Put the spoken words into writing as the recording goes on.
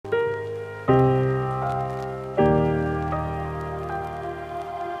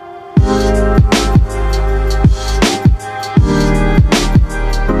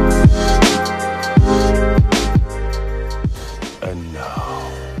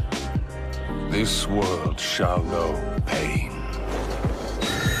This world shall know pain.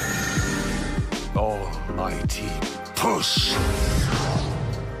 Almighty push.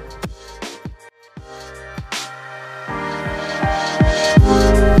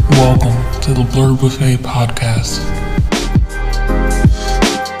 Welcome to the Blurred Buffet podcast.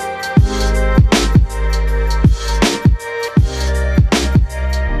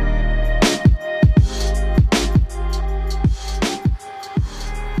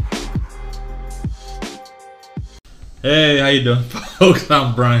 Hey, how you doing, folks?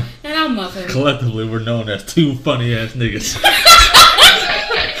 I'm Brian. And I'm Muffin. Collectively, we're known as two funny ass niggas. What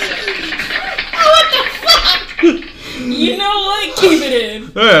the fuck? You know what? Keep it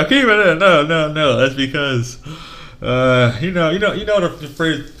in. Yeah, keep it in. No. That's because, you know the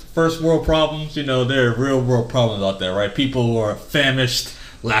phrase first world problems. You know, there are real world problems out there, right? People who are famished,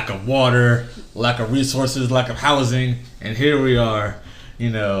 lack of water, lack of resources, lack of housing, and here we are,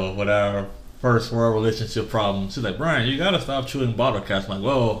 you know, with our first world relationship problem. She's like, Brian, you gotta stop chewing bottle caps. I'm like,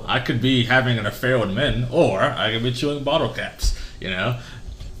 well, I could be having an affair with men, or I could be chewing bottle caps. You know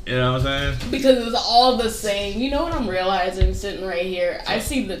what I'm saying? Because it's all the same. You know what I'm realizing sitting right here? I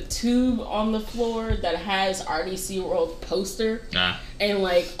see the tube on the floor that has RDC World poster. Nah. And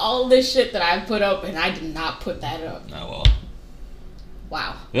like all this shit that I put up, and I did not put that up. Oh, well.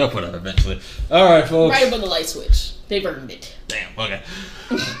 Wow. We'll put it up eventually. Alright, folks. Right above the light switch. They've earned it. Damn, okay.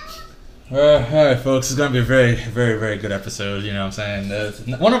 Alright, folks, it's going to be a very, very, very good episode, you know what I'm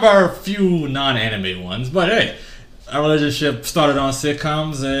saying? One of our few non-anime ones, but hey, our relationship started on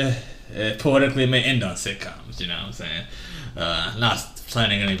sitcoms, poetically it may end on sitcoms, you know what I'm saying? Not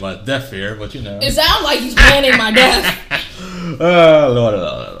planning anybody's death here, but you know. It sounds like he's planning my death.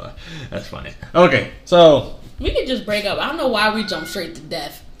 Lord. That's funny. Okay, so. We could just break up. I don't know why we jump straight to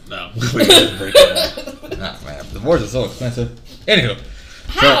death. No, we can break it up. Nah, man, divorce is so expensive. Anywho.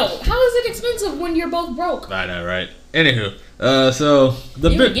 How? How is it expensive when you're both broke? I know, right? Anywho, so the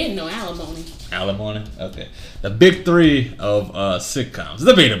you big ain't getting no alimony. Alimony? Okay. The big three of sitcoms.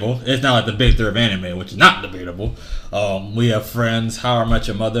 Debatable. It's not like the big three of anime, which is not debatable. We have Friends, How I Met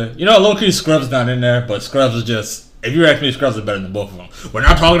Your Mother. You know, low-key Scrubs not in there, but Scrubs is just, if you ask me, Scrubs is better than both of them. We're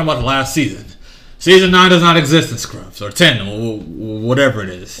not talking about the last season. Season 9 does not exist in Scrubs, or 10, or whatever it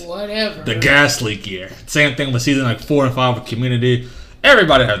is. Whatever. The gas leak year. Same thing with season like 4 and 5 with Community.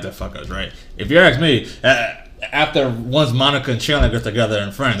 Everybody has their fuck-ups, right? If you ask me, after once Monica and Chandler get together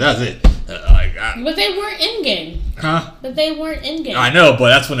and Friends, that's it. But they weren't in-game. Huh? But they weren't in-game. I know, but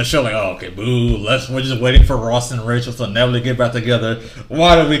that's when the show like, oh, okay, boo, we're just waiting for Ross and Rachel to never get back together.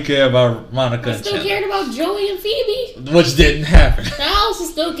 Why do we care about Monica and Chandler? I still cared about Joey and Phoebe. Which didn't happen. I also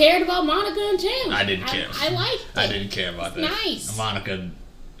still cared about Monica and Chandler. I didn't care. I liked it. I didn't care about that. Nice. Monica,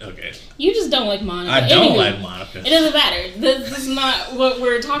 okay. You just don't like Monica. I don't like Monica. It doesn't matter. This is not what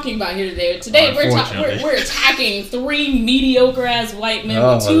we're talking about here today. Today we're attacking three mediocre ass white men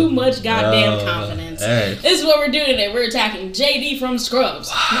with too much goddamn confidence. Hey. This is what we're doing today. We're attacking JD from Scrubs.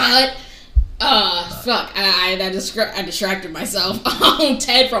 But fuck, I distracted myself.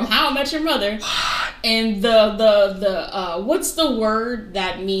 Ted from How I Met Your Mother. And the what's the word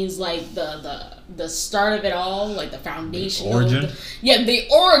that means like the start of it all, like the foundation. The origin? The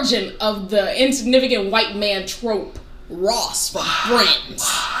origin of the insignificant white man trope, Ross from Friends.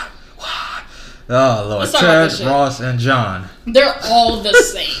 What? Oh, Lord. Ted, Ross, and John. They're all the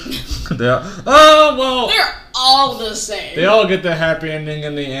same. They're all the same. They all get the happy ending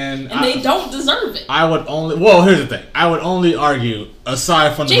in the end. And they don't deserve it. Here's the thing. I would only argue,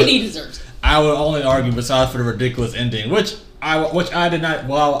 aside from JD deserves it. I would only argue besides for the ridiculous ending, which I did not.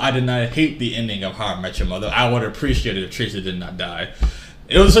 While I did not hate the ending of How I Met Your Mother, I would appreciate it if Tracy did not die.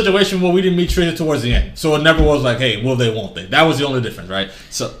 It was a situation where we didn't meet Tracy towards the end, so it never was like, hey, will they, won't they? That was the only difference, right?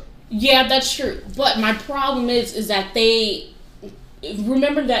 So yeah, that's true. But my problem is that they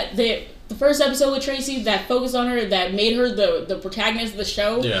remember that the first episode with Tracy that focused on her, that made her the protagonist of the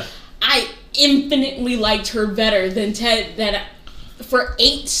show. Yeah, I infinitely liked her better than Ted. That for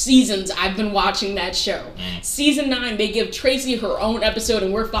 8 seasons I've been watching that show. Season 9, they give Tracy her own episode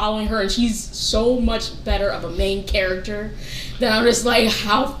and we're following her, and she's so much better of a main character that I'm just like,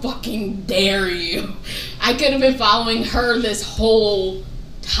 how fucking dare you? I could have been following her this whole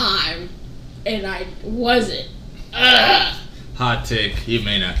time and I wasn't. Ugh. Hot take, you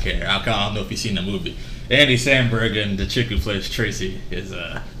may not care. I don't know if you've seen the movie. Andy Samberg and the chick who plays Tracy is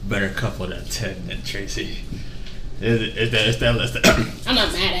a better couple than Ted and Tracy. It's that I'm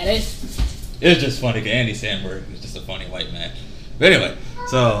not mad at it. It's just funny because Andy Samberg is just a funny white man. But anyway,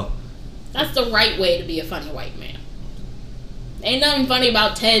 so that's the right way to be a funny white man. Ain't nothing funny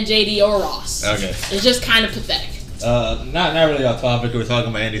about Ted, JD, or Ross. Okay. It's just kind of pathetic. Not really off topic. We were talking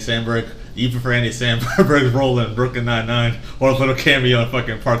about Andy Samberg. You prefer Andy Samberg's role in Brooklyn Nine-Nine or a little cameo in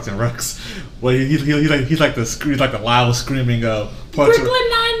fucking Parks and Recs? Well, he's like the loud screaming Parks Brooklyn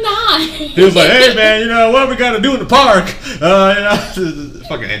Nine-Nine. He was like, "Hey man, you know what we got to do in the park?"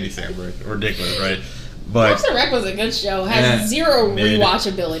 Fucking Andy Samberg, ridiculous, right? But Parks and Rec was a good show. Has zero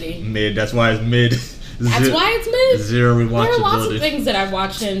rewatchability. Mid. That's why it's mid. That's why it's mid. Zero rewatchability. There are lots of things that I've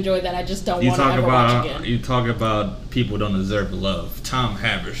watched and enjoyed that I just don't want to ever watch again. You talk about people don't deserve love. Tom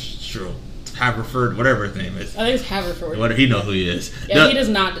Haverford, whatever his name is. I think it's Haverford. He knows who he is. Yeah, he does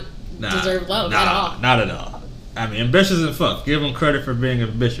not deserve love at all. Not at all. I mean, ambitious and fuck. Give him credit for being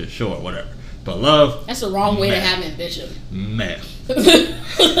ambitious, sure, whatever. But love. That's the wrong way to have ambition. Man.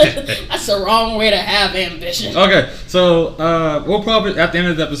 That's the wrong way to have ambition. Okay, so we'll probably at the end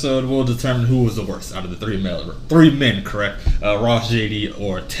of the episode we'll determine who was the worst out of the three men, correct? Ross, JD,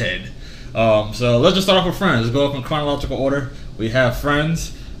 or Ted. So let's just start off with Friends. Let's go up in chronological order. We have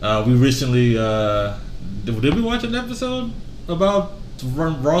Friends. We recently did we watch an episode about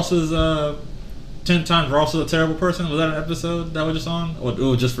Ross's 10 times Ross is a terrible person? Was that an episode that was just on, or it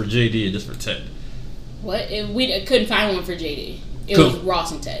was just for JD and just for Ted? What? We couldn't find one for JD. It was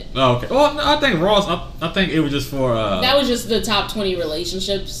Ross and Ted. Oh, okay. Well, no, I think Ross. I think it was just for. That was just the top 20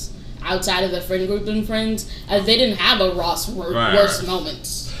 relationships outside of the friend group and Friends. They didn't have a Ross worst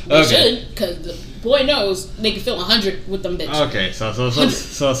moments. They should, because the boy knows they can fill 100 with them bitches. Okay, so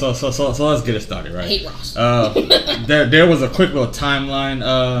let's get it started, right? I hate Ross. There was a quick little timeline.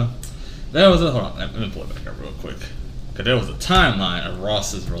 Hold on. Let me pull it back up real quick. Because there was a timeline of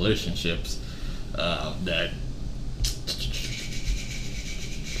Ross's relationships that.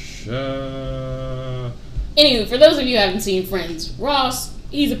 Anyway, for those of you who haven't seen Friends, Ross,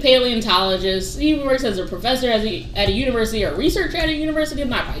 he's a paleontologist. He works as a professor at a university or researcher at a university. I'm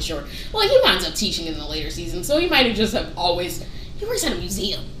not quite sure. Well, he winds up teaching in the later season, so he might have just always. He works at a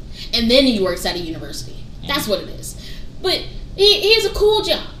museum, and then he works at a university. That's what it is. But he has a cool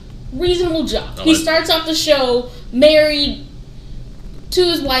job, reasonable job. He starts off the show married to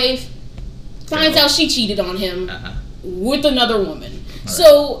his wife, finds out she cheated on him with another woman.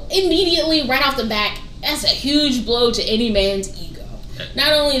 So immediately, right off the bat, that's a huge blow to any man's ego.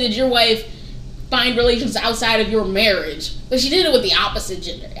 Not only did your wife find relations outside of your marriage, but she did it with the opposite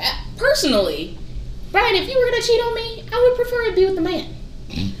gender. Personally, Brian, if you were gonna cheat on me, I would prefer it be with the man.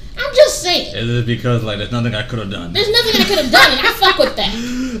 I'm just saying. Is it because there's nothing I could have done? There's nothing I could have done, and I fuck with that.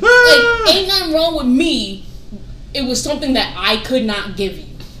 Ain't nothing wrong with me. It was something that I could not give you.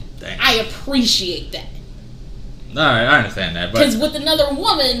 Dang. I appreciate that. Alright, I understand that. Because with another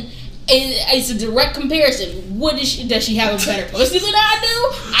woman, it's a direct comparison. Does she have a better pussy than I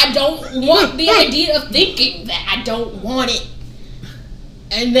do? I don't want the idea of thinking that. I don't want it.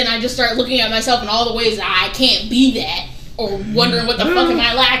 And then I just start looking at myself in all the ways that I can't be that, or wondering what the fuck am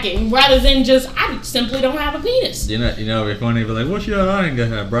I lacking, rather than just, I simply don't have a penis. You know, it'd be funny, be like, what you I ain't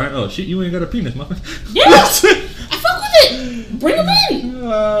gonna have, Brian? Oh shit, you ain't got a penis, muffin. Yes! I fuck with it! Bring him in!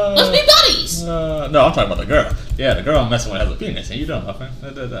 Let's be buddies! No, I'm talking about the girl. Yeah, the girl I'm messing with has a penis, and you don't, muffin.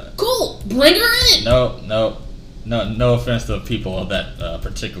 Cool! Bring her in! No offense to people of that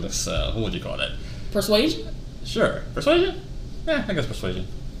particular, what would you call that? Persuasion? Sure. Persuasion? Yeah, I guess persuasion.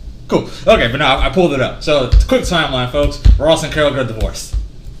 Cool. Okay, but now I pulled it up. So, quick timeline, folks. Ross and Carol got divorced.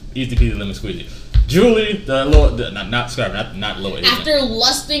 Easy peasy, lemon squeezy. Julie, not Lil Asian. After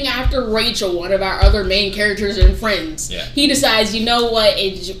lusting after Rachel, one of our other main characters in Friends, he decides, you know what,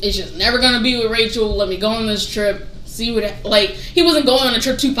 it's just never gonna be with Rachel. Let me go on this trip. See what he wasn't going on a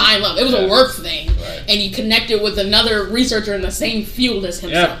trip to find love. It was a work thing, and he connected with another researcher in the same field as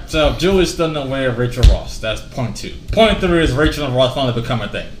himself. Yep. So Julie's still in the way of Rachel Ross. That's point 2. Point 3 is Rachel and Ross finally become a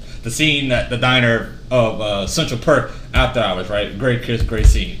thing. The scene at the diner of Central Perk after hours, right? Great kiss, great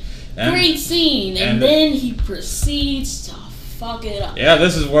scene. Great scene, and then he proceeds to fuck it up. Yeah,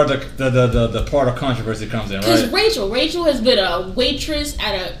 this is where the part of controversy comes in, right? Because Rachel has been a waitress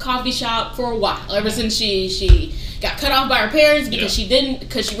at a coffee shop for a while. Ever since she got cut off by her parents because she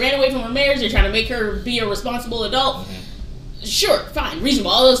ran away from her marriage. They're trying to make her be a responsible adult. Sure, fine, reasonable,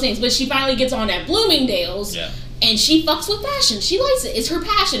 all those things. But she finally gets on at Bloomingdale's, and she fucks with fashion. She likes it. It's her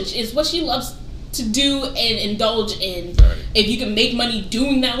passion. It's what she loves to do and indulge in. If you can make money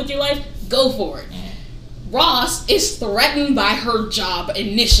doing that with your life, go for it. Ross is threatened by her job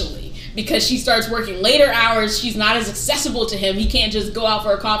initially because she starts working later hours. She's not as accessible to him. He can't just go out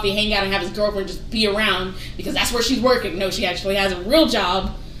for a coffee, hang out, and have his girlfriend just be around because that's where she's working. No, she actually has a real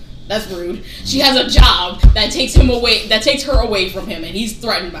job. That's rude. She has a job that takes her away from him, and he's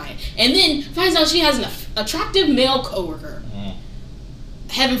threatened by it. And then finds out she has an attractive male coworker.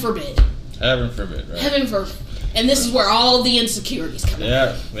 Heaven forbid. Heaven forbid, right? Heaven forbid. And this is where all the insecurities come in.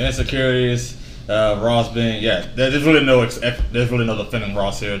 Yeah, the insecurities. Ross being there's really no defending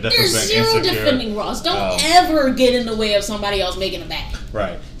Ross here. Definitely There's zero insecure. defending Ross. Don't ever get in the way of somebody else making a bet.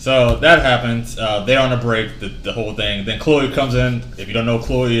 Right. So that happens. They're on a break. The whole thing. Then Chloe comes in. If you don't know who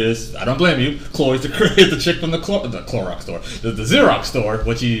Chloe is, I don't blame you. Chloe's the chick from the Clorox store, the Xerox store,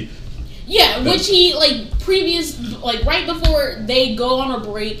 which he. Yeah, which he right before they go on a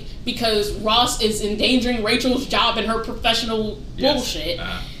break because Ross is endangering Rachel's job and her professional bullshit.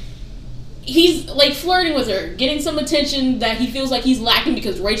 He's like flirting with her, getting some attention that he feels like he's lacking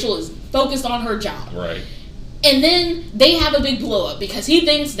because Rachel is focused on her job. Right. And then they have a big blow up because he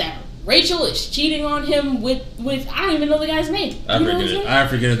thinks that Rachel is cheating on him with I don't even know the guy's name. I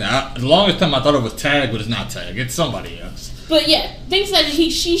forget his name. The longest time I thought it was Tag, but it's not Tag. It's somebody else. But yeah, thinks that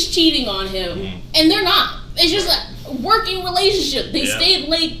she's cheating on him, and they're not. It's just a working relationship. They stayed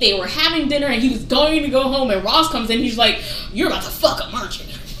late. They were having dinner, and he was going to go home. And Ross comes in. He's like, "You're about to fuck him, aren't you?"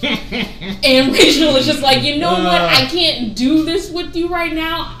 And Rachel is just like, "You know what? I can't do this with you right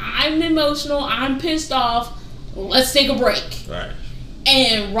now. I'm emotional. I'm pissed off. Let's take a break." Right.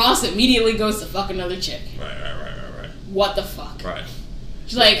 And Ross immediately goes to fuck another chick. Right. What the fuck? Right.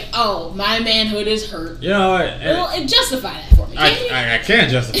 She's like, "Oh, my manhood is hurt." You know what? Well, justify that for me. I can't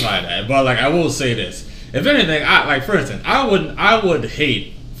justify that, but like I will say this: if anything, for instance, I would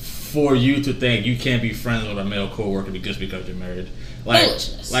hate for you to think you can't be friends with a male coworker just because you're married.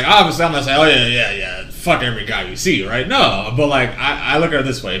 Foolishness. Like obviously, I'm not saying, oh yeah, fuck every guy you see, right? No, but like I look at it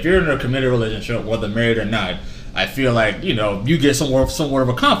this way: if you're in a committed relationship, whether married or not, I feel like you get somewhat of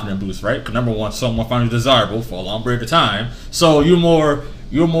a confidence boost, right? Because number one, someone finds you desirable for a long period of time, so you're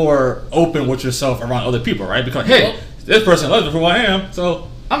more open with yourself around other people, right? Because hey, this person loves me for who I am, so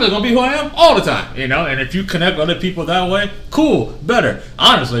I'm just gonna be who I am all the time, And if you connect with other people that way, cool, better.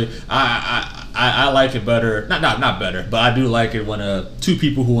 Honestly, I like it better. Not better, but I do like it when two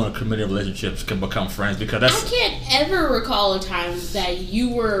people who want committed relationships can become friends because I can't ever recall a time that you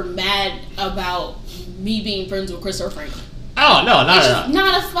were mad about me being friends with Chris or Franklin. Oh no,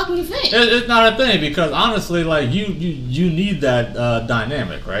 not a fucking thing. It's not a thing because honestly, like you need that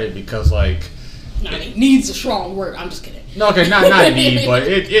dynamic, right? Because like, needs a strong word. I'm just kidding. No, okay, not need, but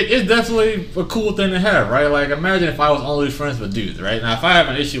it's definitely a cool thing to have, right? Like, imagine if I was only friends with dudes, right? Now, if I have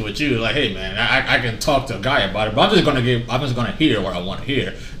an issue with you, like, hey man, I can talk to a guy about it, but I'm just gonna hear what I want to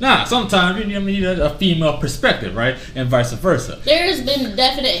hear. Nah, sometimes you need a female perspective, right? And vice versa. There's been a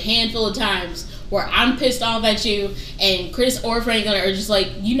definite handful of times where I'm pissed off at you and Chris or Franklin are just like,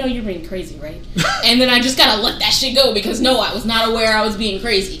 you're being crazy, right? And then I just gotta let that shit go because no, I was not aware I was being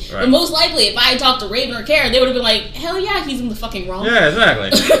crazy. Right. But most likely, if I had talked to Raven or Kara, they would have been like, hell yeah, he's in the fucking wrong. Yeah,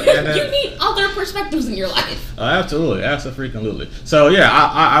 exactly. You need other perspectives in your life. Absolutely. So yeah,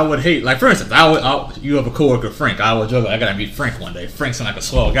 I would hate, like for instance, you have a coworker, Frank. I would joke, I gotta meet Frank one day. Frank's like a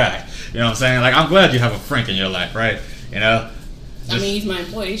swell guy. You know what I'm saying? Like I'm glad you have a Frank in your life, right? He's my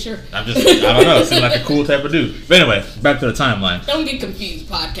employee, sure. I don't know. Seems like a cool type of dude. But anyway, back to the timeline. Don't get confused,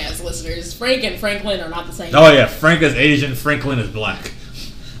 podcast listeners. Frank and Franklin are not the same. Oh, yeah. Frank is Asian. Franklin is black.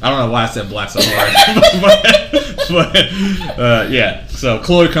 I don't know why I said black so hard. but yeah. So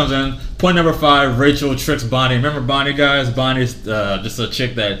Chloe comes in. Point number 5, Rachel tricks Bonnie. Remember Bonnie, guys? Bonnie's just a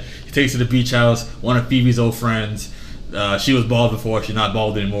chick that he takes to the beach house, one of Phoebe's old friends. She was bald before. She's not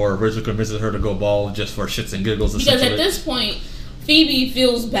bald anymore. Rachel convinces her to go bald just for shits and giggles. Because at this point, Phoebe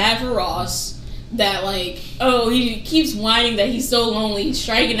feels bad for Ross that he keeps whining that he's so lonely, he's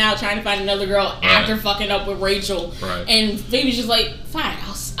striking out trying to find another girl after fucking up with Rachel. Right. And Phoebe's just like, fine,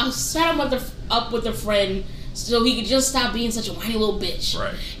 I'll set him up with a friend so he could just stop being such a whiny little bitch.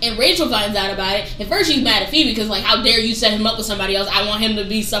 Right. And Rachel finds out about it. At first she's mad at Phoebe because how dare you set him up with somebody else? I want him to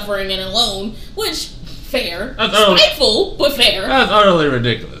be suffering and alone, which fair, spiteful, but fair. That's utterly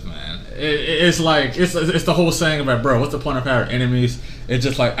ridiculous. It's like it's the whole saying about, bro, what's the point of having enemies? It's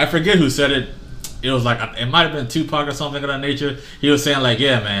just like, I forget who said it. It was like, it might have been Tupac or something of that nature. He was saying like,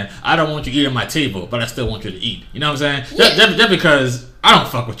 yeah, man, I don't want you eating my table, but I still want you to eat. You know what I'm saying? Yeah. Just because I don't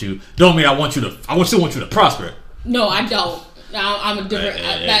fuck with you, don't mean I still want you to prosper. No, I don't. I'm a different.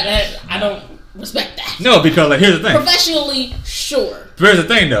 I don't respect that. No, because here's the thing. Professionally, sure. But here's the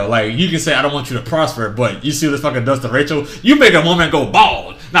thing though, you can say I don't want you to prosper, but you see what this fucking does to Rachel. You make a woman go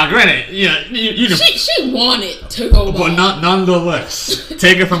bald. Now, granted, you she wanted to go bald, but nonetheless,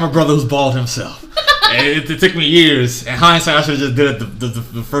 take it from her brother who's bald himself. It took me years. In hindsight, I should have just did it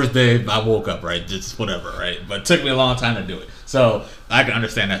the first day I woke up, right? Just whatever, right? But it took me a long time to do it, so I can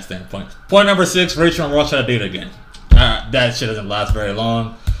understand that standpoint. Point number 6: Rachel and Ross try to date again. That shit doesn't last very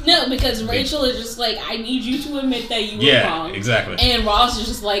long. No, because Rachel is just like, I need you to admit that you were wrong. Yeah, exactly. And Ross is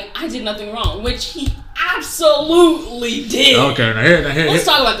just like, I did nothing wrong, which absolutely did. Okay, Let's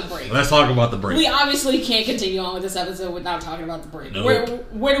talk about the break. Let's talk about the break. We obviously can't continue on with this episode without talking about the break.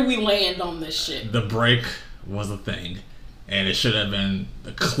 Nope. Where do we land on this shit? The break was a thing, and it should have been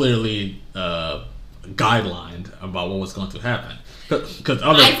clearly guidelined about what was going to happen.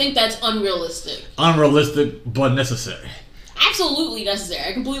 I think that's unrealistic. Unrealistic, but necessary. Absolutely necessary.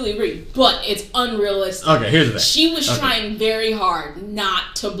 I completely agree. But it's unrealistic. Okay, here's the thing. She was trying very hard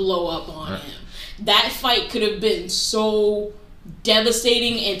not to blow up on him. That fight could have been so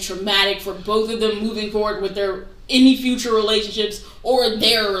devastating and traumatic for both of them moving forward with their any future relationships or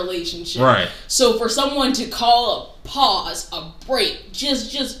their relationship. Right. So for someone to call a pause, a break,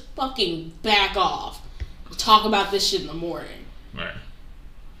 just fucking back off. Talk about this shit in the morning. Right.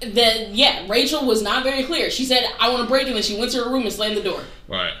 Then, yeah, Rachel was not very clear. She said, I want to break, and then she went to her room and slammed the door.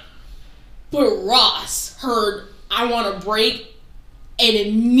 Right. But Ross heard, I want to break, and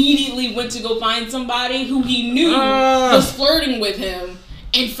immediately went to go find somebody who he knew was flirting with him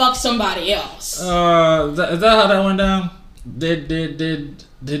and fuck somebody else. Is that how that went down?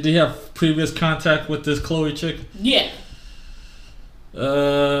 Did he have previous contact with this Chloe chick? Yeah.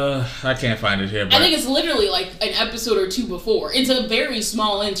 I can't find it here. But I think it's literally like an episode or two before. It's a very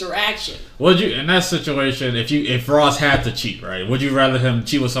small interaction. Would you, in that situation, if Ross had to cheat, right? Would you rather him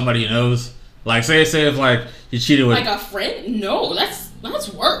cheat with somebody he knows? Like, say if like he cheated with like a friend? No, that's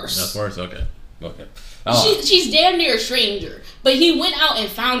worse. That's worse. Okay. She's damn near a stranger, but he went out and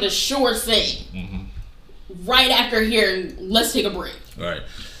found a sure thing. Right after hearing, let's take a break. Right.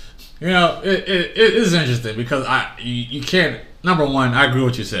 You know, it is interesting because you can't. Number one, I agree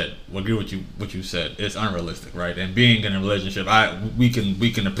with what you said. What you said. It's unrealistic, right? And being in a relationship, we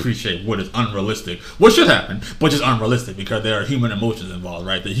can appreciate what is unrealistic, what should happen, but just unrealistic because there are human emotions involved,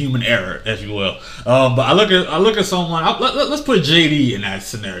 right? The human error, as you will. But I look at someone. Let's put JD in that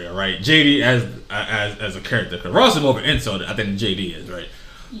scenario, right? JD as a character, because Ross is more of an insult. I think JD is, right?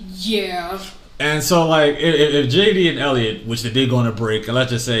 Yeah. And so, like, if JD and Elliot, which they did go on a break, and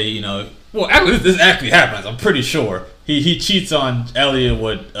let's just say, you know, well, actually, this actually happens. I'm pretty sure he cheats on Elliot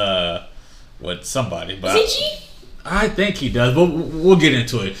with somebody. But does he cheat? I think he does, but we'll get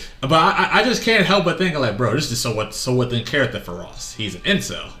into it. But I just can't help but think, like, bro, this is so what in character for Ross. He's an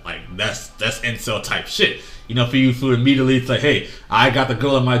incel. Like, that's incel type shit. You know, for you to immediately it's like, hey, I got the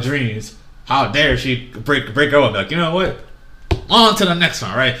girl in my dreams. How dare she break up? Like, you know what? On to the next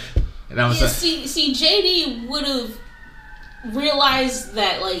one, right? And I was see, JD would have realized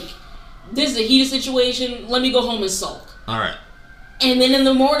that, like, this is a heated situation. Let me go home and sulk. All right. And then in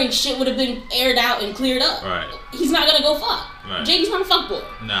the morning, shit would have been aired out and cleared up. Right. He's not gonna go fuck. Right. JD's not a fuckboy.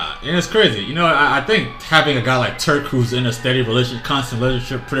 Nah, and it's crazy. You know, I think having a guy like Turk who's in a steady constant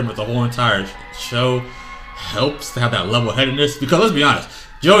relationship, pretty much the whole entire show, helps to have that level-headedness. Because let's be honest,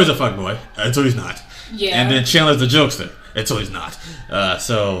 Joey's a fuckboy until he's not. Yeah. And then Chandler's the jokester until he's not.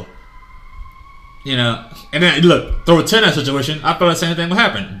 So. You know, and then look, throw a 10 in that situation, I thought the same thing would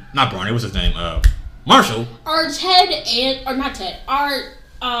happen. Not Barney, what's his name? Marshall. Are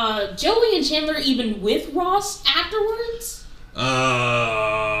Joey and Chandler even with Ross afterwards?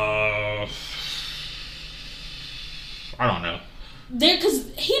 I don't know. Because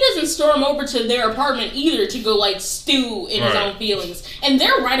he doesn't storm over to their apartment either to go, like, stew in his own feelings. And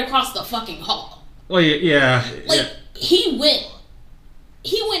they're right across the fucking hall. Well, yeah. Like, he went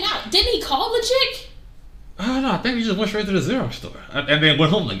out. Didn't he call the chick? I don't know. I think he just went straight to the Xerox store. And then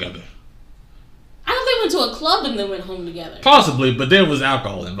went home together. I thought they went to a club and then went home together. Possibly, but there was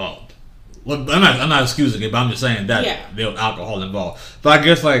alcohol involved. Look, I'm not excusing it, but I'm just saying that there was alcohol involved. But I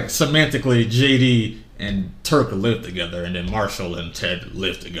guess, like, semantically, JD and Turk lived together, and then Marshall and Ted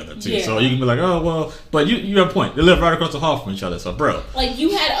lived together, too. Yeah. So you can be like, oh, well, but you have a point. They live right across the hall from each other, so, bro. Like,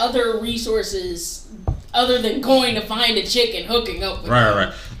 you had other resources other than going to find a chick and hooking up with her.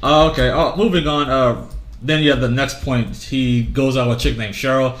 Right. Okay. Moving on. Then you have the next point. He goes out with a chick named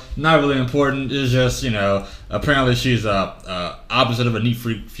Cheryl. Not really important. It's just, you know, apparently she's opposite of a neat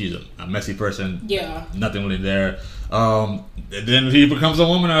freak. She's a messy person. Yeah. Nothing really there. Then he becomes a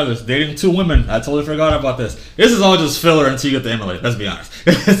womanizer, dating 2 women. I totally forgot about this. This is all just filler until you get to Emily. Let's be honest.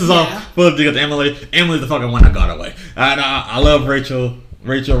 This is all filler until you get to Emily. Emily's the fucking one that got away. And I love Rachel.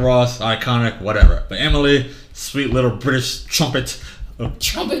 Rachel Ross, iconic, whatever. But Emily, sweet little British trumpet.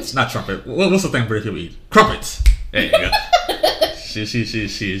 Trumpet? Not trumpet. What's the thing British people eat? Crumpets. There you go.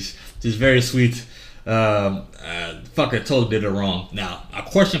 She's very sweet. Fuck, I totally did it wrong. Now, a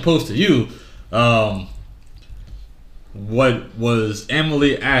question posed to you. What was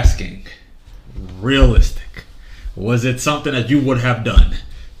Emily asking realistic? Was it something that you would have done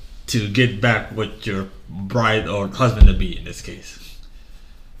to get back with your bride or husband to be in this case?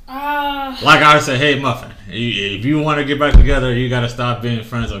 Like I would say, hey, Muffin, if you want to get back together, you got to stop being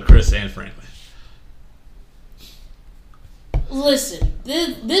friends with Chris and Franklin. Listen,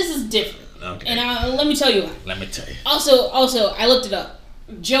 this is different. Okay. And let me tell you why. Let me tell you. Also, I looked it up.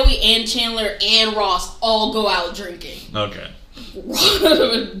 Joey and Chandler and Ross all go out drinking. Okay.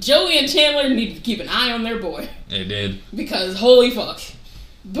 Joey and Chandler need to keep an eye on their boy. They did. Because holy fuck.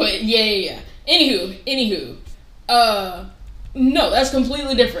 But yeah. Anywho. No, that's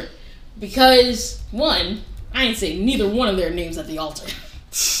completely different. Because, one, I ain't say neither one of their names at the altar.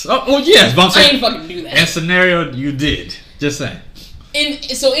 Oh yes, but I'm saying, I ain't fucking do that. In scenario, you did. Just saying.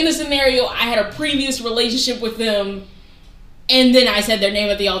 In a scenario, I had a previous relationship with them, and then I said their name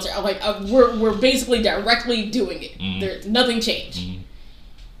at the altar. I'm like, we're basically directly doing it. There's nothing changed.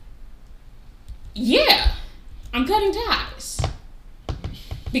 Yeah, I'm cutting ties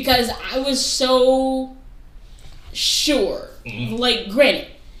because I was so sure. Like, granted,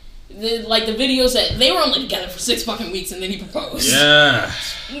 the video said they were only together for 6 fucking weeks, and then he proposed. Yeah,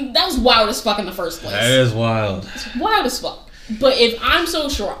 that was wild as fuck in the first place. That is wild. It's wild as fuck. But if I'm so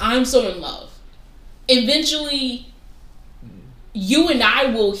sure, I'm so in love, eventually you and I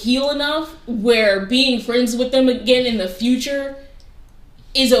will heal enough where being friends with them again in the future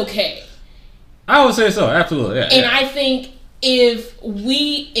is okay. I would say so, absolutely. Yeah, and I think if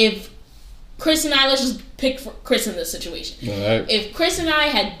Chris and I, let's just pick Chris in this situation. Right. If Chris and I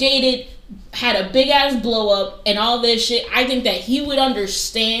had dated, had a big ass blow up and all this shit, I think that he would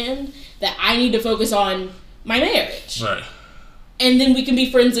understand that I need to focus on my marriage. Right. And then we can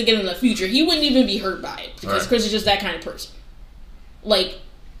be friends again in the future. He wouldn't even be hurt by it because Chris is just that kind of person. Like,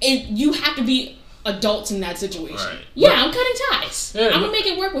 you have to be adults in that situation. Right. Yeah, I'm cutting ties. Yeah, I'm gonna make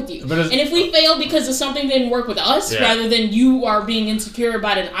it work with you. And if we fail because of something didn't work with us, rather than you are being insecure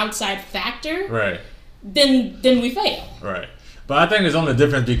about an outside factor, right? Then we fail. Right. But I think it's only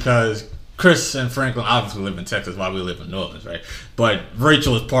different because Chris and Franklin obviously live in Texas while we live in New Orleans, right? But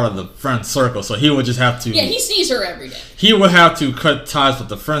Rachel is part of the friend circle, so he would just have to... Yeah, he sees her every day. He would have to cut ties with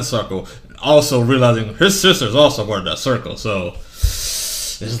the friend circle, also realizing his sister is also part of that circle, so...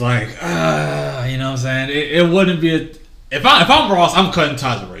 It's like, you know what I'm saying? It wouldn't be... If I'm Ross, I'm cutting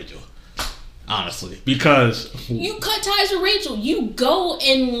ties with Rachel. Honestly, because... You cut ties with Rachel. You go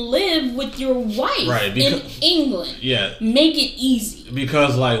and live with your wife in England. Yeah. Make it easy.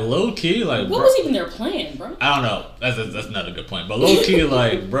 Because, like, low-key, like... What was even their plan, bro? I don't know. That's not a good point. But low-key,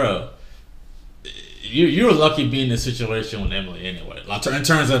 like, bro... You were lucky being in this situation with Emily anyway. Like, in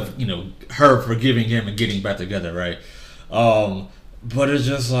terms of, you know, her forgiving him and getting back together, right? But it's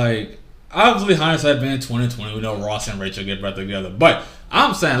just like... Obviously, hindsight being 2020, we know Ross and Rachel get back together. But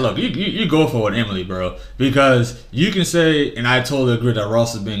I'm saying, look, you go for it, Emily, bro. Because you can say, and I totally agree that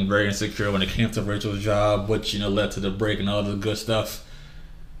Ross is being very insecure when it came to Rachel's job, which, you know, led to the break and all the good stuff.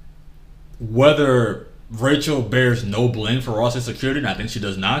 Whether Rachel bears no blame for Ross' insecurity, and I think she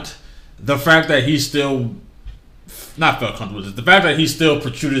does not, the fact that he still... Not felt comfortable with it. The fact that he still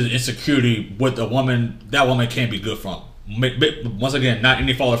protruded insecurity with a woman, that woman can't be good for him. Once again, not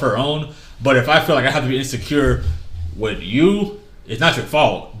any fault of her own, but if I feel like I have to be insecure with you, it's not your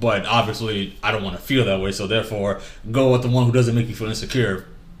fault, but obviously I don't want to feel that way, so therefore go with the one who doesn't make you feel insecure.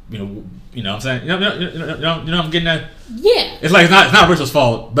 You know what I'm saying? You know I'm getting at? Yeah. It's like it's not Rachel's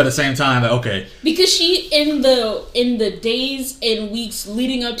fault, but at the same time, like, okay. Because she in the days and weeks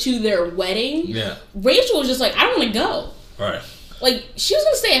leading up to their wedding, Rachel was just like, I don't want to go. Right. Like, she was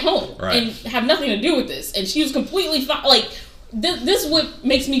going to stay at home and have nothing to do with this. And she was completely fine. Like, this is what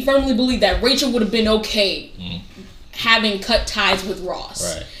makes me firmly believe that Rachel would have been okay having cut ties with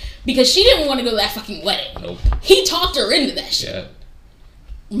Ross. Right. Because she didn't want to go to that fucking wedding. Nope. He talked her into that shit. Yeah.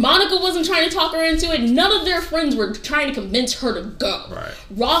 Monica wasn't trying to talk her into it. None of their friends were trying to convince her to go. Right.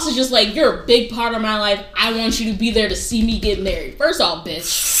 Ross is just like, you're a big part of my life. I want you to be there to see me get married. First off,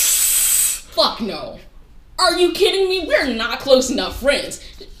 bitch. Fuck no. Are you kidding me? We're not close enough friends.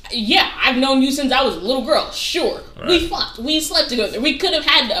 Yeah, I've known you since I was a little girl. Sure. Right. We fucked. We slept together. We could have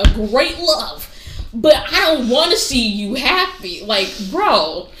had a great love. But I don't want to see you happy. Like,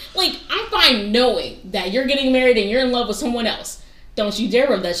 bro. Like, I'm fine knowing that you're getting married and you're in love with someone else. Don't you dare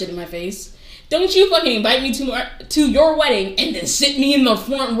rub that shit in my face. Don't you fucking invite me to your wedding and then sit me in the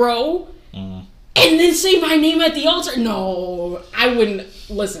front row and then say my name at the altar. No, I wouldn't.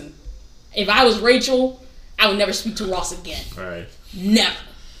 Listen, if I was Rachel... I would never speak to Ross again. Right. Never.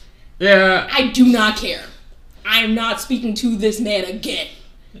 Yeah. I do not care. I am not speaking to this man again.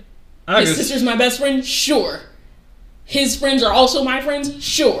 His sister's my best friend? Sure. His friends are also my friends?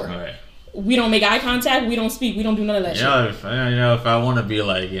 Sure. Right. We don't make eye contact. We don't speak. We don't do none of that shit. If I want to be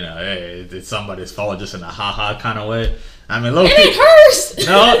like, hey, it's somebody's fault just in a ha-ha kind of way, I mean, low It key. ain't hers.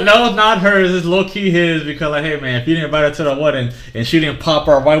 No, it's not hers. It's low key his because, like, hey man, if you didn't invite her to the wedding and she didn't pop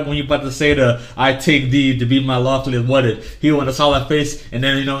out right when you about to say "I take thee to be my lawfully wedded," he went a solid face, and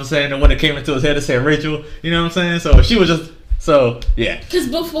then you know what I'm saying. And when it came into his head to say Rachel, you know what I'm saying. So she was just yeah. Because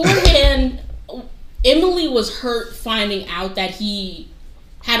beforehand, Emily was hurt finding out that he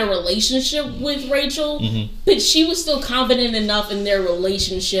had a relationship with Rachel, but she was still confident enough in their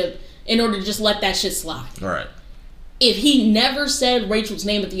relationship in order to just let that shit slide. All right. If he never said Rachel's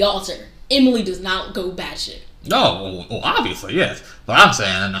name at the altar, Emily does not go batshit. No, well, obviously, yes. But I'm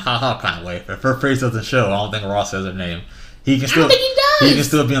saying in a ha kind of way. If her face doesn't show, I don't think Ross says her name. He can still, I don't think he does. He can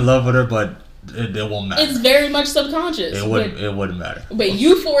still be in love with her, but it won't matter. It's very much subconscious. It wouldn't matter. But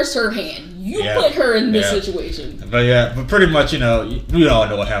you forced her hand. You put her in this situation. But pretty much, we all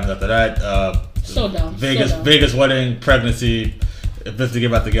know what happens after that. So dumb. Vegas wedding, pregnancy, if they get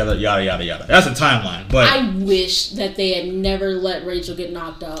back together, yada yada yada. That's a timeline. But I wish that they had never let Rachel get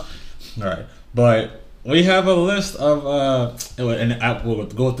knocked up. All right, but we have a list of we'll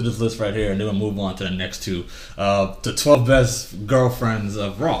go through this list right here, and then we'll move on to the next two. The 12 best girlfriends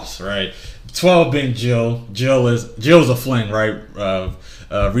of Ross, right? 12 being Jill. Jill's a fling, right?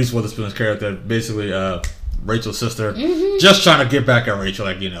 Reese Witherspoon's character, basically Rachel's sister, just trying to get back at Rachel,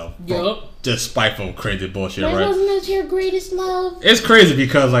 just spiteful, crazy bullshit, right? Wasn't that your greatest love? It's crazy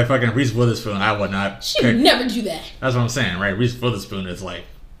because like fucking Reese Witherspoon, I would not. She would never do that. That's what I'm saying, right? Reese Witherspoon is like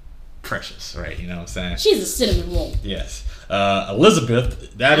precious, right? You know what I'm saying? She's a cinnamon roll. Yes.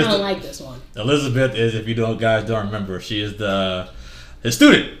 Elizabeth, I don't like this one. Elizabeth is, if you guys don't remember, she is his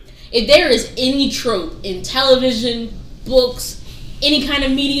student. If there is any trope in television, books, any kind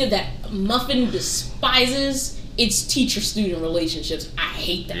of media that Muffin despises, it's teacher-student relationships. I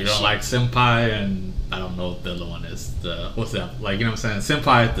hate that shit. You don't like senpai, and I don't know what the other one is. What's that? Like, you know what I'm saying?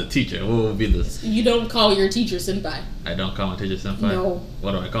 Senpai is the teacher. What would be this? You don't call your teacher senpai. I don't call my teacher senpai? No.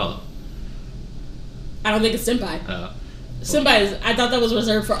 What do I call him? I don't think it's senpai. Senpai I thought that was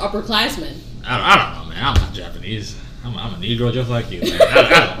reserved for upperclassmen. I don't know, man. I'm not Japanese. I'm a Negro just like you, man.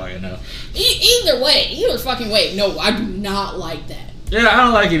 I don't fucking know. Either fucking way. No, I do not like that. Yeah, I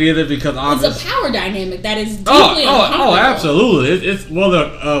don't like it either because obviously it's a power dynamic that is deeply uncomfortable. Absolutely. It's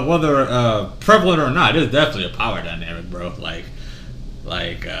whether prevalent or not, it's definitely a power dynamic, bro.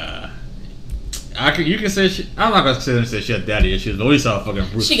 You can say I'm not gonna say she had daddy issues, but we saw fucking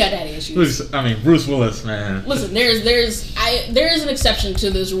Bruce. She got daddy issues. Bruce Willis, man. Listen, there is an exception to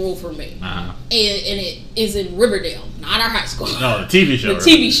this rule for me, and it is in Riverdale, not our high school. No, the TV show. The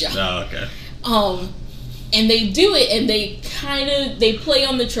TV show. Oh, okay. And they do it, and they play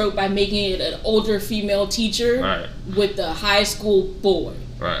on the trope by making it an older female teacher with the high school boy.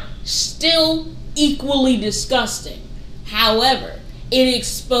 Right. Still equally disgusting. However, it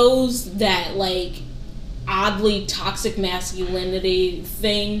exposed that oddly toxic masculinity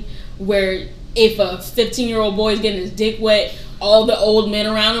thing where if a 15-year-old boy is getting his dick wet, all the old men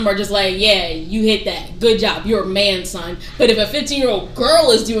around him are just like, yeah, you hit that. Good job. You're a man, son. But if a 15-year-old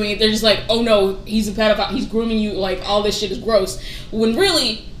girl is doing it, they're just like, oh no, he's a pedophile. He's grooming you. All this shit is gross. When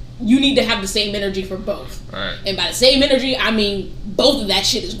really, you need to have the same energy for both. Right. And by the same energy, I mean both of that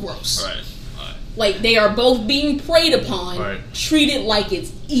shit is gross. Right. They are both being preyed upon, treated like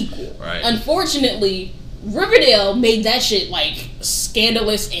it's equal. Right. Unfortunately, Riverdale made that shit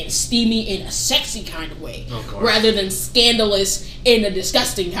scandalous and steamy in a sexy kind of way, rather than scandalous in a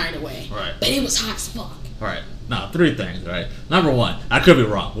disgusting kind of way. Right. But it was hot as fuck. Right. Now, 3 things. Right. Number 1, I could be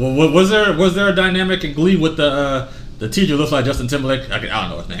wrong. Well, was there a dynamic in Glee with the teacher looks like Justin Timberlake? I don't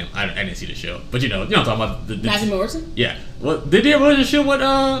know his name. I didn't see the show, but you know what I'm talking about. Matthew Morrison? Yeah. Well, did they ever show what?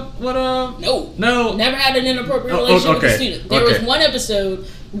 No. Never had an inappropriate relationship with a student. There was one episode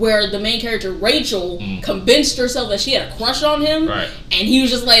where the main character Rachel convinced herself that she had a crush on him, and he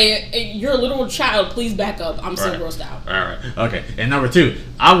was just like, "You're a little child. Please back up. I'm so grossed out." All right. Okay. And number 2,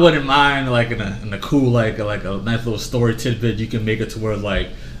 I wouldn't mind in a cool like a nice little story tidbit you can make it to where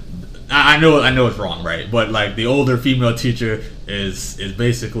I know it's wrong, right? But the older female teacher is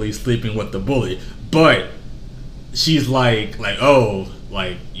basically sleeping with the bully, but she's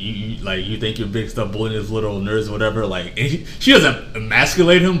you think you're big stuff bullying this little nerds or whatever. And she doesn't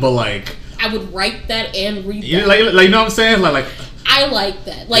emasculate him, but I would write that and read that. You know what I'm saying? I like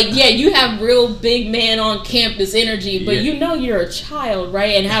that. Yeah, you have real big man on campus energy, but you're a child,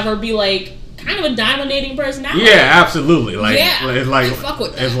 right? And have her be kind of a dominating personality. Yeah, absolutely. I fuck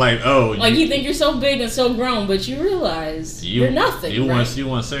with that. It's you think you're so big and so grown, but you realize you're nothing. You weren't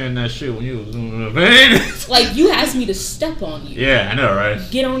saying that shit when you was you asked me to step on you. Yeah, I know, right?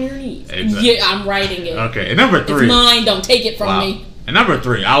 Get on your knees. Exactly. Yeah, I'm writing it. Okay, and number 3. It's mine. Don't take it from me. And number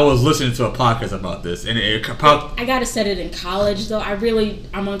 3, I was listening to a podcast about this, and I gotta set it in college though.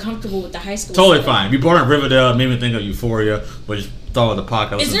 I'm uncomfortable with the high school. Totally setting. fine. You brought up Riverdale, it made me think of Euphoria, but just thought of the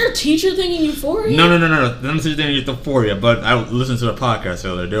podcast. Is there a teacher thing in Euphoria? No. Not a teacher thing in Euphoria, but I listened to a podcast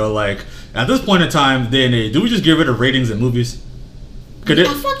earlier. They were like, at this point in time, day and age, do we just get rid of ratings in movies?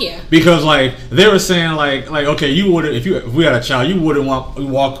 Fuck yeah. Because like they were saying like okay, you wouldn't if we had a child, you wouldn't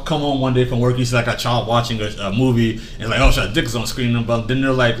come home one day from work, you see like a child watching a movie and like, oh shit, dick is on screen, but then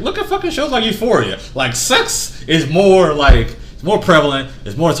they're like, look at fucking shows like Euphoria. Like sex is more like it's more prevalent,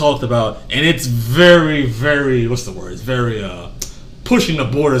 it's more talked about, and it's very, very what's the word? It's very pushing the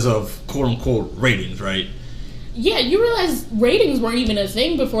borders of quote unquote ratings, right? Yeah, you realize ratings weren't even a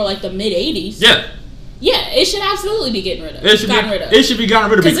thing before like the mid '80s. Yeah. Yeah, it should absolutely be gotten rid of. It should be gotten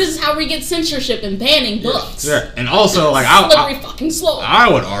rid of because this is how we get censorship and banning books. Yeah, and also like slippery fucking slope. I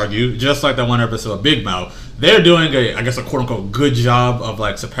would argue, just like that one episode of Big Mouth, they're doing I guess a quote unquote good job of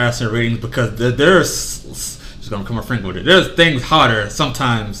like surpassing ratings because there's just gonna come a frank with it. There's things hotter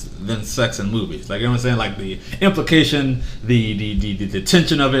sometimes than sex in movies. Like you know what I'm saying? Like the implication, the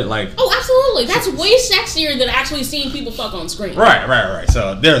tension of it. Like oh, absolutely, that's way sexier than actually seeing people fuck on screen. Right.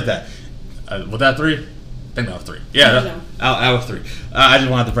 So there's that. Was that 3? I think that was 3. Yeah, that was 3. I just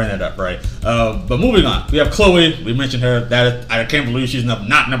wanted to bring that up, right? But moving on, we have Chloe. We mentioned her. I can't believe she's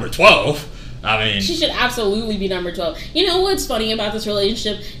not number 12. I mean, she should absolutely be number 12. You know what's funny about this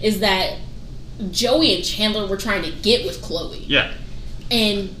relationship is that Joey and Chandler were trying to get with Chloe. Yeah.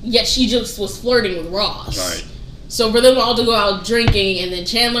 And yet she just was flirting with Ross. Right. So for them all to go out drinking and then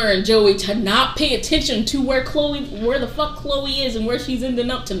Chandler and Joey to not pay attention to where the fuck Chloe is and where she's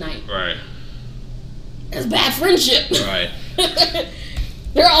ending up tonight. Right. That's bad friendship. Right.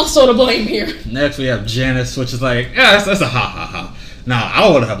 They're also to blame here. Next we have Janice, which is like, yeah, that's a ha. Now, I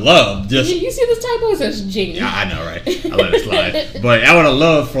would have loved just... You see this typo? It says Janie. Yeah, I know, right? I let it slide. But I would have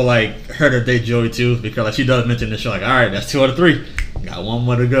loved for, like, her to date Joey, too, because like, she does mention this show, like, all right, that's 2 out of 3. Got one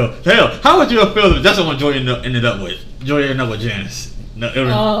more to go. Hell, how would you have felt if that's the one Joey ended up with? Joey ended up with Janice. No, it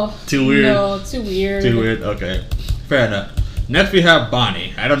was too weird? No, too weird. Too weird? Okay. Fair enough. Next we have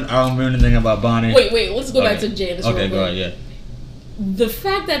Bonnie. I don't remember anything about Bonnie. Wait, let's go back to Janice. Okay, go ahead, yeah. The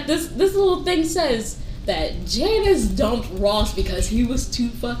fact that this little thing says that Janice dumped Ross because he was too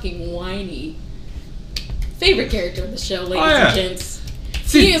fucking whiny. Favorite character of the show, ladies and gents.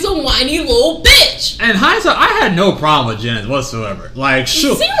 He is a whiny little bitch. And hindsight, I had no problem with Janice whatsoever. Like,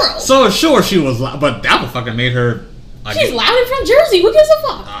 sure. Zero. So sure she was loud, but that would fucking made her... Like, she's loud and from Jersey. Who gives a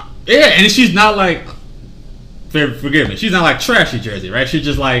fuck? Yeah, and she's not like... Forgive me. She's not like trashy Jersey, right? She's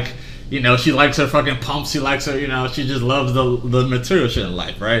just like... You know, she likes her fucking pumps. She likes her, you know, she just loves the material shit in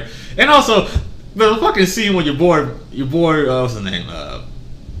life, right? And also, the fucking scene when your boy, what's his name?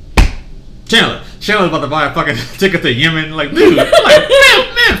 Chandler's about to buy a fucking ticket to Yemen. Like, dude, like,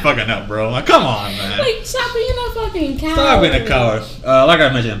 man, fucking up, bro. Like, come on, man. Like, stop being a fucking coward. Stop being a coward. Like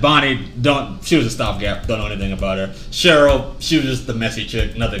I mentioned, Bonnie, she was a stopgap. Don't know anything about her. Cheryl, she was just the messy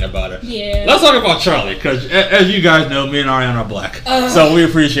chick. Nothing about her. Yeah. Let's talk about Charlie, because as you guys know, me and Ariana are black. So we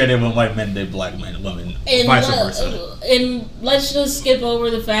appreciate it when white men date black men and women, and vice versa. And let's just skip over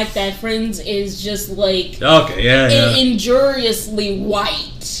the fact that Friends is just like... Okay, yeah. Injuriously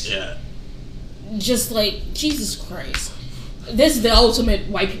white. Yeah. Just like, Jesus Christ. This is the ultimate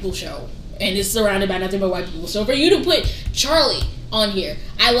white people show. And it's surrounded by nothing but white people. So for you to put Charlie on here,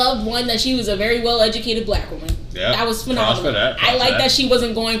 I loved one that she was a very well-educated black woman. Yeah, that was phenomenal. I like that she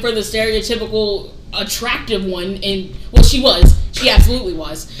wasn't going for the stereotypical attractive one. And well, she was. She absolutely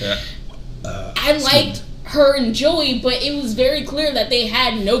was. Yeah. I liked her and Joey, but it was very clear that they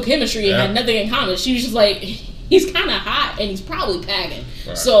had no chemistry and had nothing in common. She was just like... He's kind of hot, and he's probably packing.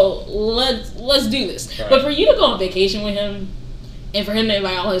 Right. So let's do this. Right. But for you to go on vacation with him, and for him to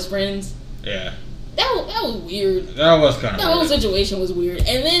invite all his friends, that was weird. That was kind of that whole situation was weird.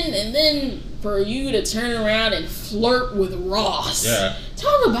 And then for you to turn around and flirt with Ross,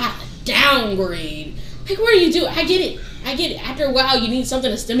 talk about a downgrade. Like, what are you doing? I get it. After a while, you need something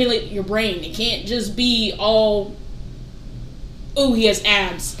to stimulate your brain. It can't just be all, oh, he has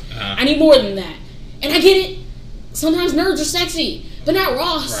abs. I need more than that. And I get it. Sometimes nerds are sexy, but not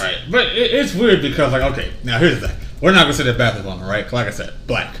Ross. Right. But it's weird because, like, okay, now here's the thing. We're not going to say that bathroom woman, right? Like I said,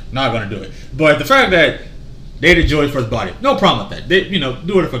 black. Not going to do it. But the fact that they did Joey for his body, no problem with that. They, you know,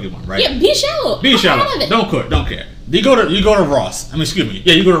 do whatever the fuck you want, right? Yeah, be shallow. Be shallow. Don't care. You go to Ross.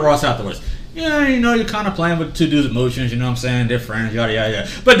 Yeah, you go to Ross afterwards. Yeah, you know, you're kind of playing with two dudes' emotions, you know what I'm saying? They're friends, yada, yada, yada.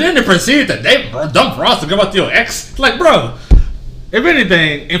 But then they proceed that they dump Ross to go out to your ex. It's like, bro... If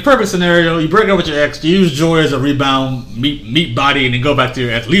anything, in perfect scenario, you break up with your ex, you use Joy as a rebound, meet body, and then go back to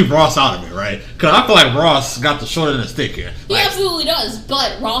your ex. Leave Ross out of it, right? Because I feel like Ross got the short end of the stick here. He absolutely does,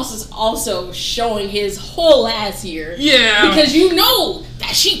 but Ross is also showing his whole ass here. Yeah. Because you know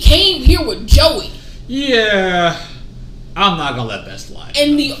that she came here with Joey. Yeah. I'm not gonna let that slide.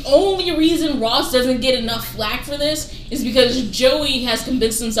 And the only reason Ross doesn't get enough flack for this is because Joey has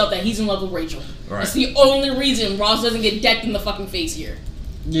convinced himself that he's in love with Rachel. Right. That's the only reason Ross doesn't get decked in the fucking face here.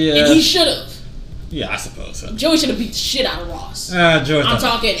 Yeah. And he should have. Yeah, I suppose so. Joey should have beat the shit out of Ross. Joey. I'm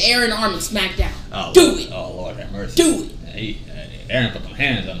talking Aaron Arm and SmackDown. Oh, Do it. Oh, Lord have mercy. Do it. Aaron put them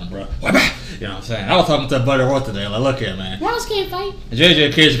hands on him, bro. You know what I'm saying? I was talking to Buddy Roth today. Like, look here, man. Ross can't fight.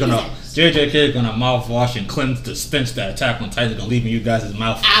 JJ Kidd's gonna mouthwash and cleanse the stench that Attack on Titan's gonna leave in you guys'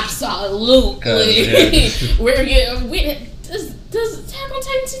 mouth. Absolutely. Yeah. Does Attack on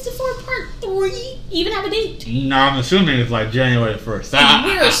Titan Season 4 Part 3 even have a date? No, I'm assuming it's like January 1st.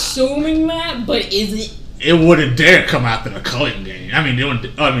 We're assuming that, but is it? It wouldn't dare come after the Culling game. I mean,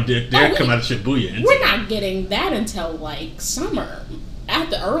 dare come out of Shibuya. We're not getting that until like summer, at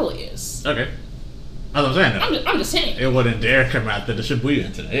the earliest. Okay. That's what I'm saying. Though. I'm just saying. It wouldn't dare come after the Shibuya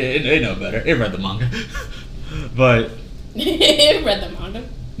incident. It know better. It read the manga. But It read the manga.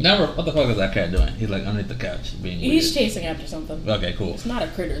 never. What the fuck is that cat doing? He's like underneath the couch being He's weird. chasing after something. Okay, cool. It's not a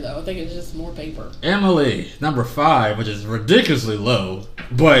critter though. I think it's just more paper. Emily, number 5, which is ridiculously low,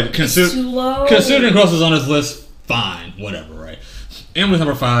 but Too low. considering Cross is on his list, fine, whatever, right? Emily's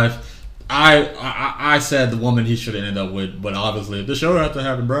number 5. I said the woman he should have ended up with, but obviously the show had to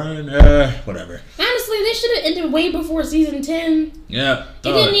happen, Brian. Whatever. Honestly, they should have ended way before season 10. Yeah. It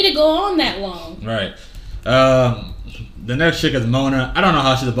didn't need to go on that long. Right. The next chick is Mona. I don't know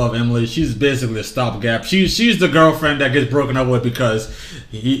how she's above Emily. She's basically a stopgap. She's the girlfriend that gets broken up with because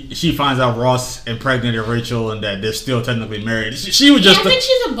she finds out Ross impregnated Rachel and that they're still technically married. She was just. I think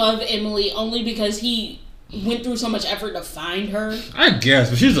she's above Emily only because he went through so much effort to find her. I guess,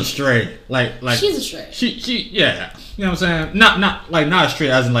 but she's a stray. Like she's a stray. Yeah. You know what I'm saying? Not a stray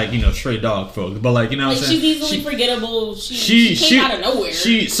as in like, stray dog folks, but like, you know what I'm saying? She's easily forgettable. She came out of nowhere.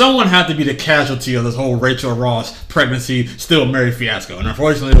 Someone had to be the casualty of this whole Rachel Ross pregnancy, still married fiasco, and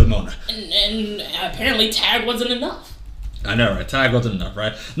unfortunately it was Mona. And apparently Tag wasn't enough. I know, right? Tag wasn't enough,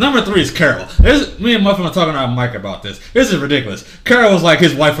 right? Number 3 is Carol. Me and Muffin were talking to Mike about this. This is ridiculous. Carol was like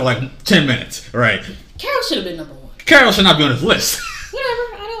his wife for like 10 minutes, right? Carol should have been number 1. Carol should not be on his list. Whatever.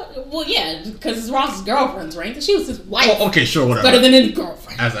 Well, yeah, because it's Ross's girlfriend's right? She was his wife. Oh, okay, sure, whatever. Better than any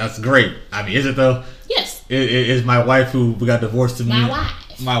girlfriend. That's great. I mean, is it though? Yes. Is my wife who got divorced to me? My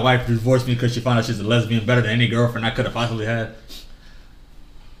wife. My wife divorced me because she found out she's a lesbian better than any girlfriend I could have possibly had.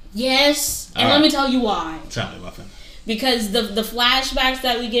 Yes, and let me tell you why. Tell me, Muffin. Because the flashbacks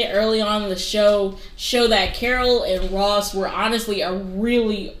that we get early on in the show that Carol and Ross were honestly a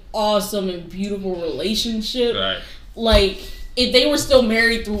really awesome and beautiful relationship. Right. Like, if they were still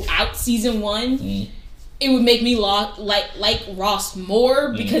married throughout season 1, it would make me like Ross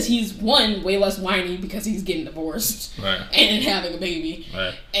more because he's, 1, way less whiny because he's getting divorced and having a baby.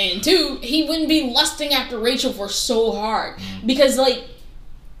 Right. And 2, he wouldn't be lusting after Rachel for so hard. Because, like,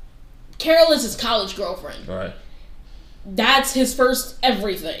 Carol is his college girlfriend. Right. That's his first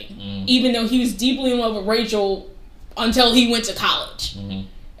everything. Even though he was deeply in love with Rachel until he went to college.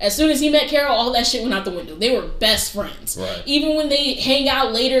 As soon as he met Carol, all that shit went out the window. They were best friends. Right. Even when they hang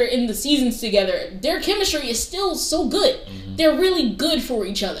out later in the seasons together, their chemistry is still so good. They're really good for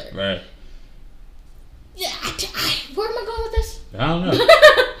each other. Right. Yeah, where am I going with this? I don't know.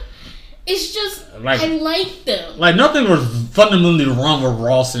 It's just, I like them. Like, nothing was fundamentally wrong with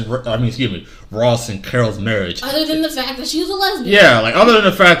Ross and Carol's marriage. Other than the fact that she was a lesbian. Yeah, like, other than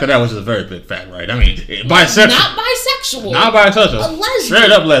the fact that was just a very big fact, right? I mean, bisexual. Not bisexual. Not bisexual. A lesbian.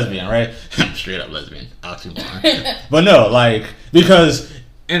 Straight up lesbian, right? Straight up lesbian. Oxymoron. But no, like, because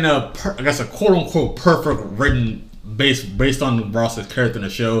in a quote-unquote perfect written based on Ross's character in the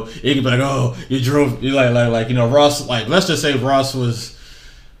show, it could be like, oh, Ross, like, let's just say Ross was...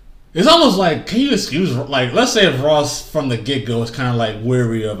 It's almost like, can you excuse, like, let's say if Ross from the get-go is kind of like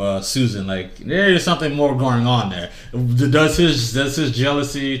weary of Susan, like, there's something more going on there. Does his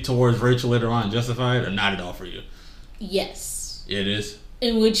jealousy towards Rachel later on justify it or not at all for you? Yes. It is?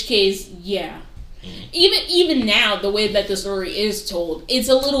 In which case, yeah. Even now, the way that the story is told, it's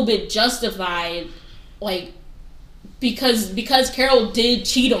a little bit justified, like, because Carol did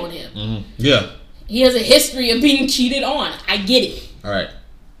cheat on him. Yeah. He has a history of being cheated on. I get it. All right.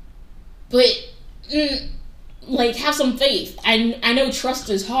 But, like, have some faith. I know trust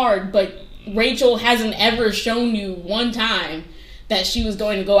is hard, but Rachel hasn't ever shown you one time that she was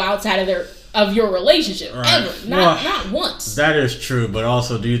going to go outside of of your relationship Right. ever. Not once. That is true, but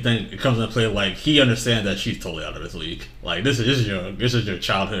also, do you think it comes into play like he understands that she's totally out of his league? Like this is your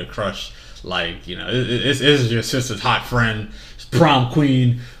childhood crush. Like this is your sister's hot friend, prom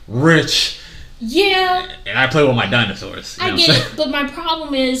queen, rich. Yeah. And I play with my dinosaurs. I get it, but my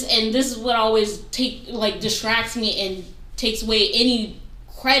problem is, and this is what always distracts me and takes away any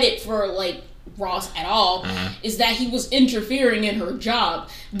credit for Ross at all, is that he was interfering in her job.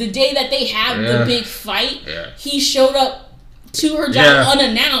 The day that they had the big fight, he showed up to her job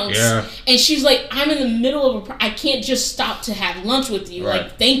unannounced, and she's like, I'm in the middle of I can't just stop to have lunch with you.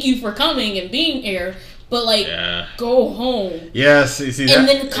 Like, thank you for coming and being here, but go home. Yes, see and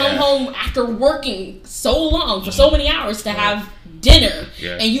then come home after working so long for so many hours to have dinner,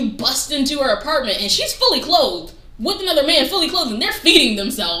 and you bust into her apartment and she's fully clothed with another man fully clothed and they're feeding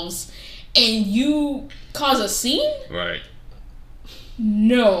themselves, and you cause a scene? Right.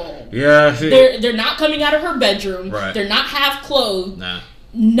 No. Yeah. They're not coming out of her bedroom. Right. They're not half clothed. Nah.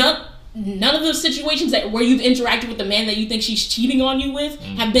 None of those situations where you've interacted with the man that you think she's cheating on you with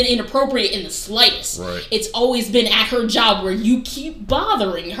have been inappropriate in the slightest. Right. It's always been at her job where you keep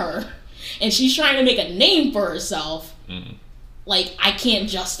bothering her, and she's trying to make a name for herself. Like, I can't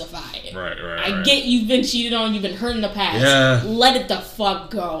justify it. Right. I get you've been cheated on, you've been hurt in the past. Yeah. Let it the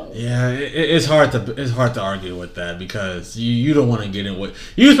fuck go. Yeah, it's hard to argue with that, because you don't want to get in with,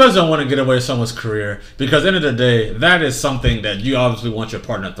 you especially don't want to get away with someone's career, because at the end of the day, that is something that you obviously want your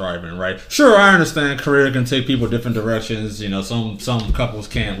partner to thrive in, right? Sure, I understand career can take people different directions. Some couples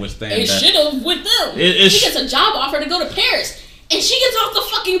can't withstand it that. It should have with them. She gets a job offer to go to Paris, and she gets off the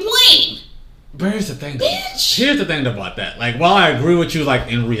fucking plane. But here's the thing, though. Bitch. Here's the thing about that. Like, while I agree with you,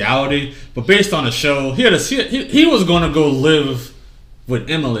 like, in reality, but based on the show, he was going to go live with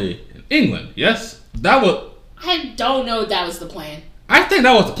Emily in England. Yes, I don't know if that was the plan. I think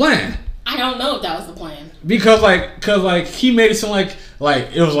that was the plan. I don't know if that was the plan. Because he made it sound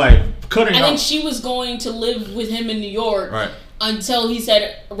like it was like cutting. I think she was going to live with him in New York. Right. Until he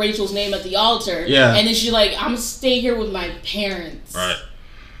said Rachel's name at the altar. Yeah. And then she's like, I'm gonna stay here with my parents. Right.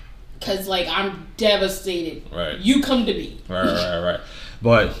 Cause I'm devastated. Right. You come to me. Right.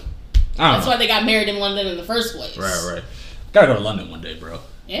 But that's why they got married in London in the first place. Right. Gotta go to London one day, bro.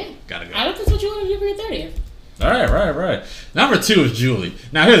 Yeah. Gotta go. I don't think that's what you want to do for your 30th. Right. Number 2 is Julie.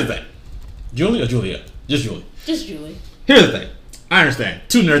 Now here's the thing. Julie or Julia? Just Julie. Just Julie. Here's the thing. I understand.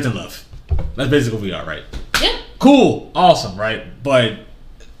 2 nerds in love. That's basically what we are, right? Yeah. Cool. Awesome, right? But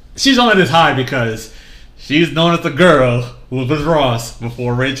she's on this high because she's known as the girl who was with Ross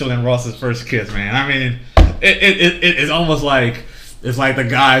before Rachel and Ross's first kiss, man. I mean, it's almost like it's like the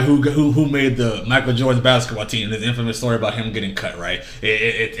guy who made the Michael Jordan basketball team. His infamous story about him getting cut, right?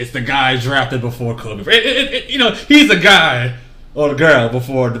 It's the guy drafted before Kobe. He's the guy or the girl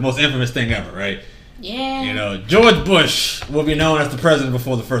before the most infamous thing ever, right? Yeah. George Bush will be known as the president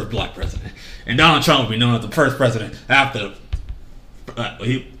before the first black president, and Donald Trump will be known as the first president after.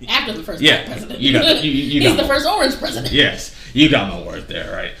 After the first black president. He's the first orange president. Yes, you got my word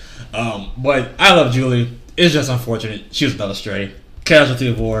there, right? But I love Julie. It's just unfortunate. She was another stray. Casualty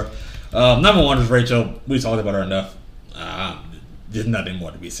of war. Number 1 is Rachel. We talked about her enough. There's nothing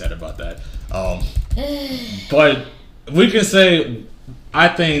more to be said about that. But we can say, I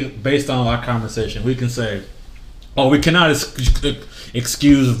think, based on our conversation, we can say, we cannot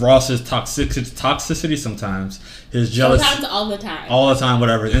excuse Ross's toxicity sometimes. His jealousy. Sometimes, all the time. All the time,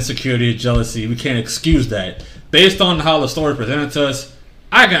 whatever. Insecurity, jealousy. We can't excuse that. Based on how the story presented to us,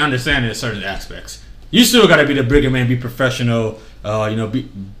 I can understand it in certain aspects. You still got to be the bigger man, be professional,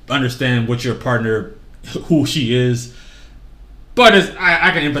 understand what your partner, who she is. But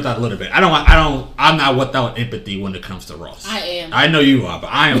I can empathize a little bit. I'm not without empathy when it comes to Ross. I am. I know you are, but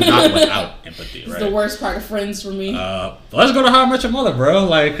I am not without empathy. It's right? the worst part of Friends for me. Let's go to How I Met Your Mother, bro.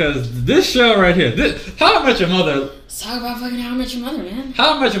 Cause this show right here, How I Met Your Mother. Let's talk about fucking How I Met Your Mother, man.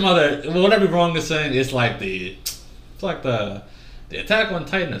 How I Met Your Mother. What I be wrong in saying? It's like the Attack on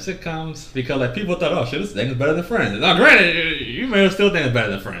Titan of sitcoms, because people thought, shit, this thing is better than Friends. Now, granted, you may still think it's better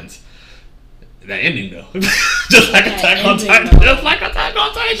than Friends. That ending though, just like Attack on Titan, just like Attack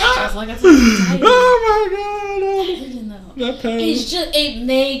on Titan. Oh my god! That pain. It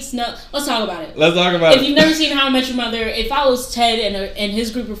makes no. Let's talk about it. Let's talk about it. If you've never seen How I Met Your Mother, it follows Ted and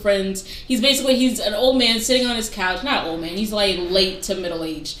his group of friends. He's an old man sitting on his couch. Not old man. He's like middle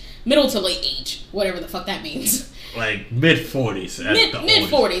to late age, whatever the fuck that means. Like mid-40s.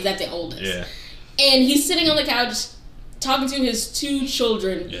 Mid-40s at the oldest. Yeah. And he's sitting on the couch, talking to his 2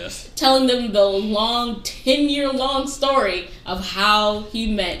 children, yes, telling them the 10-year-long story of how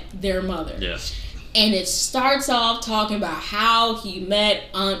he met their mother. Yes. And it starts off talking about how he met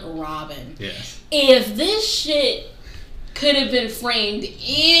Aunt Robin. Yes. If this shit could have been framed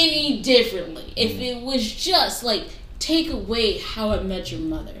any differently, if it was just like, take away How I Met Your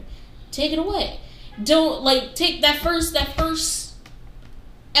Mother, take it away. Don't like take that first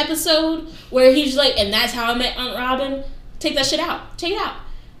episode where he's like, and that's how I met Aunt Robin. Take that shit out. Take it out.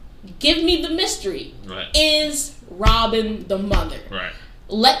 Give me the mystery. Right. Is Robin the mother? Right.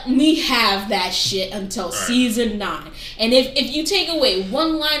 Let me have that shit until season 9. And if you take away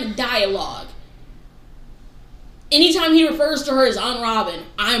one line of dialogue, anytime he refers to her as Aunt Robin,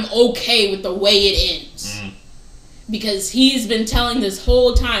 I'm okay with the way it ends. Because he's been telling this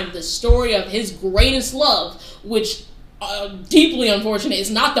whole time the story of his greatest love, which, deeply unfortunate,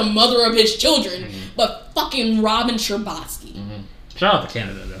 is not the mother of his children, but fucking Robin Scherbatsky. Shout out to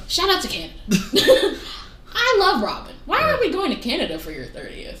Canada, though. Shout out to Canada. I love Robin. Why aren't we going to Canada for your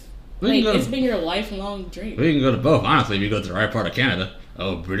 30th? Like, it's been your lifelong dream. We can go to both, honestly, if you go to the right part of Canada.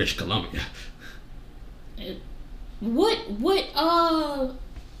 Oh, British Columbia. What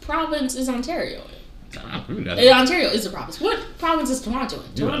province is Ontario in? Ontario is the province. What province is Toronto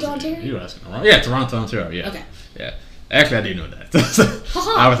in? Toronto, Ontario? You asking the wrong. Yeah, Toronto, Ontario. Yeah. Okay. Yeah. Actually, I do know that.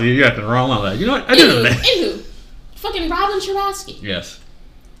 Obviously, you're asking the wrong one. You know what? I do know that. Anywho, fucking Robin Scherbatsky. Yes.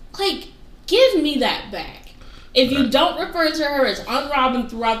 Like, give me that back. If you don't refer to her as Aunt Robin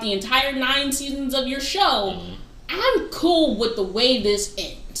throughout the entire 9 seasons of your show, I'm cool with the way this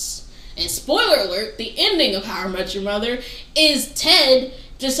ends. And spoiler alert, the ending of How I Met Your Mother is Ted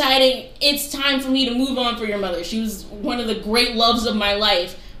deciding it's time for me to move on for your mother. She was one of the great loves of my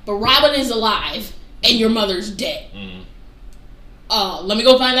life, but Robin is alive and your mother's dead. Let me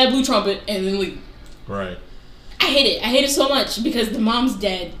go find that blue trumpet and then leave. Right. I hate it. I hate it so much because the mom's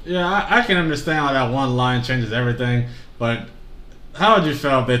dead. Yeah, I can understand how that one line changes everything, but how would you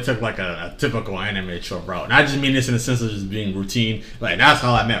feel if they took like a typical anime trope route? And I just mean this in the sense of just being routine. Like, that's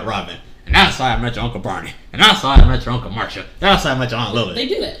how I met Robin. And that's how I met your Uncle Barney. And that's how I met your Uncle Marcia. That's how I met your Aunt Lily. They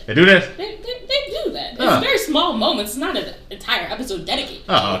do that. They do that? They do that. It's very small moments. It's not an entire episode dedicated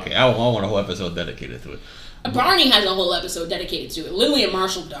to it. Oh, okay. I want a whole episode dedicated to it. Barney has a whole episode dedicated to it. Lily and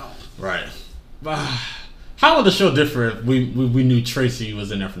Marshall don't. Right. How would the show differ if we knew Tracy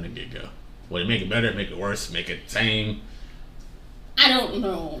was in there from the get-go? Would it make it better, make it worse, make it same? I don't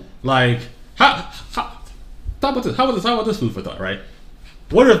know. Like, how about this? How about this food for thought, right?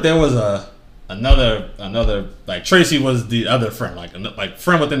 What if there was another like Tracy was the other friend, like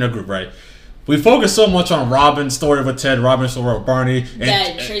friend within their group, right? We focus so much on Robin's story with Ted, Robin's story with Barney,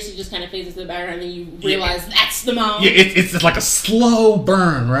 that Tracy just kind of fades into the background, and you realize that's the mom. Yeah, it's like a slow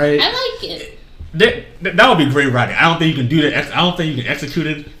burn, right? I like it. That would be great writing. I don't think you can do that. I don't think you can execute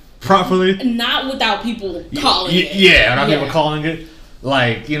it properly. Not without people calling it. Yeah, without people calling it.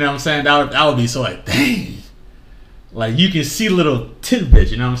 Like, you know what I'm saying? That would be so like, dang. Like, you can see little tidbits,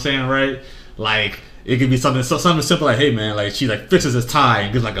 you know what I'm saying, right? Like, it could be something simple like, hey, man, like, she, like, fixes his tie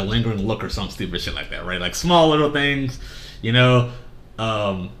and gives, like, a lingering look or some stupid shit like that, right? Like, small little things, you know?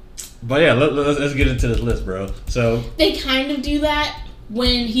 But, yeah, let's get into this list, bro. So they kind of do that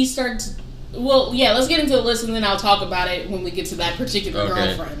when he starts... Well, yeah, let's get into the list and then I'll talk about it when we get to that particular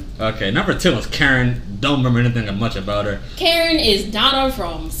girlfriend. Okay, number 2 was Karen. Don't remember anything much about her. Karen is Donna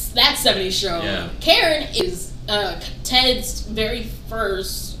from That 70s Show. Yeah. Karen is Ted's very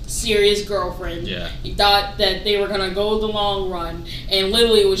first serious girlfriend. Yeah. He thought that they were going to go the long run, and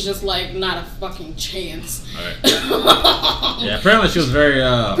Lily was just like, not a fucking chance. Right. Yeah, apparently she was very...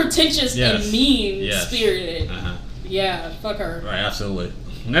 pretentious and mean-spirited. Yeah, fuck her. Right, absolutely.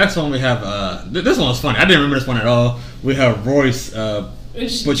 Next one we have, this one was funny. I didn't remember this one at all. We have Royce,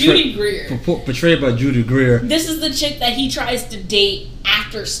 Judy Greer. Portrayed by Judy Greer. This is the chick that he tries to date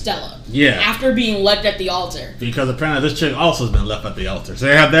after Stella. Yeah. After being left at the altar. Because apparently this chick also has been left at the altar. So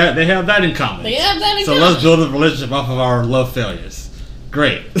they have that in common. So let's build a relationship off of our love failures.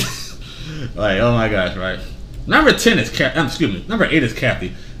 Great. Like, oh my gosh, right? Number 10 is number 8 is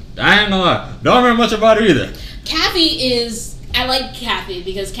Kathy. I ain't gonna lie. Don't remember much about her either. I like Kathy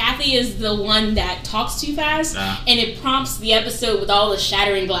because Kathy is the one that talks too fast and it prompts the episode with all the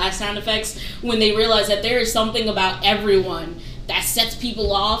shattering glass sound effects when they realize that there is something about everyone that sets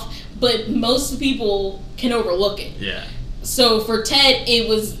people off, but most people can overlook it. Yeah. So for Ted, it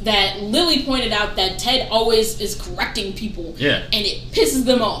was that Lily pointed out that Ted always is correcting people and it pisses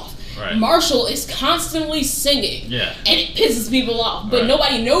them off. Right. Marshall is constantly singing and it pisses people off, but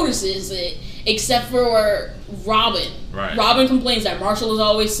nobody notices it except for Robin. Right. Robin complains that Marshall is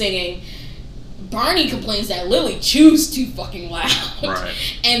always singing. Barney complains that Lily chews too fucking loud. Right.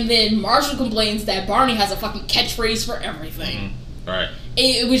 And then Marshall complains that Barney has a fucking catchphrase for everything. Right.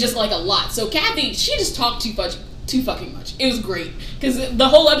 it was just like a lot. So Kathy, she just talked too fucking much. It was great because the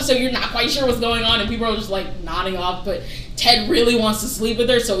whole episode you're not quite sure what's going on and people are just like nodding off, but Ted really wants to sleep with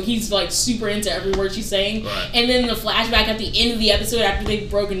her, so he's like super into every word she's saying. Right. And then the flashback at the end of the episode after they've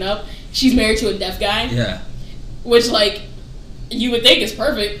broken up, she's married to a deaf guy. Yeah. Which like you would think is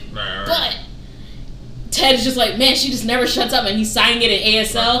perfect, Right. but Ted is just like, man, she just never shuts up, and he's signing it in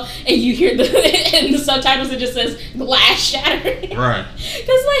ASL, and you hear in the subtitles it just says glass shattering. Right.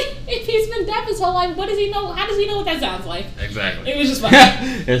 Because like, if he's been deaf his whole life, what does he know? How does he know what that sounds like? Exactly. It was just funny.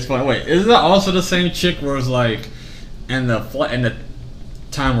 It's funny. Wait, is that also the same chick where it's like, in the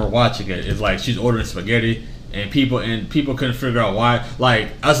time we're watching it, it's like she's ordering spaghetti. And people couldn't figure out why. Like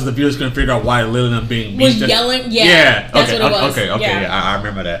us as the viewers couldn't figure out why Lillian being was yelling. Yeah. That's okay, what it was. Okay. Yeah. I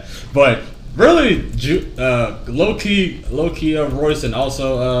remember that. But really, low key, Royce and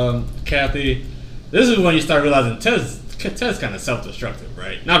also Kathy. This is when you start realizing Ted's kind of self-destructive,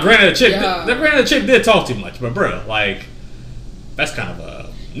 right? Now, granted, the chick did talk too much, but bro, like that's kind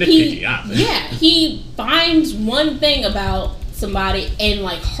of nitpicky, honestly. Yeah, he finds one thing about somebody and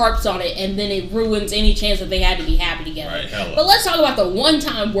like harps on it, and then it ruins any chance that they had to be happy together. Right, hella. But let's talk about the one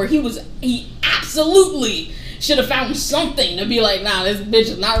time where he absolutely should have found something to be like, nah, this bitch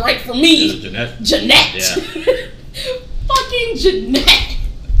is not right for me. Jeanette. Yeah. Fucking Jeanette.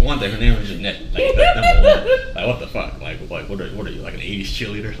 One thing, her name is Jeanette. Like, number one. Like, what the fuck? Like what are you, like an 80s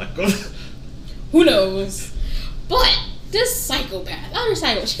cheerleader? Like, who knows? But this other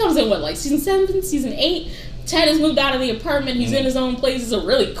psycho, she comes in what, like season 7, season 8? Ted has moved out of the apartment. He's in his own place. It's a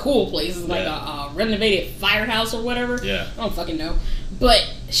really cool place. It's like a renovated firehouse or whatever. Yeah. I don't fucking know. But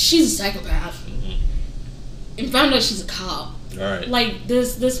she's a psychopath. And found out she's a cop. Alright. Like,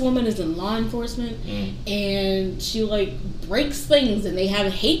 this woman is in law enforcement. And she, like, breaks things. And they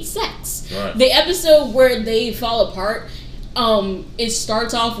have hate sex. Right. The episode where they fall apart, it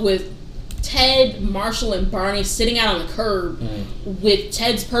starts off with Ted, Marshall, and Barney sitting out on the curb with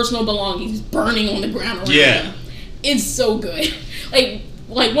Ted's personal belongings burning on the ground around them. It's so good.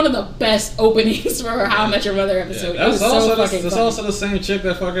 Like one of the best openings for How I Met Your Mother episode. Yeah. That's also the same chick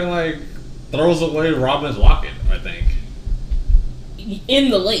that fucking like throws away Robin's locket, I think. In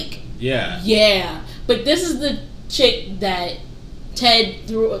the lake. Yeah. Yeah. But this is the chick that Ted,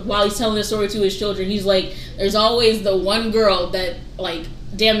 while he's telling the story to his children, he's like, there's always the one girl that like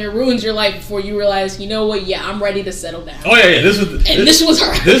damn near ruins your life before you realize, you know what, yeah, I'm ready to settle down. Oh yeah. This was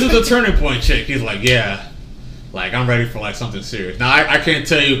her. This is the turning point chick. He's like, yeah, like I'm ready for like something serious. Now I can't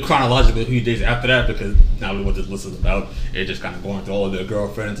tell you chronologically who he dates after that because now what this list is about. It's just kind of going through all of their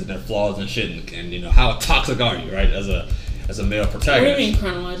girlfriends and their flaws and shit, and you know how toxic are you, right? As a male protagonist. What do you mean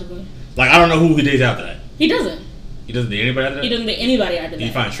chronologically? Like I don't know who he dates after that. He doesn't. He doesn't date anybody after that? He doesn't date anybody after that. Did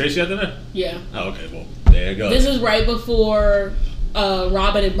you find Tracy after that? Yeah. Oh, okay. Well, there you go. This is right before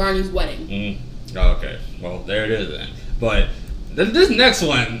Robin and Barney's wedding. Oh, okay. Well, there it is then. But this next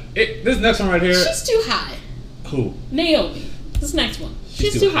one right here. She's too high. Who? Naomi. This next one.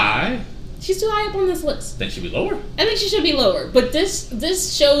 She's too high? She's too high up on this list. Think she'd be lower? I think she should be lower. But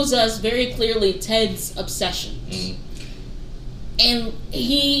this shows us very clearly Ted's obsession. And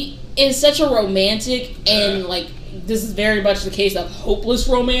he is such a romantic, and like this is very much the case of hopeless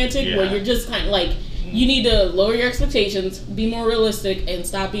romantic, where you're just kind of like, you need to lower your expectations, be more realistic, and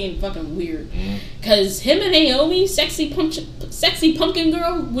stop being fucking weird. Because him and Naomi, sexy pumpkin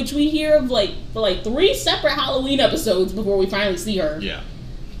girl, which we hear of like for like 3 separate Halloween episodes before we finally see her. Yeah.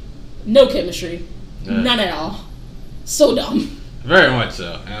 No chemistry. None at all. So dumb. Very much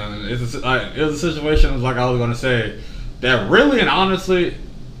so. And it was a situation, like I was going to say, that really and honestly,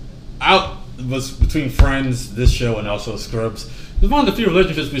 was between Friends, this show, and also Scrubs. It's one of the few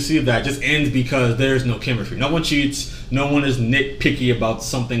relationships we see that just ends because there's no chemistry. No one cheats. No one is nitpicky about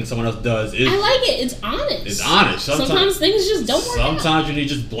something someone else does. I like it. It's honest. It's honest. Sometimes things just don't work out. Sometimes you need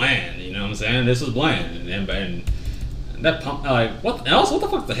just bland. You know what I'm saying? This is bland. And that pump, like, what else? What the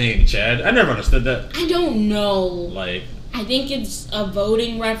fuck's the hang, Chad? I never understood that. I don't know. Like, I think it's a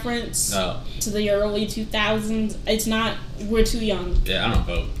voting reference to the early 2000s. It's not. We're too young. Yeah, I don't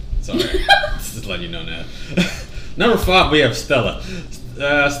vote. Sorry. Just letting you know now. Number 5, we have Stella.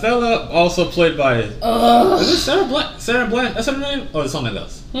 Stella, also played by... Is it Sarah Bland? Sarah Bland? That's her name? Oh, it's something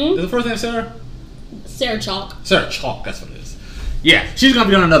else. Is the first name Sarah? Sarah Chalk. Sarah Chalk, that's what it is. Yeah, she's going to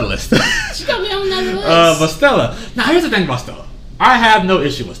be on another list. She's going to be on another list. But Stella... Now, here's the thing about Stella. I have no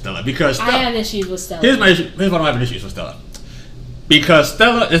issue with Stella because... I have issues with Stella. Here's why I don't have issues with Stella. Because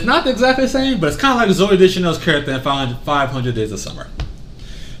Stella is not exactly the same, but it's kind of like Zooey Deschanel's character in 500 Days of Summer.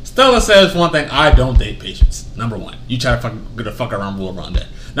 Stella says one thing: I don't date patients. Number 1, you try to get a fuck around rule around that.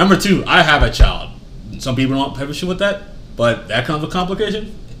 Number 2, I have a child. Some people don't have issue with that. But that comes with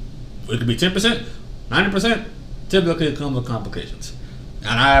complications. It could be 10%, 90%. Typically, it comes with complications.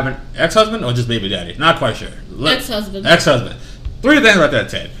 And I have an ex-husband or just baby daddy? Not quite sure. Ex-husband. Ex-husband. 3 things right there,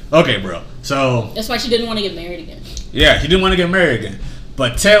 Ted. Okay, bro. So that's why she didn't want to get married again. Yeah, she didn't want to get married again.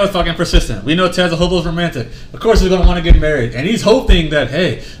 But Ted was fucking persistent. We know Ted's a hopeless romantic. Of course he's going to want to get married. And he's hoping that,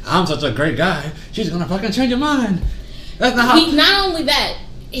 hey, I'm such a great guy, she's going to fucking change your mind. That's not how... Not only that,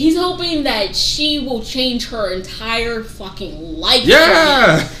 he's hoping that she will change her entire fucking life.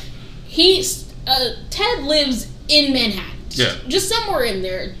 Yeah! Ted lives in Manhattan. Yeah. Just somewhere in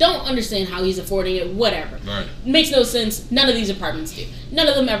there. Don't understand how he's affording it. Whatever. Right. Makes no sense. None of these apartments do. None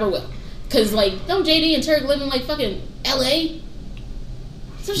of them ever will. Because, like, don't JD and Turk live in, like, fucking L.A.?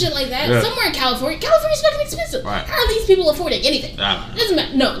 Some shit like that. Yeah. Somewhere in California. California's fucking expensive. Right. How are these people affording anything? I don't know. Doesn't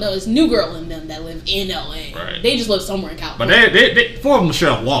matter. No, it's New Girl and them that live in L.A. Right. They just live somewhere in But California. they 4 of them share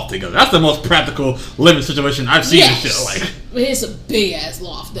a loft together. That's the most practical living situation I've seen. Yes. This shit. Like, But it's a big-ass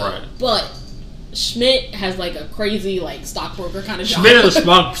loft, though. Right. But Schmidt has, like, a crazy, like, stockbroker kind of job. Schmidt is a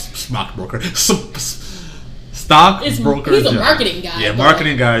stockbroker. Stockbroker. He's a marketing guy. Yeah,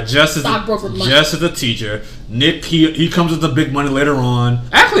 marketing guy. Just as a teacher. Nick, he comes with the big money later on.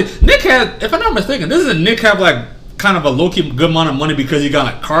 Actually, Nick had, if I'm not mistaken, Nick had like kind of a low-key good amount of money because he got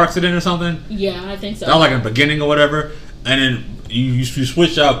like a car accident or something. Yeah, I think so. That was like in the beginning or whatever. And then you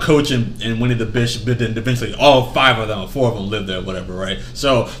switch out Coach and Winnie the Bitch, but then eventually all 5 of them or 4 of them live there, whatever, right?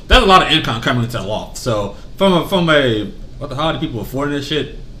 So there's a lot of income coming into the loft. So from a what the hell do people affording this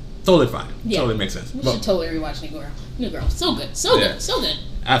shit? Totally fine. Yeah. Totally makes sense. We should totally rewatch New Girl. So good. So good. So good.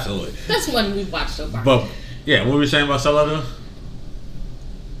 Absolutely. That's one we've watched so far. But yeah, what were you saying about Stella though?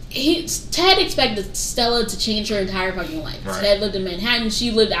 Ted expected Stella to change her entire fucking life. Right. Ted lived in Manhattan. She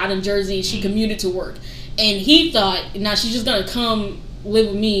lived out in Jersey. She commuted to work. And he thought, now she's just going to come live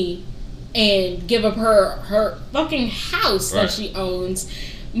with me and give up her fucking house that she owns,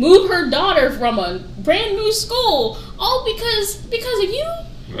 move her daughter from a brand new school, all because of you?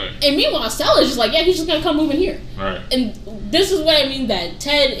 Right. And meanwhile, Stella's just like, yeah, he's just going to come move in here. Right. And this is what I mean, that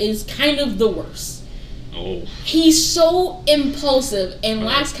Ted is kind of the worst. Oh. He's so impulsive and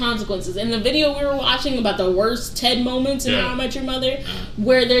lacks consequences. In the video we were watching about the worst Ted moments in How I Met Your Mother,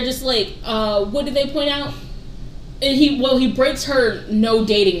 where they're just like, what did they point out? And he breaks her no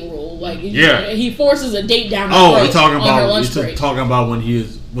dating rule. Like, he forces a date down her throat you're talking on about her lunch break. Talking about when he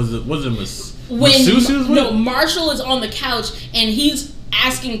is when Marshall is on the couch and he's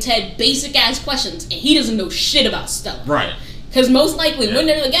asking Ted basic ass questions and he doesn't know shit about Stella. Right. Because most likely when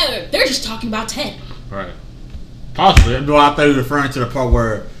they're together, they're just talking about Ted. Right. Possibly. I thought you were referring to the part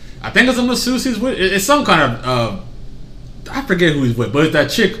where I think it's a masseuse he's with. It's some kind of I forget who he's with, but it's that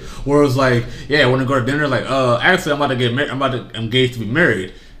chick where it was like, yeah, I want to go to dinner. Like, actually, I'm about to get married. I'm about to engage to be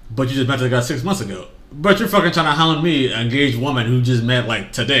married, but you just met the guy 6 months ago. But you're fucking trying to hound me, an engaged woman who just met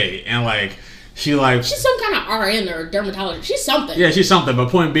like today, and like she's some kind of RN or dermatologist. She's something. Yeah, she's something. But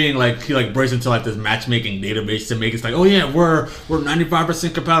point being, like he like breaks into like this matchmaking database to make it like, oh yeah, we're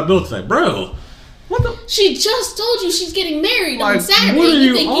 95% compatibility. It's like, bro. What the? She just told you she's getting married on Saturday.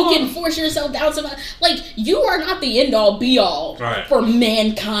 You think you can force yourself down some? Like, you are not the end all be all for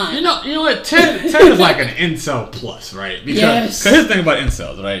mankind. You know what? Ted is like an incel plus, right? Because here's the thing about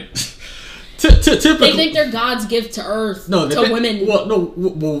incels, right? Typically, they think they're God's gift to earth to women.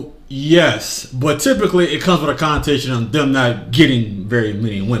 Well, yes, but typically it comes with a connotation of them not getting very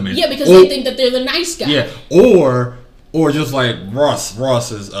many women. Yeah, because they think that they're the nice guy. Yeah, or just like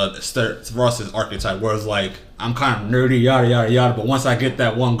Ross's archetype, where it's like I'm kind of nerdy, yada yada yada, but once I get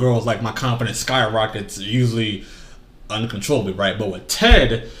that one girl, it's like my confidence skyrockets, usually uncontrollably, right? But with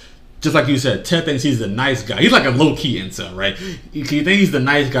Ted, just like you said, Ted thinks he's the nice guy. He's like a low key incel, right? He thinks he's the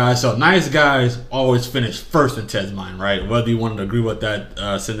nice guy, so nice guys always finish first in Ted's mind, right? Whether you want to agree with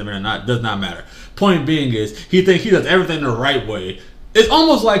that sentiment or not does not matter. Point being is he thinks he does everything the right way. It's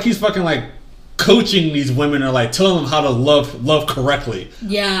almost like he's fucking like coaching these women or like telling them how to love correctly.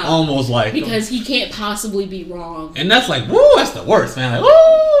 Yeah. Almost like because he can't possibly be wrong. And that's like, woo, that's the worst, man. Like,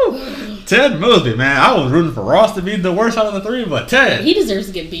 woo! Ted Mosby, man. I was rooting for Ross to be the worst out of the 3, but Ted. He deserves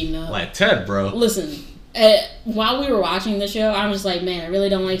to get beaten up. Like Ted, bro. Listen, while we were watching the show, I was like, man, I really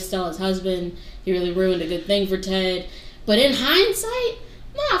don't like Stella's husband. He really ruined a good thing for Ted. But in hindsight,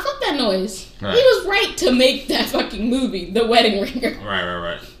 nah, fuck that noise. Right. He was right to make that fucking movie, The Wedding Ringer.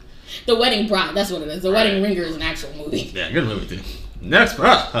 Right. The Wedding Bride, that's what it is. The Wedding Ringer is an actual movie. Yeah, good movie too. Next,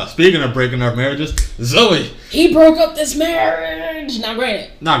 speaking of breaking up marriages, Zoe. He broke up this marriage. Not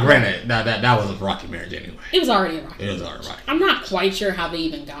granted. That was a rocky marriage anyway. It was already a rocky. It was already rocky. I'm not quite sure how they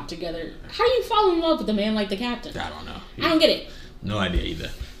even got together. How do you fall in love with a man like the captain? I don't know. I don't get it. No idea either.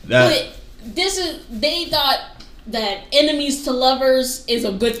 But they thought that enemies to lovers is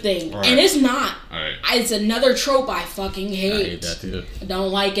a good thing, Right. and it's not. Right. It's another trope I fucking hate. I hate that too. I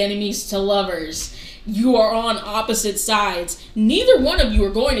don't like enemies to lovers. You are on opposite sides. Neither one of you are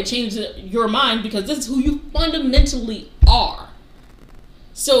going to change your mind because this is who you fundamentally are.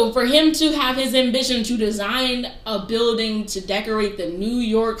 So for him to have his ambition to design a building to decorate the New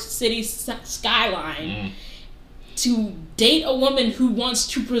York City skyline, to date a woman who wants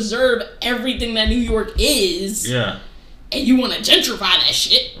to preserve everything that New York is, Yeah. and you want to gentrify that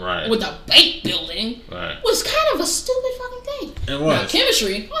shit Right. with a bank building, Right. was kind of a stupid fucking thing. It was. Now,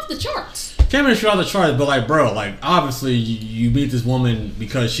 chemistry off the charts. Chemistry on the charts, but like, bro, like, obviously you meet this woman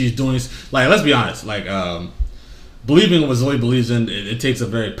because she's doing, like, let's be honest, like, believing what Zoe believes in, it takes a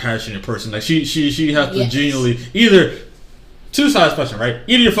very passionate person. Like, she has to Yes. genuinely, either, two sides question, right?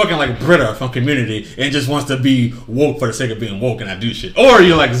 Either you're fucking like Britta from Community and just wants to be woke for the sake of being woke and not do shit, or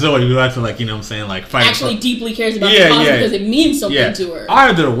you're like Zoe who actually, like, you know what I'm saying, like, fighting Actually for, deeply cares about the cause because it means something to her.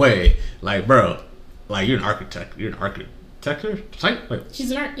 Either way, like, bro, like, you're an architect, like,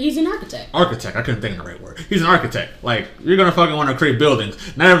 He's an architect. architect. I couldn't think of the right word. He's an architect. Like, you're gonna fucking want to create buildings.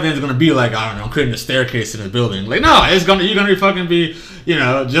 Not everything's gonna be like, I don't know, I'm creating a staircase in a building. Like, no, you're gonna be fucking be, you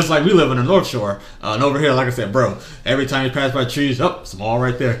know, just like we live in the North Shore. And over here, like I said, bro, every time you pass by trees, it's a mall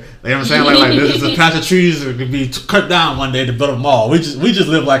right there. You know what I'm saying? Like there's a patch of trees that could be cut down one day to build a mall. We just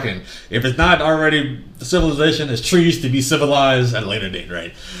live like in, if it's not already civilization, it's trees to be civilized at a later date,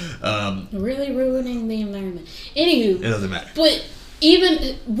 right? Really ruining the environment. Anywho, It doesn't matter. but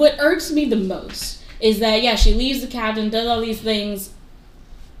even what irks me the most is that she leaves the captain, does all these things,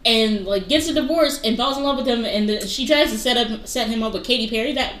 and like gets a divorce and falls in love with him, and she tries to set him up with Katy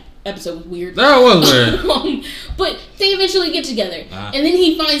Perry. That episode was weird. That was weird. But they eventually get together, and then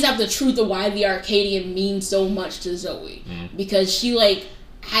he finds out the truth of why the Arcadian means so much to Zoe, because she like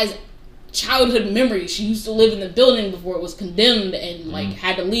has childhood memories. She used to live in the building before it was condemned and like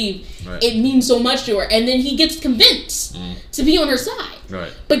had to leave. Right. It means so much to her, and then he gets convinced to be on her side.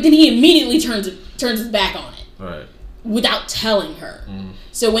 Right. But then he immediately turns his back on it. Right. Without telling her.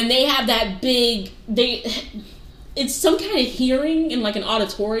 So when they have that big, it's some kind of hearing in like an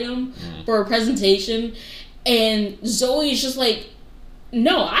auditorium for a presentation, and Zoe's just like,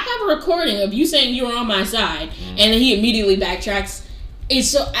 no, I have a recording of you saying you were on my side, and then he immediately backtracks. It's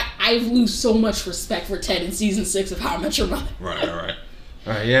so I lose so much respect for Ted in season 6 of How I Met Your Mother. Right.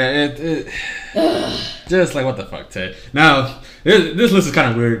 Yeah, it just like, what the fuck, Ted. Now, this list is kind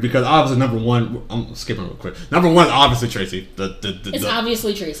of weird because obviously number one, I'm skipping real quick. Number one is obviously Tracy. It's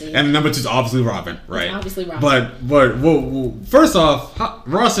obviously Tracy. And number two is obviously Robin, right? It's obviously Robin. But well, first off,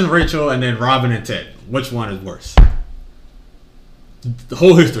 Ross and Rachel, and then Robin and Ted. Which one is worse? The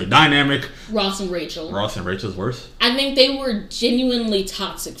whole history, dynamic. Ross and Rachel. Ross and Rachel's worse. I think they were genuinely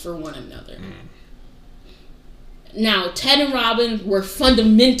toxic for one another. Now, Ted and Robin were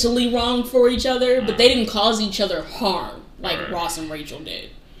fundamentally wrong for each other, but they didn't cause each other harm like Ross and Rachel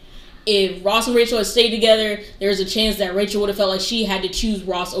did. If Ross and Rachel had stayed together, there's a chance that Rachel would have felt like she had to choose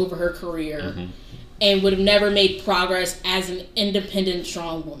Ross over her career and would have never made progress as an independent,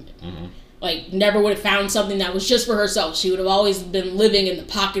 strong woman. Like, never would have found something that was just for herself. She would have always been living in the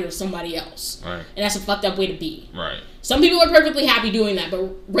pocket of somebody else. Right. And that's a fucked up way to be. Right. Some people are perfectly happy doing that, but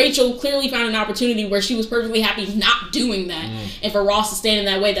Rachel clearly found an opportunity where she was perfectly happy not doing that. And for Ross to stand in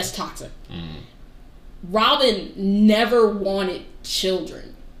that way, that's toxic. Robin never wanted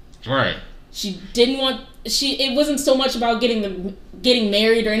children. Right. She didn't want... It wasn't so much about getting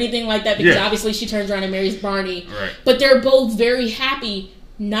married or anything like that, because obviously she turns around and marries Barney. Right. But they're both very happy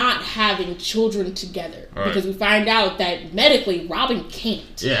not having children together, because we find out that medically Robin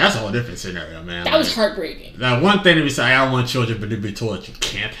can't. Yeah, that's a whole different scenario, man. That was heartbreaking. That one thing to be say, I don't want children, but to be told that you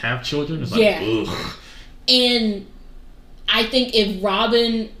can't have children, it's like, ugh. And I think if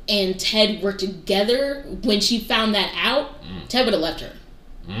Robin and Ted were together when she found that out, Ted would have left her.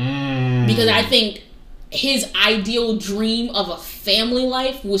 Because I think his ideal dream of a family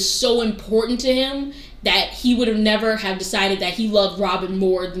life was so important to him that he would have never have decided that he loved Robin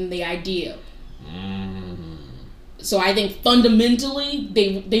more than the idea. So I think fundamentally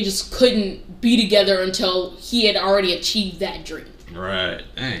they just couldn't be together until he had already achieved that dream. Right.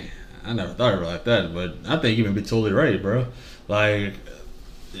 Dang. I never thought of it like that, but I think you may be totally right, bro. Like,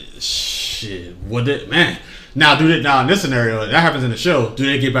 shit. Man. Now in this scenario, that happens in the show, do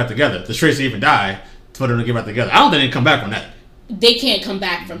they get back together? Does Tracy even die for them to get back together? I don't think they can come back from that. They can't come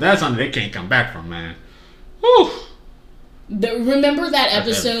back from That's something they can't come back from, man. Whew. Remember that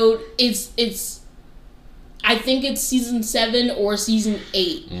episode? It's I think it's season 7 or season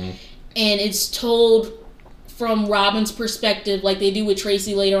 8, and it's told from Robin's perspective, like they do with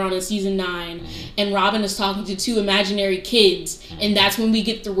Tracy later on in season 9, and Robin is talking to 2 imaginary kids, and that's when we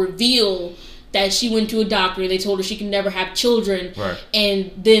get the reveal that she went to a doctor. They told her she can never have children, right.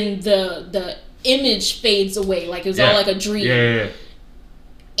 And then the image fades away, like it was all like a dream. Yeah.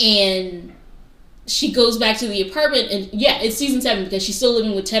 And she goes back to the apartment, and it's season 7 because she's still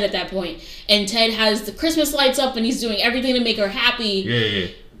living with Ted at that point, and Ted has the Christmas lights up, and he's doing everything to make her happy. Yeah.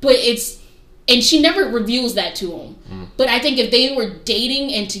 But and she never reveals that to him. But I think if they were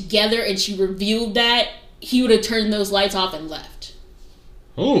dating and together and she revealed that, he would have turned those lights off and left.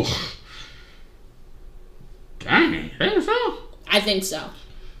 Oh. Dang, think so? I think so.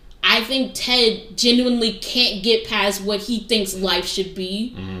 I think Ted genuinely can't get past what he thinks life should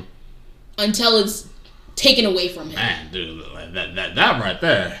be until it's taken away from him. Man, dude, that right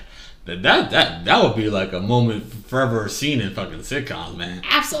there. That would be like a moment forever seen in fucking sitcoms, man.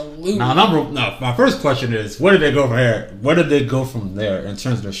 Absolutely. Now, my first question is, where did they go from here? Where did they go from there in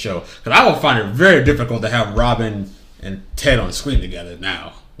terms of the show? Because I would find it very difficult to have Robin and Ted on the screen together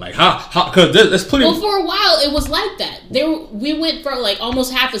now. Like how? Because there's plenty. Well, for a while it was like that. We went for like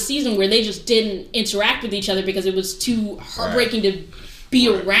almost half a season where they just didn't interact with each other because it was too heartbreaking to be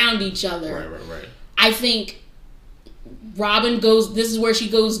around each other. Right. I think Robin goes. This is where she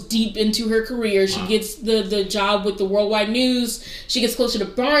goes deep into her career. She gets the job with the Worldwide News. She gets closer to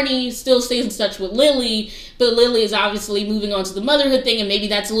Barney. Still stays in touch with Lily, but Lily is obviously moving on to the motherhood thing, and maybe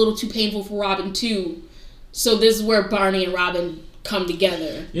that's a little too painful for Robin too. So this is where Barney and Robin come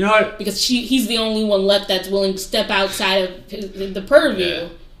together. You know what? Because he's the only one left that's willing to step outside of the purview. Yeah.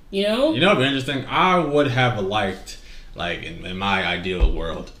 You know? You know what'd be interesting? I would have liked, like, in my ideal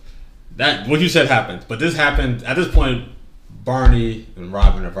world, that what you said happened. But this happened, at this point, Barney and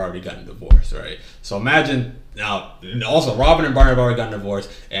Robin have already gotten divorced, right? So imagine, now, also, Robin and Barney have already gotten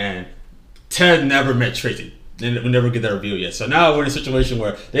divorced, and Ted never met Tracy. We never get that reveal yet. So now we're in a situation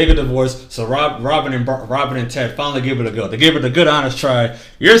where they get divorced. So Robin and Ted finally give it a go. They gave it a good, honest try.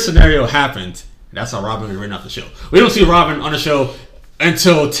 Your scenario happened. And that's how Robin was written off the show. We don't see Robin on the show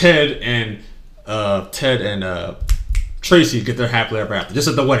until Ted and Tracy get their happily ever after. Just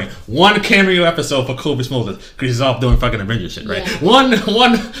at the wedding. One cameo episode for Kobe Smulders because he's off doing fucking Avengers shit, right? Yeah.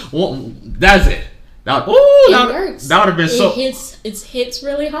 One. That's it. That works. That would have been It hits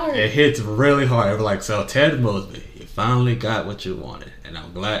really hard. It hits really hard. Like, so Ted Mosby, you finally got what you wanted, and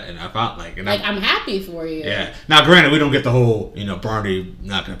I'm glad. And I found I'm happy for you. Yeah. Now, granted, we don't get the whole Barney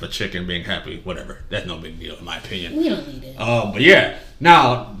knocking up a chick and being happy. Whatever. That's no big deal in my opinion. We don't need it. But yeah.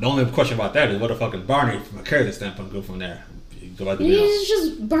 Now the only question about that is what the fuck is Barney from a character standpoint go from there. It's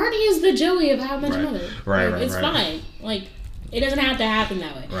just Barney is the Joey of How I Met Your Mother. Right. It's fine. Like. It doesn't have to happen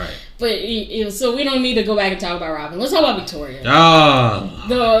that way. Right. But, so we don't need to go back and talk about Robin. Let's talk about Victoria. Oh.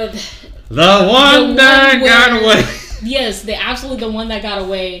 The one that got away. Yes, absolutely the one that got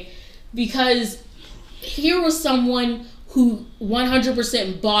away. Because here was someone who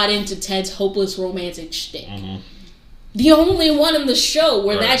 100% bought into Ted's hopeless romantic shtick. Mm-hmm. The only one in the show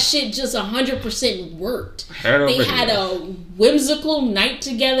where that shit just 100% worked. They had a whimsical night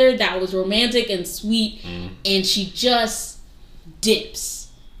together that was romantic and sweet. And she just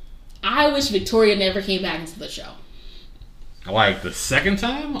dips. I wish Victoria never came back into the show. Like the second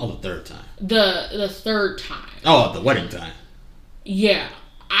time or the third time? The third time. Oh, the wedding time. Yeah.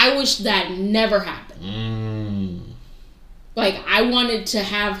 I wish that never happened. Like, I wanted to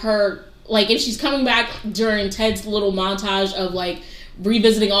have her, like, if she's coming back during Ted's little montage of, like,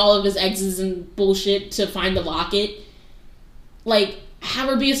 revisiting all of his exes and bullshit to find the locket, like, have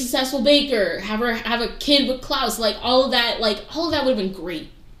her be a successful baker, have her have a kid with Klaus, all of that would have been great.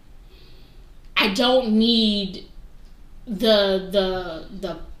 I don't need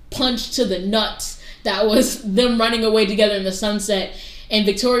the punch to the nuts that was them running away together in the sunset, and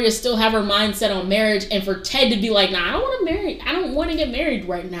Victoria still have her mindset on marriage, and for Ted to be like, nah, I don't want to get married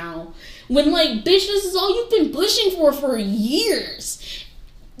right now. When, bitch, this is all you've been pushing for years.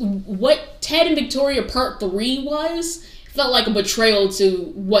 What Ted and Victoria Part 3 was felt like a betrayal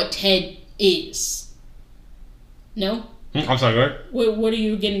to what Ted is. No? I'm sorry, go ahead. What are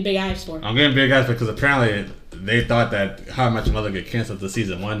you getting big eyes for? I'm getting big eyes because apparently they thought that How I Met Your Mother get canceled to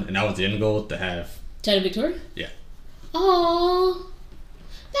season 1, and that was the end goal, to have Ted and Victoria? Yeah. Oh,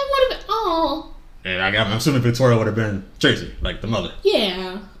 that would have been. Oh. And I'm assuming Victoria would have been Tracy, like the mother.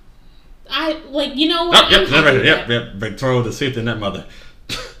 Yeah. You know what? Yep. Victoria would have saved the net mother.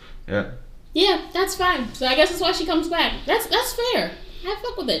 Yeah. Yeah, that's fine. So I guess that's why she comes back. That's fair. I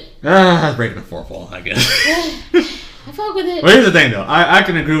fuck with it. Breaking the fourth wall, I guess. I fuck with it. But here's the thing, though. I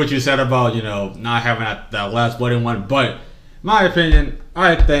can agree with what you said about, not having that last wedding one. But my opinion,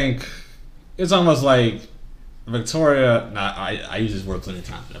 I think it's almost like Victoria, I use this word plenty of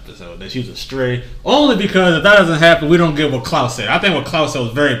times in the episode, that she was a stray. Only because if that doesn't happen, we don't get what Klaus said. I think what Klaus said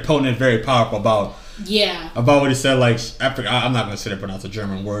was very potent, very powerful about what he said. Like, I'm not going to sit there and pronounce a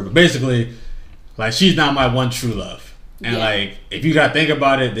German word, but basically, like, she's not my one true love. And, like, if you got to think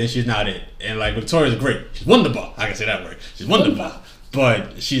about it, then she's not it. And, like, Victoria's great. She's wonderful. I can say that word. She's wonderful.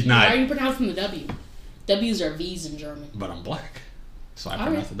 But she's not. Why are you pronouncing the W? W's are V's in German. But I'm black. So I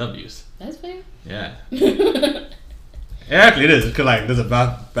pronounce the W's. That's fair. Yeah. Actually, it is. Because, like, there's a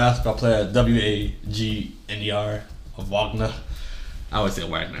basketball player, Wagner of Wagner. I always say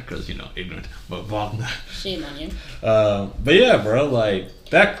Wagner because, ignorant. But Wagner. Shame on you. But yeah, bro, like,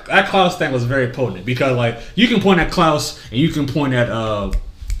 that Klaus thing was very potent. Because, like, you can point at Klaus and you can point at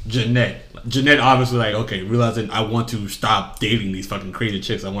Jeanette. Jeanette obviously, like, okay, realizing I want to stop dating these fucking crazy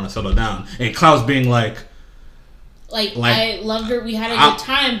chicks. I want to settle down. And Klaus being like, I loved her. We had a good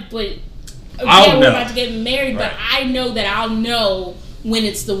time, but we're about to get married. Right. But I know that I'll know when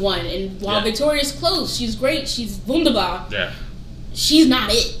it's the one. And while Victoria's close, she's great. She's wunderbar. Yeah. She's not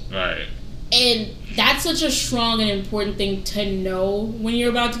it. Right. And that's such a strong and important thing to know when you're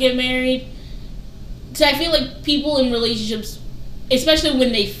about to get married. Because I feel like people in relationships, especially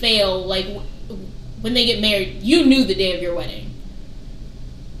when they fail, like when they get married, you knew the day of your wedding.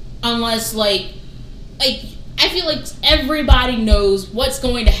 Unless, like I feel like everybody knows what's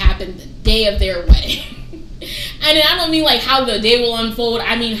going to happen the day of their wedding. And I don't mean like how the day will unfold.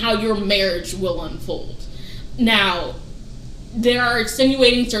 I mean how your marriage will unfold. Now, there are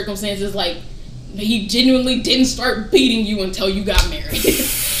extenuating circumstances, like he genuinely didn't start beating you until you got married.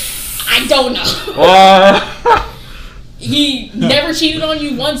 I don't know. He never cheated on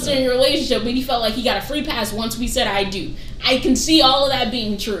you once in your relationship, but he felt like he got a free pass once we said I do. I can see all of that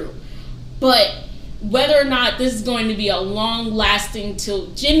being true. But whether or not this is going to be a long-lasting,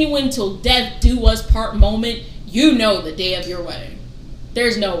 genuine, till death do us part moment, you know the day of your wedding.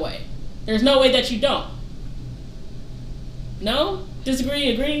 There's no way. There's no way that you don't. No?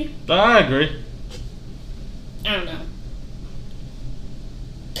 Disagree? Agree? I agree. I don't know.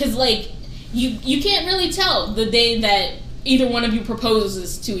 Because, like, you can't really tell the day that either one of you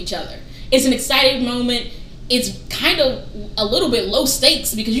proposes to each other. It's an exciting moment. It's kind of a little bit low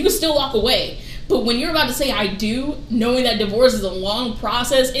stakes because you can still walk away. But when you're about to say I do, knowing that divorce is a long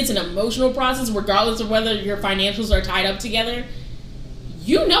process, it's an emotional process regardless of whether your financials are tied up together,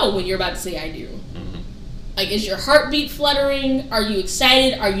 you know when you're about to say I do. Mm-hmm. Like, is your heartbeat fluttering? Are you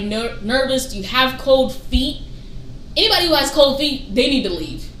excited? Are you nervous? Do you have cold feet? Anybody who has cold feet, they need to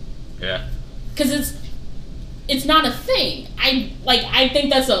leave. Yeah. Because it's not a thing. I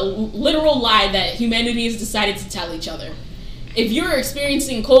think that's a literal lie that humanity has decided to tell each other. If you're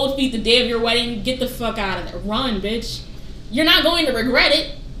experiencing cold feet the day of your wedding, get the fuck out of there. Run, bitch. You're not going to regret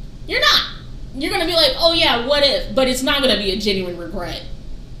it. You're not. You're going to be like, oh yeah, what if? But it's not going to be a genuine regret.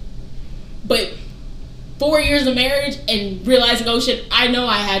 But 4 years of marriage and realizing, oh shit, I know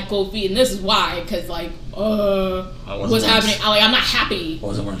I had cold feet and this is why. Because like, what's happening? I'm not happy. I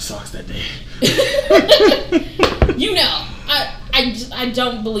wasn't wearing socks that day. You know. I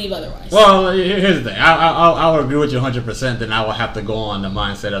don't believe otherwise. Well, here's the thing. I will agree with you 100%. Then I will have to go on the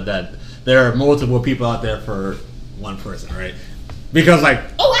mindset of that there are multiple people out there for one person, right? Because like,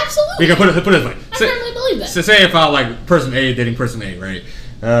 oh, absolutely. Because put it this way. I firmly believe that. So say if I like person A dating person A,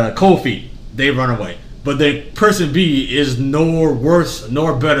 right? Cold feet, they run away. But then person B is nor worse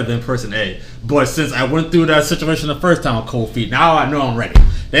nor better than person A. But since I went through that situation the first time with cold feet, now I know I'm ready.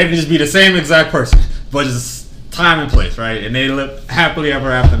 They can just be the same exact person, but just time and place, right? And they live happily ever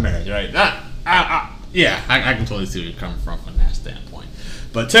after marriage, right? I can totally see where you're coming from that standpoint.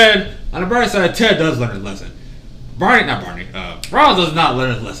 But Ted, on the bright side, Ted does learn his lesson. Ross does not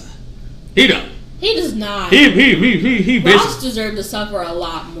learn his lesson. He doesn't. He does not. He Ross deserved to suffer a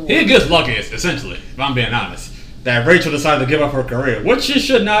lot more. He gets lucky, essentially, if I'm being honest, that Rachel decided to give up her career, which she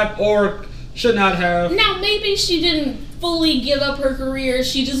should not have. Now, maybe she didn't fully give up her career.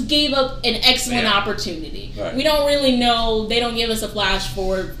 She just gave up an excellent opportunity. Right. We don't really know. They don't give us a flash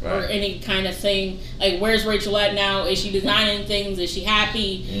forward or any kind of thing. Like, where's Rachel at now? Is she designing things? Is she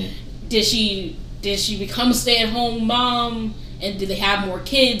happy? Did she become a stay-at-home mom? And do they have more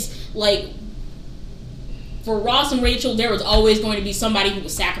kids? Like, for Ross and Rachel, there was always going to be somebody who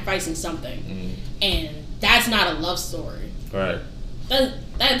was sacrificing something. And that's not a love story. Right.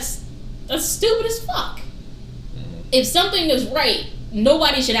 That's stupid as fuck. If something is right,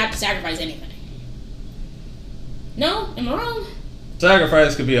 nobody should have to sacrifice anything. No? Am I wrong?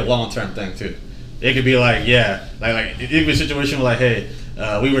 Sacrifice could be a long-term thing, too. It could be like, yeah, like it could be a situation where, like, hey,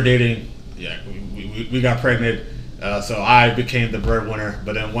 we were dating, we got pregnant, so I became the breadwinner,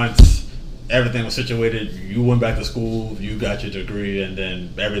 but then once everything was situated. You went back to school, you got your degree, and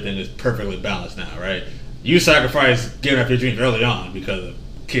then everything is perfectly balanced now, right? You sacrificed giving up your dreams early on because of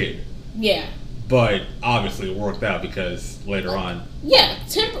kid. Yeah. But obviously it worked out because later on. Yeah,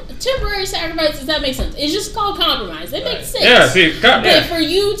 temporary sacrifices, that makes sense. It's just called compromise. It makes sense. Yeah, see, but for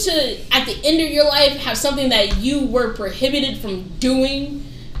you to, at the end of your life, have something that you were prohibited from doing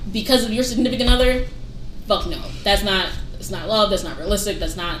because of your significant other, fuck no. It's not love, that's not realistic,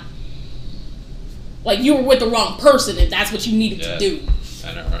 that's not... Like, you were with the wrong person if that's what you needed to do.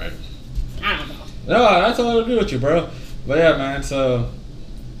 I know, right? I don't know. No, I totally agree with you, bro. But yeah, man, so...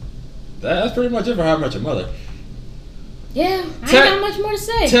 That's pretty much it for How I Met Your Mother. Yeah, I ain't got much more to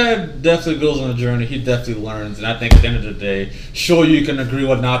say. Ted definitely goes on a journey. He definitely learns. And I think at the end of the day, sure, you can agree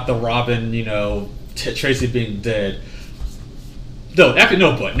with not the Robin, Tracy being dead. No, actually,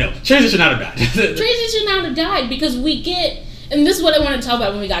 no. Tracy should not have died. Tracy should not have died because we get... And this is what I want to talk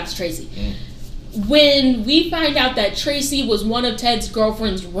about when we got to Tracy. When we find out that Tracy was one of Ted's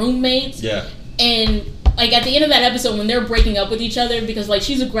girlfriend's roommates. Yeah. And... Like, at the end of that episode, when they're breaking up with each other, because, like,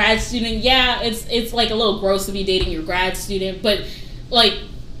 she's a grad student, yeah, it's like, a little gross to be dating your grad student, but, like,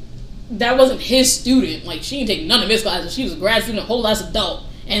 that wasn't his student. Like, she didn't take none of his classes. She was a grad student, a whole ass adult,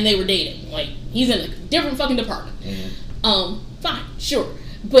 and they were dating. Like, he's in a different fucking department. Fine, sure.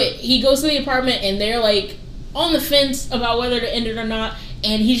 But he goes to the apartment, and they're, like, on the fence about whether to end it or not,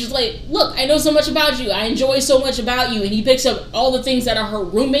 and he's just like, look, I know so much about you. I enjoy so much about you, and he picks up all the things that are her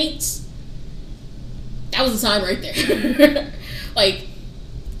roommates. That was a sign right there. Like,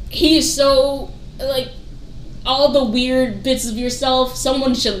 he is so, like, all the weird bits of yourself.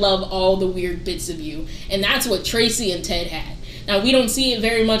 Someone should love all the weird bits of you. And that's what Tracy and Ted had. Now, we don't see it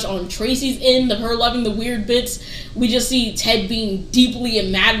very much on Tracy's end of her loving the weird bits. We just see Ted being deeply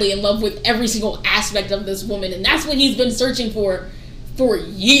and madly in love with every single aspect of this woman. And that's what he's been searching for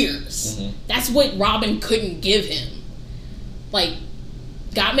years. That's what Robin couldn't give him. Like,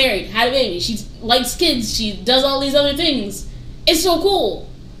 got married, had a baby, she likes kids, she does all these other things. It's so cool.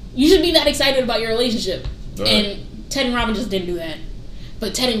 You should be that excited about your relationship. Right. And Ted and Robin just didn't do that.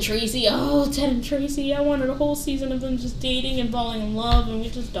 But Ted and Tracy, I wanted a whole season of them just dating and falling in love, and we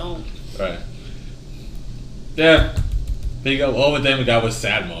just don't. Right. Yeah. Over them, we got with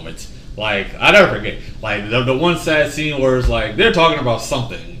sad moments. Like, I never forget. Like, the one sad scene where it's like, they're talking about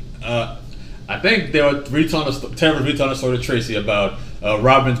something. I think they were Ted was retelling a story to Tracy about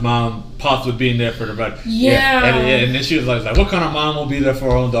Robin's mom possibly being there for the wedding. Yeah. And then she was like, what kind of mom will be there for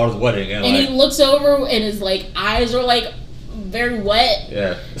her own daughter's wedding? And he looks over and his like eyes are like very wet.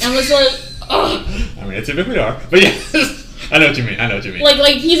 Yeah. And was like, oh. I mean, they typically are. But yeah, I know what you mean.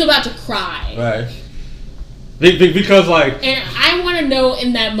 Like he's about to cry. Right. Because like... And I want to know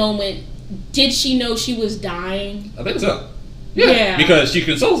in that moment, did she know she was dying? I think so. Yeah. Because she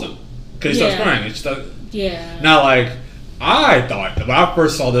consoles him. Because he starts crying. Yeah. Now, like, I thought, when I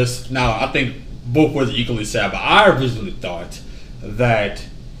first saw this, now, I think both were equally sad, but I originally thought that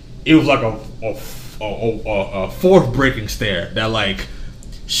it was like a fourth breaking stare. That, like,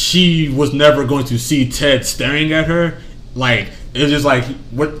 she was never going to see Ted staring at her. Like, it's just like,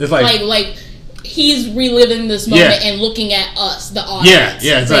 it's like... Like, he's reliving this moment and looking at us, the audience.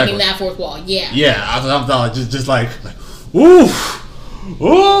 Yeah, exactly. Breaking that fourth wall, Yeah, I thought just like, oof.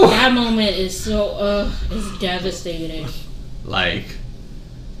 Ooh. That moment is so it's devastating. Like,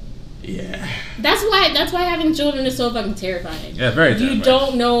 yeah. That's why having children is so fucking terrifying. Yeah, very terrifying. You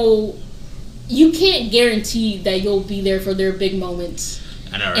don't know. You can't guarantee that you'll be there for their big moments.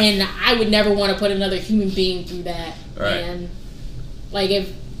 I know, right? And I would never want to put another human being through that. Right. And like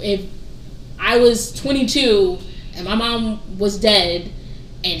if I was 22 and my mom was dead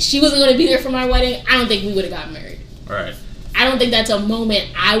and she wasn't going to be there for my wedding, I don't think we would have gotten married. Right. I don't think that's a moment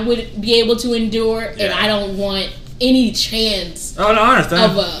I would be able to endure, and I don't want any chance I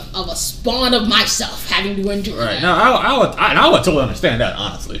understand. of a spawn of myself having to endure that. No, I would totally understand that,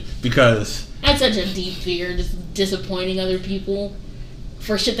 honestly, because that's such a deep fear, just disappointing other people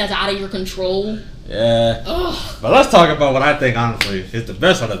for shit that's out of your control. Yeah. Ugh. But let's talk about what I think, honestly, is the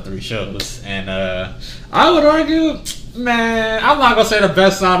best out of the three shows, and I would argue, man, I'm not gonna say the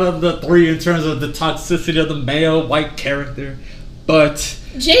best out of the three in terms of the toxicity of the male white character, but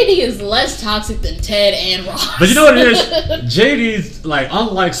JD is less toxic than Ted and Ross. But you know what it is? JD's like,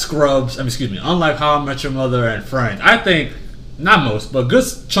 unlike unlike How I Met Your Mother and Friends, I think not most, but a good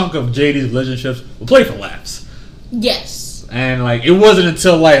chunk of JD's relationships will play for laughs. Yes. And like, it wasn't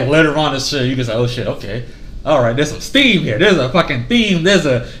until like later on this show you can say, oh shit, okay. Alright, there's some steam here. There's a fucking theme. There's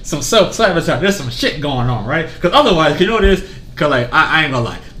some self-sabotage. There's some shit going on, right? Because otherwise, you know what it is? Because like, I ain't gonna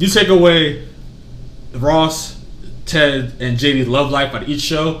lie. You take away Ross, Ted, and JD's love life out of each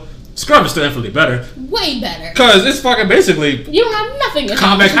show, Scrubs is still infinitely better. Way better. Because it's fucking basically You don't have nothing in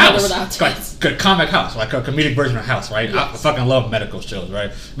comic house. without tits. Like comic house, like a comedic version of House, right? Yes. I fucking love medical shows,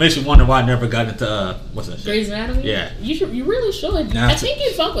 right? Makes you wonder why I never got into what's that shit? Grey's Anatomy? Yeah. You really should. Nah, I think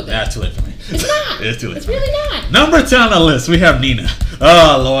you'd fuck with it. That's too late for me. It's not. It's too late. It's for me. really not. Number 10 on the list, we have Nina.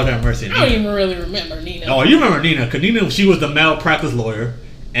 Oh, Lord have mercy. I Nina. don't even really remember Nina. Oh, you remember Nina? Because Nina, she was the malpractice lawyer,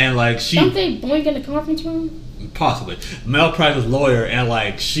 and like she Don't they boink in the conference room? possibly malpractice lawyer, and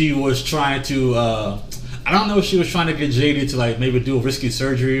like she was trying to. I don't know if she was trying to get JD to like maybe do a risky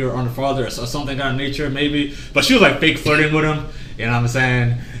surgery or on the father or something kind of nature maybe, but she was like fake flirting with him. You know what I'm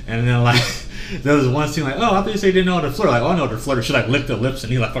saying? And then like there was one scene like, oh, I thought you said you didn't know how to flirt. Like, oh, I know how to flirt. She like licked her lips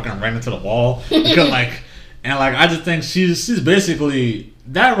and he like fucking ran into the wall because like, and like I just think she's basically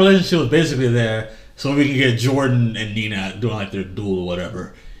that relationship was basically there so we can get Jordan and Nina doing like their duel or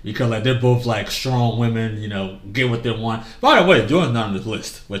whatever. Because like they're both like strong women, you know, get what they want. By the way, Jordan's not on this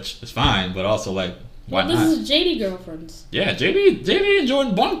list, which is fine, but also like why Well, not? this is JD girlfriends. Yeah, JD and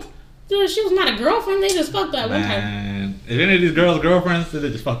Jordan bumped. Dude, she was not a girlfriend. They just fucked that one time. Man, if any of these girls girlfriends, they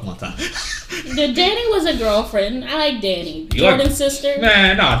just fuck one time. Danny was a girlfriend. I like Danny. You like- Jordan's sister.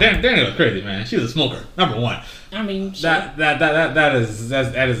 Man, no, Danny was crazy, man. She was a smoker. Number one. I mean, shit. That is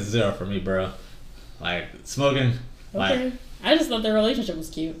a zero for me, bro. Like smoking, like Okay. I just thought their relationship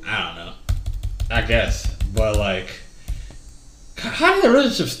was cute. I don't know. I guess, but like, how did the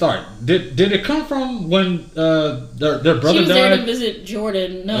relationship start? Did it come from when their brother She was died? there to visit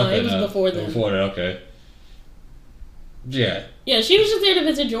Jordan. No, Okay, it was before then. Before that, okay. Yeah. Yeah, she was just there to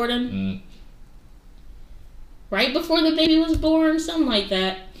visit Jordan. Mm. Right before the baby was born, something like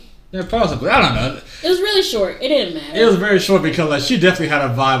that. Yeah, possibly. I don't know. It was really short. It didn't matter. It was very short because like she definitely had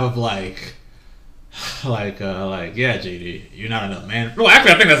a vibe of like yeah, JD, you're not enough man. Well,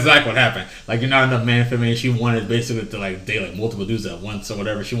 actually, I think that's exactly what happened. Like, you're not enough man for me. And she wanted basically to like date like multiple dudes at once or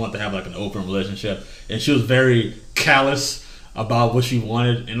whatever. She wanted to have like an open relationship, and she was very callous about what she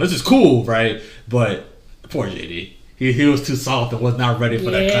wanted, and this is cool, right? But poor JD, he was too soft and was not ready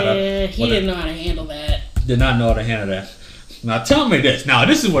for that kind of. Yeah, he didn't know how to handle that. Did not know how to handle that. Now tell me this. Now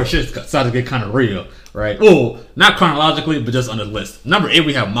this is where shit started to get kind of real, right? Oh, not chronologically, but just on the list. Number 8,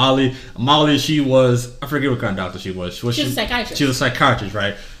 we have Molly. Molly, she was, I forget what kind of doctor she was. She was a psychiatrist. She was a psychiatrist,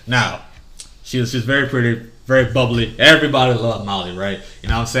 right? Now, she's very pretty, very bubbly. Everybody loved Molly, right? You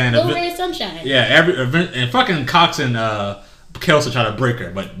know what I'm saying? Little ray of sunshine. Yeah, and fucking Cox and Kelso tried to break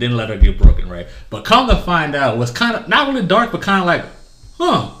her, but didn't let her get broken, right? But come to find out, was kind of not really dark, but kind of like,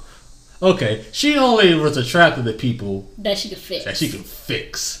 okay, she only was attracted to people That she could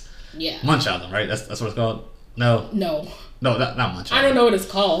fix. Yeah. Munchausen, right? That's what it's called. No, No. not Munchausen. I don't know what it's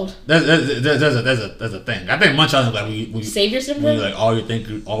called. There's a thing. I think Munchausen is like we Savior when syndrome? you like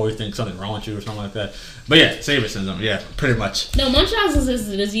always think something wrong with you or something like that. But yeah, Savior syndrome. Yeah, pretty much. No, Munchausen's is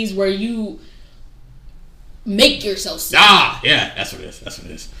a disease where you make yourself sick. Yeah, that's what it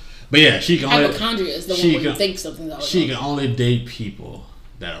is. But yeah, she can only Hypochondria is the one where you think something's always she wrong. can only date people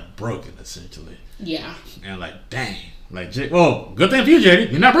that are broken, essentially. Yeah. And like, dang, like, well, good thing for you,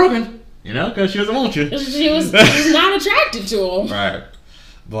 JD. You're not broken, you know, because she doesn't want you. She was not attracted to him. Right.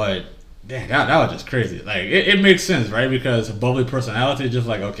 But damn, that was just crazy. Like, it makes sense, right? Because a bubbly personality is just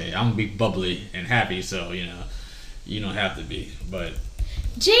like, okay, I'm gonna be bubbly and happy, so you know, you don't have to be. But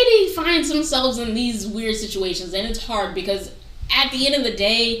JD finds himself in these weird situations, and it's hard because at the end of the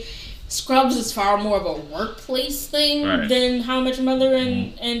day, Scrubs is far more of a workplace thing than How I Met Your Mother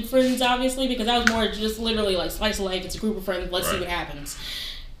and Friends, obviously, because that was more just literally like slice of life. It's a group of friends. Let's see what happens.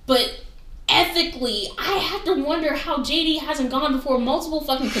 But ethically, I have to wonder how JD hasn't gone before multiple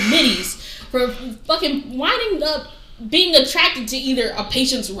fucking committees for fucking winding up being attracted to either a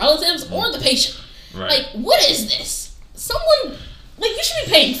patient's relatives or the patient. Right. Like, what is this? Someone, like, you should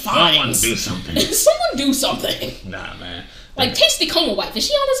be paying fines. Someone do something. Someone do something. Nah, man. Like, Tasty Coma Wife. Is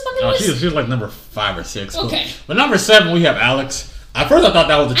she on this fucking list? She's like number 5 or 6. Okay. But number 7, we have Alex. At first, I thought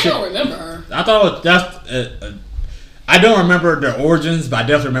that was the chick. I don't remember her. I thought I don't remember their origins, but I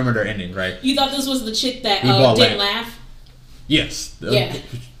definitely remember their ending, right? You thought this was the chick that bought didn't land. laugh? Yes. Yeah.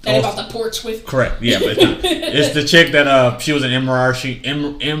 That about the porch with? Correct. Yeah, but it's the chick that she was an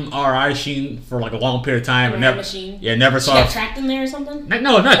MRI machine for like a long period of time and never machine. Yeah, never She saw. got trapped in there or something? No,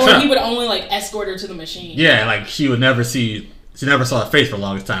 not or trapped. he would only like escort her to the machine. Yeah, like she would never see. She never saw her face for the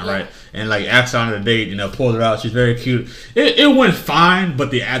longest time, right? And like asked her on a date, you know, pulled her out. She's very cute. It went fine, but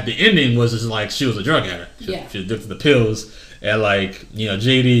the ending was just like she was a drug addict. She was addicted to the pills, and like you know,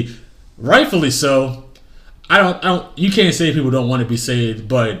 JD, rightfully so. I don't. You can't say people don't want to be saved,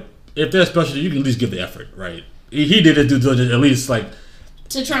 but if they're special, you can at least give the effort, right? He did it due diligence, at least like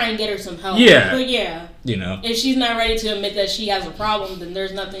to try and get her some help. Yeah. But yeah. You know. If she's not ready to admit that she has a problem, then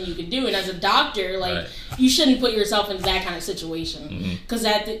there's nothing you can do. And as a doctor, like, you shouldn't put yourself into that kind of situation. Because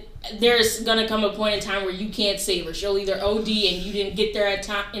there's going to come a point in time where you can't save her. She'll either OD and you didn't get there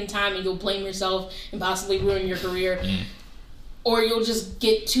in time and you'll blame yourself and possibly ruin your career. Or you'll just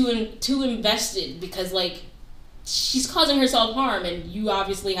get too invested because, like, she's causing herself harm. And you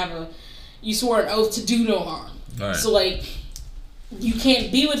obviously you swore an oath to do no harm. Right. So, like, you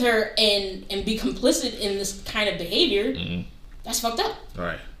can't be with her and be complicit in this kind of behavior. That's fucked up.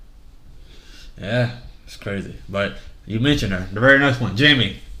 Right. Yeah, it's crazy. But you mentioned her. The very next one,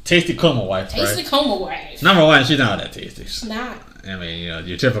 Jamie. Tasty coma wife, Tasty coma wife. Number one, she's not that tasty. She's not. I mean, you know,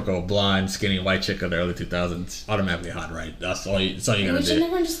 your typical blonde, skinny white chick of the early 2000s, automatically hot, right? That's all you gotta Which do. I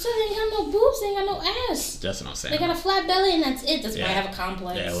never understood. They ain't got no boobs, they ain't got no ass. That's what I'm saying. They got a flat belly and that's it. That's why I have a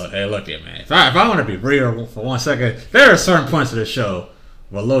complex. Yeah, look here, man. If I want to be real for 1 second, there are certain points of the show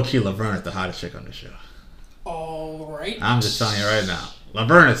where low-key Laverne is the hottest chick on the show. Alright. I'm just telling you right now.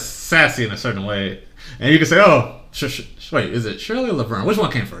 Laverne is sassy in a certain way. And you can say, oh, wait, is it Shirley or Laverne? Which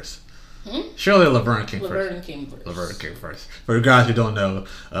one came first? Shirley or Laverne came first? Laverne came first. For you guys who don't know,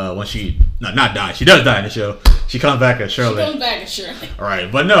 when she not died, she does die in the show. She comes back as Shirley. All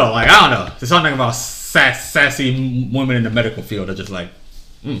right, but no, like, I don't know. There's something about sassy women in the medical field that just like,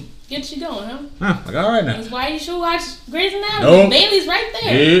 Get you going, huh? Like, all right now. That's why you should watch Grey's Anatomy. Nope. Bailey's right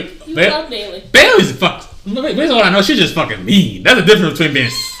there. Yep. You love Bailey. Bailey's based on what I know, she's just fucking mean. That's the difference between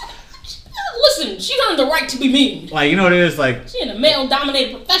being. Listen, she earned the right to be mean. Like, you know what it is? Like, she in a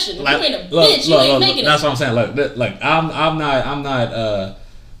male-dominated profession. If you ain't a bitch, you ain't making it. That's what I'm saying. Like, I'm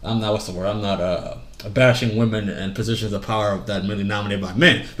not. What's the word? I'm not bashing women in positions of power that are merely nominated by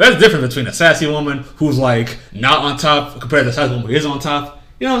men. That's the difference between a sassy woman who's like not on top compared to a sassy woman who is on top.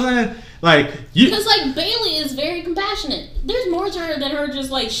 You know what I'm saying? Like, because like Bailey is very compassionate. There's more to her than her just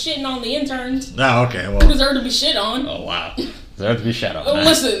like shitting on the interns. Oh, okay. Well, who deserve to be shit on. Oh wow. Deserve to be shit on.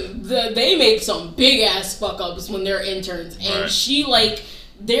 Listen, they make some big ass fuck ups when they're interns, and she like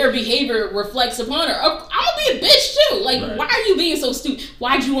their behavior reflects upon her. I'm gonna be a bitch too. Like, why are you being so stupid?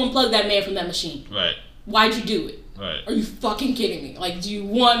 Why'd you unplug that man from that machine? Right. Why'd you do it? Right. Are you fucking kidding me? Like, do you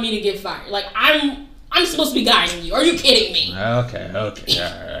want me to get fired? Like, I'm supposed to be guiding you. Are you kidding me? Okay. All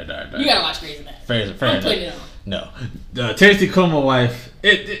right. You gotta watch Grey's Anatomy. Fair I'm putting it on. No. Tasty Coma wife,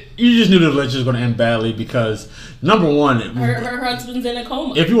 you just knew the relationship was going to end badly because, number one... Her husband's in a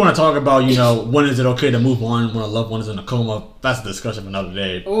coma. If you want to talk about, you know, when is it okay to move on when a loved one is in a coma, that's a discussion for another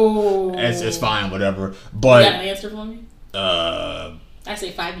day. Oh. It's fine, whatever. But... You got an answer for me? I say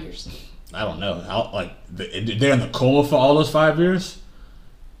 5 years. I don't know. They're in the coma for all those 5 years?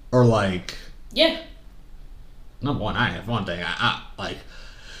 Or, like... Yeah. Number one, I have one thing. I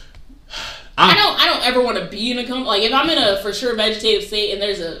don't ever want to be in a coma. Like, if I'm in a for sure vegetative state and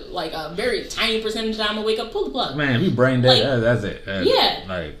there's a very tiny percentage of time I wake up, pull the plug. Man, if you brain dead, like, that's it.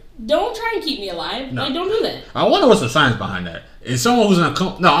 Yeah. Don't try and keep me alive. No. Like, don't do that. I wonder what's the science behind that. Is someone who's in a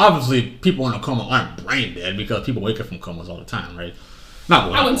coma... No, obviously, people in a coma aren't brain dead because people wake up from comas all the time, right?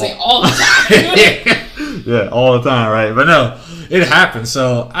 I wouldn't say all the time. Yeah, all the time, right? But no, it happens.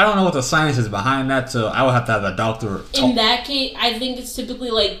 So I don't know what the science is behind that. So I would have to have a doctor talk. In that case, I think it's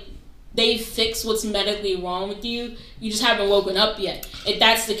typically like they fix what's medically wrong with you. You just haven't woken up yet. If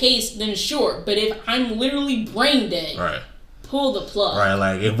that's the case, then sure. But if I'm literally brain dead, right, pull the plug. Right,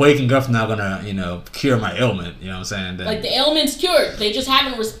 like if waking up's not gonna, you know, cure my ailment, you know what I'm saying? Then, like the ailment's cured. They just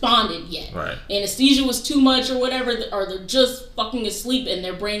haven't responded yet. Right. Anesthesia was too much or whatever, or they're just fucking asleep and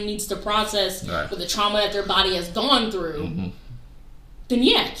their brain needs to process with the trauma that their body has gone through. Mm-hmm. Then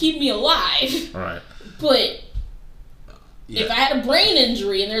yeah, keep me alive. Right. But if I had a brain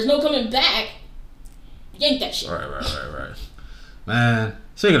injury and there's no coming back, yank that shit. Right. Man,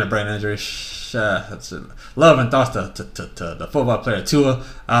 speaking of brain injuries, that's it. Love and thoughts to the football player Tua.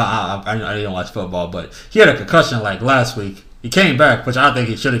 I didn't watch football, but he had a concussion like last week. He came back, which I think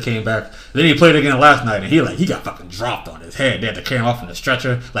he should have came back. Then he played again last night, and he got fucking dropped on his head. They had to carry him off in the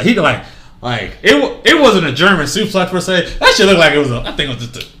stretcher. Like he could like it wasn't a German suplex per se. That shit looked like it was I think it was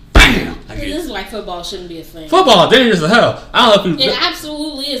just a bam. This is why football shouldn't be a thing. Football dangerous as hell. I don't know if it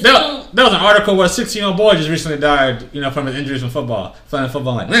absolutely is. There was an article where a 16-year-old boy just recently died, you know, from his injuries from football. Playing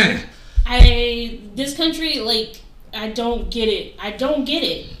football, like, man. This country, like, I don't get it. It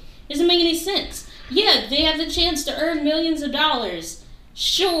doesn't make any sense. Yeah, they have the chance to earn millions of dollars.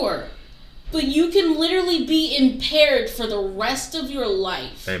 Sure. But you can literally be impaired for the rest of your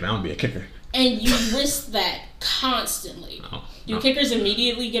life. Hey, man, I'm gonna be a kicker. And you risk that constantly. Do kickers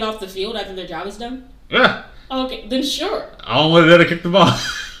immediately get off the field after their job is done? Yeah. Okay, then sure. I don't want to kick the ball.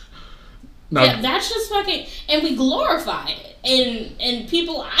 No. Yeah, that's just fucking, and we glorify it, and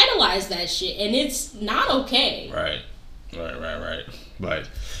people idolize that shit, and it's not okay. Right. But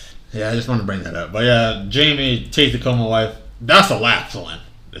yeah, I just wanted to bring that up. But yeah, Jamie, Tate Tacoma wife, that's a laugh one.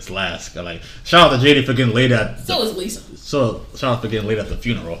 This last, like, shout out to JD for getting laid at. So is Lisa. So shout out for getting laid at the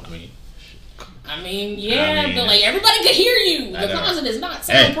funeral. I mean, yeah, but like everybody could hear you. The closet is not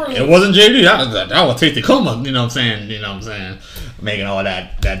soundproof. It wasn't JD. That was Tate Tacoma. You know what I'm saying? Making all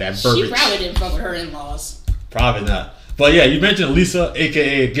that verbiage. She probably didn't fuck with her in-laws. Probably not. But yeah, you mentioned Lisa,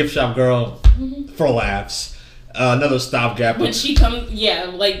 aka Gift Shop Girl, for laughs. Another stopgap. When she comes,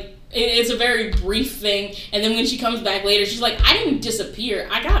 like it's a very brief thing, and then when she comes back later, she's like, "I didn't disappear.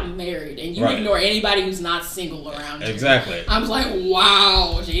 I got married, and you ignore anybody who's not single around you." Exactly. I was like,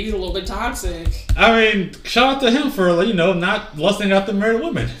 "Wow, JD's a little bit toxic." I mean, shout out to him for not lusting after married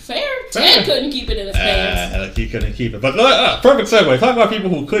women. Fair. Ted couldn't keep it in his pants. He couldn't keep it. But perfect segue. Talk about people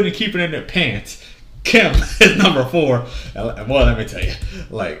who couldn't keep it in their pants. Kim is number 4. Well, let me tell you,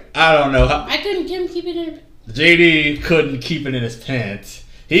 I don't know how. I couldn't keep it in. JD couldn't keep it in his pants.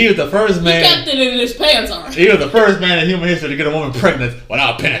 He was the first man. He kept it in his pants, alright. He was the first man in human history to get a woman pregnant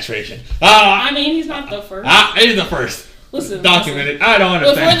without penetration. I mean, he's not the first. He's the first. Listen, documented. I don't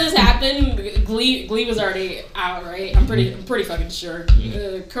understand. Before this happened, Glee was already out, right? I'm pretty fucking sure.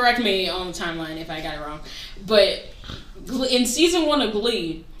 Correct me on the timeline if I got it wrong. But in season 1 of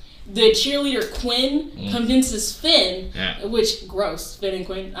Glee, the cheerleader Quinn convinces Finn, which gross. Finn and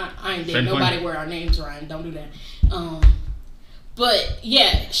Quinn. I ain't dating nobody where our names rhyme. Don't do that. But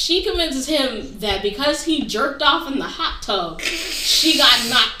yeah, she convinces him that because he jerked off in the hot tub, she got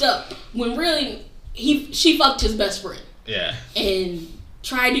knocked up. When really, she fucked his best friend. Yeah. And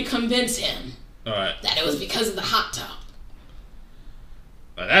tried to convince him that it was because of the hot tub.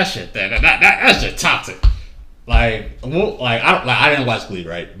 But that shit, that's just toxic. I didn't watch Glee,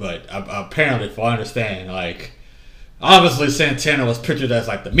 right? But apparently, if I understand, obviously Santana was pictured as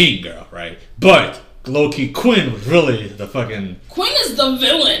the mean girl, right? But low-key Quinn was really the fucking... Quinn is the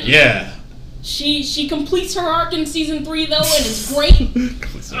villain. Yeah. She completes her arc in season 3 though, and it's great.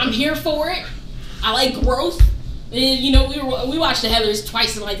 I'm here for it. I like growth. And, we watched the Heathers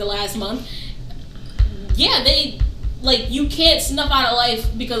twice in the last month. Yeah, they you can't snuff out of life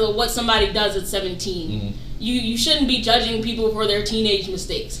because of what somebody does at 17. You shouldn't be judging people for their teenage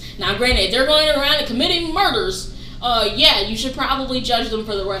mistakes. Now, granted, if they're going around and committing murders, you should probably judge them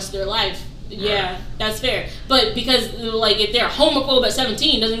for the rest of their life. Yeah, that's fair. But because, if they're homophobe at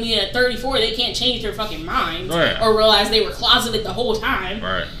 17, doesn't mean at 34 they can't change their fucking minds or realize they were closeted the whole time.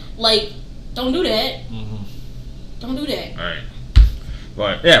 Right. Don't do that. Don't do that. Right.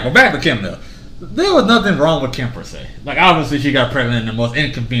 But, yeah, but back to Kim, though. There was nothing wrong with Kim, per se. Obviously, she got pregnant in the most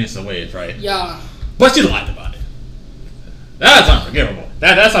inconvenient of ways, right? Yeah. But she lied about it. That's unforgivable.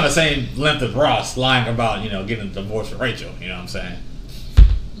 That's on the same length as Ross lying about, getting a divorce with Rachel. You know what I'm saying?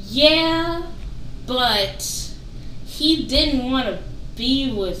 Yeah, but he didn't want to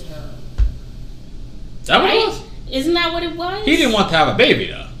be with her. Is that what it was? Isn't that what it was? He didn't want to have a baby,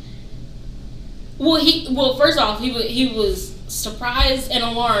 though. Well, first off, he was surprised and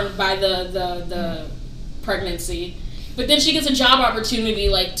alarmed by the pregnancy. But then she gets a job opportunity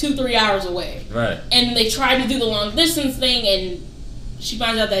 2-3 hours away. Right. And they try to do the long distance thing, and she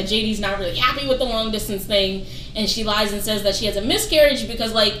finds out that JD's not really happy with the long distance thing, and she lies and says that she has a miscarriage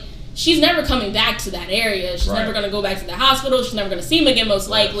because she's never coming back to that area. She's never gonna go back to the hospital. She's never gonna see him again, most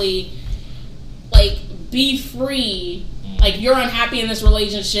likely. Be free. You're unhappy in this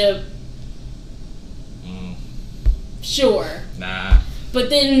relationship. Sure. Nah. But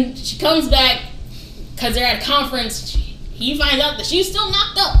then she comes back because they're at a conference. He finds out that she's still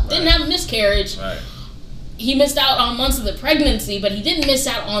knocked up. Didn't have a miscarriage. Right. He missed out on months of the pregnancy, but he didn't miss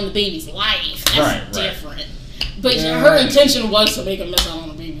out on the baby's life. That's different. But her intention was to make him miss out on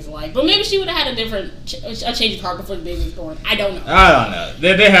the baby's life. But maybe she would have had a change of heart before the baby was born. I don't know. I don't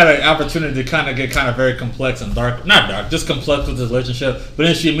know. They had an opportunity to get very complex and dark. Not dark, just complex with this relationship. But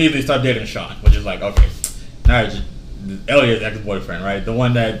then she immediately started dating Sean, which is okay. Now you're just Elliot's ex-boyfriend, right? The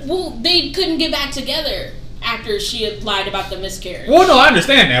one that... Well, they couldn't get back together after she had lied about the miscarriage. Well, no, I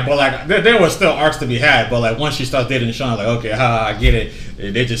understand that, but there was still arcs to be had. But once she starts dating Sean, okay, I get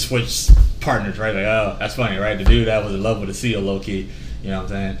it. They just switched partners, right? Oh, that's funny, right? The dude that was in love with the seal, low key, you know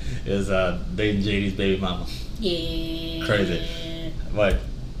what I'm saying, is dating JD's baby mama. Yeah. Crazy. But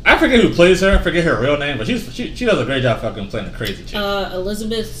I forget who plays her. I forget her real name, but she does a great job fucking playing a crazy chick.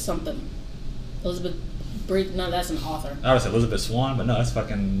 Elizabeth something. Elizabeth. No, that's an author. I would say Elizabeth Swan, but no, that's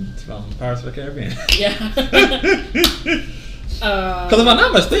fucking from Pirates of the Caribbean. Yeah. Because if I'm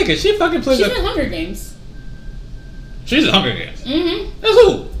not mistaken, she fucking plays. She's in Hunger Games. She's in Hunger Games. Mm-hmm. That's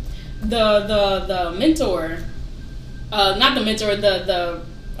who? the mentor, not the mentor, the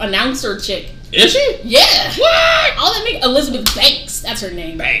announcer chick. Is she? Yeah. What? All that make Elizabeth Banks. That's her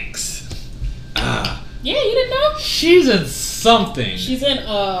name. Banks. Yeah, you didn't know? She's in something. She's in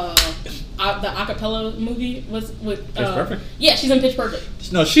the acapella movie with Pitch Perfect? Yeah, she's in Pitch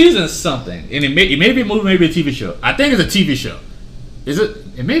Perfect. No, she's in something. And it may be a movie, maybe a TV show. I think it's a TV show. Is it?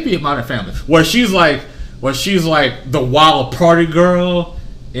 It may be a Modern Family. Where she's like the wild party girl.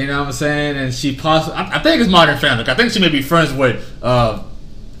 You know what I'm saying? And she possibly, I think it's Modern Family. I think she may be friends with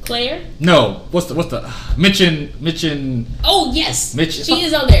Claire? No, what's the Mitchin? Oh yes, Mitch, she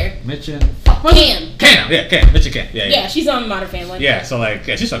is on there. Mitchin. Cam, Mitchin Cam. Yeah, she's on Modern Family. Yeah, so like,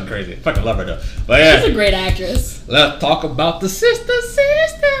 yeah, she's something crazy. Fucking love her though. But yeah, she's a great actress. Let's talk about the sisters.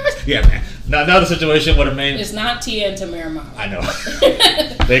 Yeah, man. Now another situation with a main. It's not Tia and Tamara Mara. I know.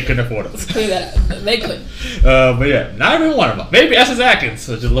 They couldn't afford them. Let's clear that up. They couldn't. But yeah, not even one of them. Maybe Essence Atkins,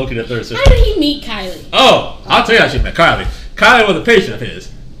 which is Loki the third sister. How did he meet Kylie? Oh, I'll tell you how she met Kylie. Kylie was a patient of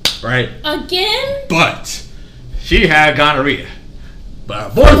his, right? Again? But she had gonorrhea.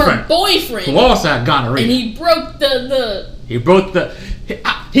 But her Her boyfriend. who also had gonorrhea. And he broke the. He broke the.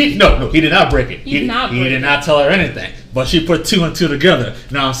 He did not break it. He did not tell her anything. But she put two and two together.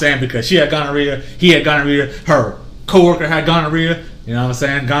 You know what I'm saying? Because she had gonorrhea, he had gonorrhea, her coworker had gonorrhea. You know what I'm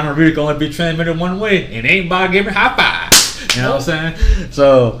saying? Gonorrhea can only be transmitted one way, and ain't by giving high fives. You know what I'm saying?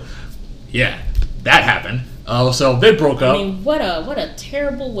 So, yeah, that happened. So they broke up. I mean, what a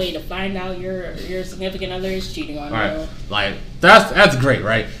terrible way to find out your significant other is cheating on you. Like that's great,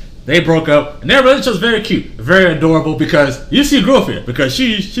 right? They broke up, and their relationship's very cute, very adorable. Because you see growth here, because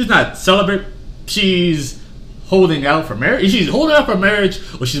she's not celibate, she's holding out for marriage. She's holding out for marriage,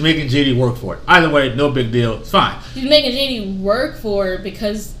 or she's making JD work for it. Either way, no big deal. It's fine. She's making JD work for it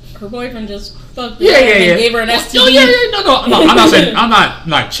because her boyfriend just fucked her and gave her an STD. No. I'm not saying, I'm not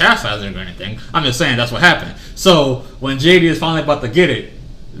like chastising or anything. I'm just saying that's what happened. So when JD is finally about to get it,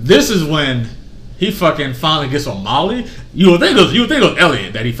 this is when he fucking finally gets on Molly. You would think it was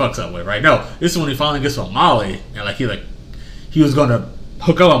Elliot that he fucks up with, right? No, this is when he finally gets on Molly, and he was gonna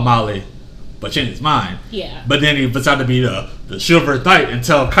hook up on Molly, but changed his mind. Yeah. But then he decided to be the chivalrous knight and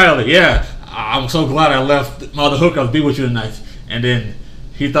tell Kylie, yeah, I'm so glad I left my other hookups to be with you tonight. And then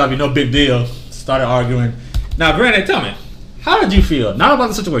he thought it'd be no big deal. Started arguing. Now, granted, tell me, how did you feel? Not about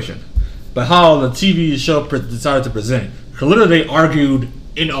the situation, but how the TV show decided to present it. Because literally, they argued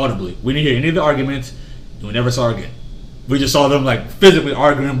inaudibly. We didn't hear any of the arguments, and we never saw her again. We just saw them like physically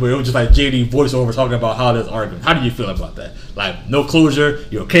arguing, but it was just like JD voiceover talking about how they're arguing. How do you feel about that? Like, no closure.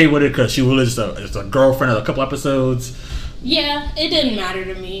 You're okay with it because she was just a girlfriend of a couple episodes. Yeah, it didn't matter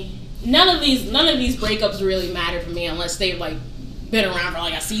to me. None of these breakups really mattered for me unless they've like been around for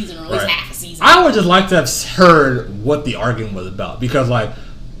like a season or at least half a season. I would just like to have heard what the argument was about, because like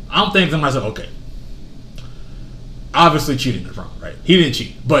I'm thinking to myself, okay, obviously cheating is wrong, right? He didn't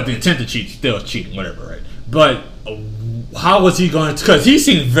cheat, but the intent to cheat still is cheating, whatever, right? But how was he going to? Because he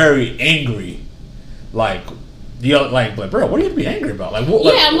seemed very angry, like bro, what are you to be angry about? Like,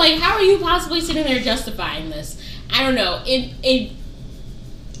 what? Yeah, I'm like, how are you possibly sitting there justifying this? I don't know.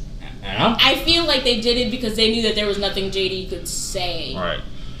 I feel like they did it because they knew that there was nothing JD could say. Right.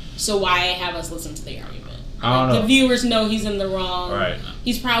 So why have us listen to the argument? I don't know. The viewers know he's in the wrong. Right.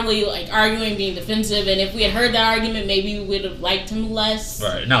 He's probably like arguing, being defensive, and if we had heard that argument, maybe we would have liked him less.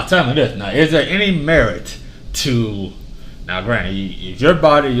 Right. Now tell me this. Now, is there any merit to? Now, granted, it's your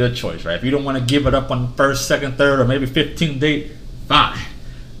body, your choice, right? If you don't want to give it up on first, second, third, or maybe 15th date, fine.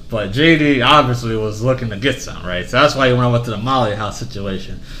 But JD obviously was looking to get some, right? So that's why he went over to the Molly house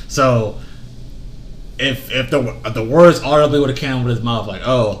situation. So if the words audibly would have came with his mouth, like,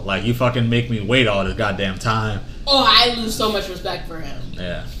 oh, like you fucking make me wait all this goddamn time. Oh, I lose so much respect for him.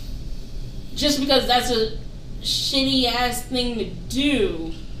 Yeah. Just because that's a shitty ass thing to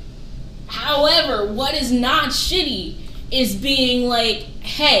do. However, what is not shitty is being like,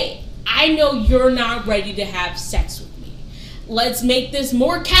 hey, I know you're not ready to have sex with me. Let's make this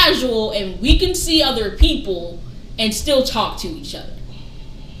more casual and we can see other people and still talk to each other.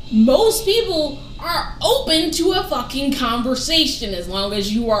 Most people are open to a fucking conversation as long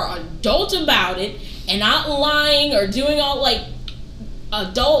as you are adult about it and not lying or doing all like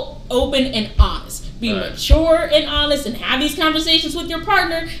adult, open, and honest. Be mature and honest and have these conversations with your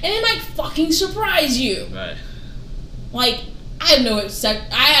partner and it might fucking surprise you. Right. Like, I have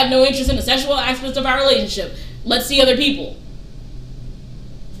no interest in the sexual aspects of our relationship. Let's see other people.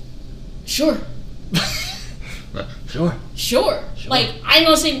 Sure. Sure. Like, I'm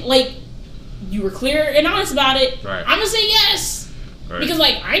gonna say, like, you were clear and honest about it. Right. I'm gonna say yes. Right. Because,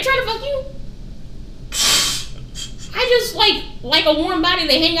 like, I ain't trying to fuck you. I just like a warm body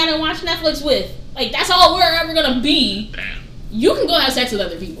they hang out and watch Netflix with. Like, that's all we're ever gonna be. Damn. You can go have sex with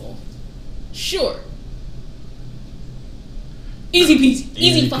other people. Sure. Easy peasy.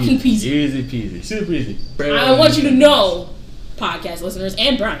 Easy fucking peasy. Easy peasy. Super easy. I want you to know, podcast listeners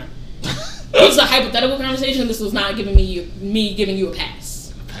and Brian, this is a hypothetical conversation. This was not giving me giving you a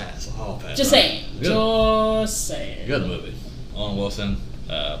pass. Pass. Oh, pass. Just saying. Good. Just saying. Good movie. Owen Wilson,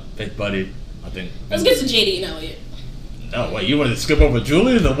 Big Buddy. I think. Let's get to JD and Elliot. No, wait, you want to skip over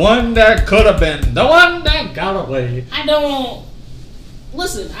Julie? The one that could have been. The one that got away. I don't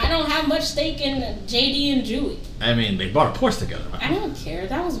have much stake in JD and Julie. I mean, they bought a Porsche together. Right? I don't care.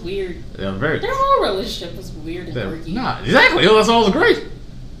 That was weird. They're very. Their whole relationship was weird and quirky. Nah, exactly. That's all was great.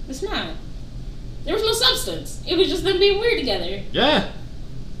 It's not. There was no substance. It was just them being weird together. Yeah.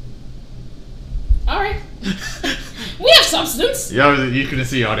 Alright. We have substance. Yeah, you couldn't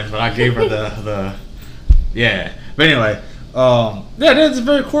see audience, but I gave her the yeah. But anyway, yeah, they're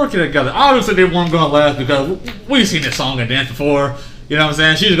very quirky together. Obviously, they weren't gonna last because we've seen this song and dance before. You know what I'm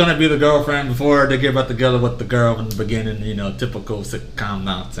saying? She's gonna be the girlfriend before they get back together with the girl in the beginning. You know, typical sitcom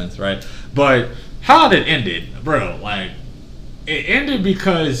nonsense, right? But how it ended, bro, like it ended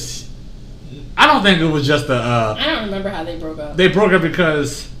because I don't think it was just a. I don't remember how they broke up. They broke up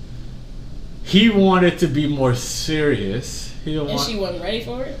because he wanted to be more serious. She wasn't ready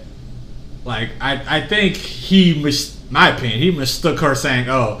for it? Like, I think my opinion, he mistook her saying,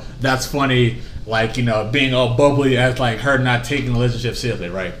 oh, that's funny, like, you know, being all bubbly as, like, her not taking the relationship seriously,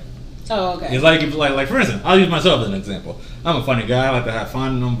 right? Oh, okay. It's like for instance, I'll use myself as an example. I'm a funny guy, I like to have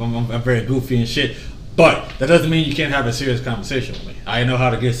fun, I'm very goofy and shit, but that doesn't mean you can't have a serious conversation with me. I know how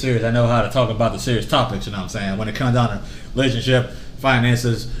to get serious, I know how to talk about the serious topics, you know what I'm saying? When it comes down to relationship,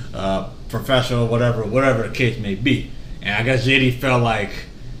 finances, professional, whatever the case may be. And I guess JD felt like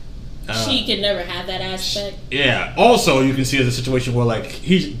she could never have that aspect. Yeah. Also, you can see as a situation where like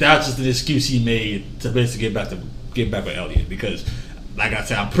that's just an excuse he made to basically get back with Elliot because, like I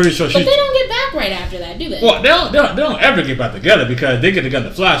said, I'm pretty sure. But they don't get back right after that, do they? Well, they don't ever get back together because they get together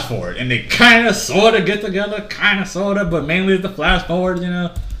flash forward, and they kind of sort of get together, but mainly it's the flash forward, you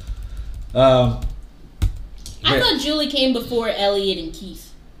know. I thought Julie came before Elliot and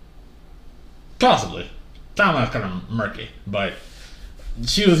Keith. Possibly. Timeline kind of murky, but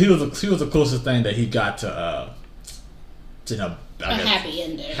he was the closest thing that he got to you know, a happy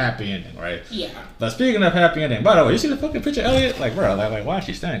ending. Happy ending, right? Yeah. But speaking of happy ending, by the way, you see the fucking picture of Elliot? Like, bro, like why is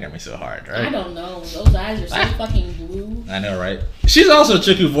she staring at me so hard, right? I don't know. Those eyes are so fucking blue. I know, right? She's also a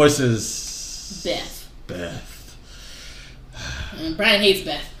chick who voices Beth. And Brian hates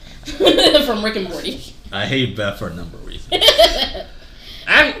Beth from Rick and Morty. I hate Beth for a number of reasons. It's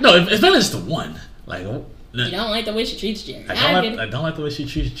not just the one. Like, you don't like the way she treats Jerry. I don't like the way she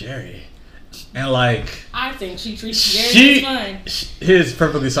treats Jerry. And like, I think she treats Jerry fine. His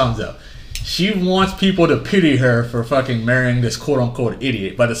perfectly sums up. She wants people to pity her for fucking marrying this quote unquote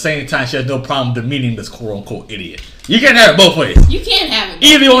idiot, but at the same time she has no problem demeaning this quote unquote idiot. You can't have it both ways. You can't have it.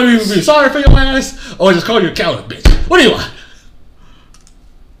 Either you want to be sorry for your ass or just call you a coward bitch. What do you want?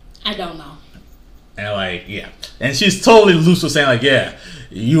 I don't know. And like, yeah. And she's totally loose with saying like, yeah,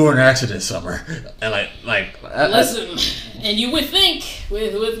 you were in an accident, Summer. And listen, and you would think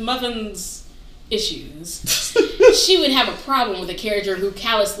with Muffin's issues, she would have a problem with a character who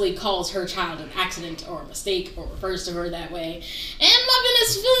callously calls her child an accident or a mistake or refers to her that way. And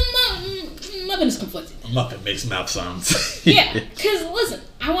Muffin is conflicted. Muffin makes mouth sounds. Yeah, because listen,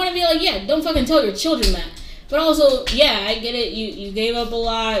 I want to be like, yeah, don't fucking tell your children that. But also, yeah, I get it. You gave up a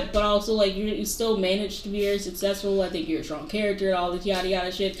lot, but also like you still managed to be very successful. I think you're a strong character and all this yada yada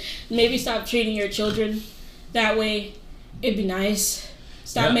shit. Maybe stop treating your children that way. It'd be nice.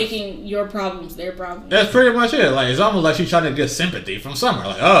 Stop making your problems their problems. That's pretty much it. Like it's almost like she's trying to get sympathy from Summer.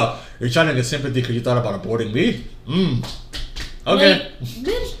 Like, oh, you're trying to get sympathy because you thought about aborting me? Okay. Like,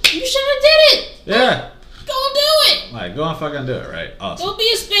 bitch, you should have did it. Yeah. Go do it. Like, go and fucking do it, right? Awesome. Go be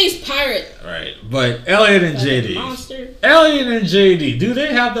a space pirate. Right. But Elliot and JD. Monster. Elliot and JD, do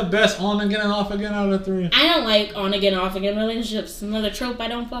they have the best on again and off again out of the three? I don't like on again, off again relationships. Another trope I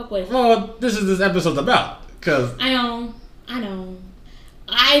don't fuck with. Well, this episode's about. Cause I know.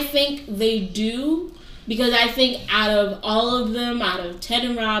 I think they do. Because I think out of all of them, out of Ted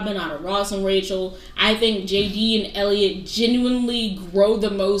and Robin, out of Ross and Rachel, I think JD and Elliot genuinely grow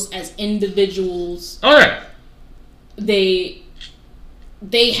the most as individuals. Okay. They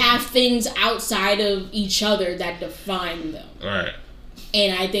have things outside of each other that define them. Alright.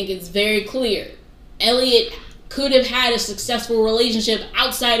 And I think it's very clear. Elliot could have had a successful relationship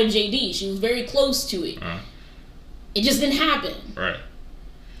outside of JD. She was very close to it. It just didn't happen. Right.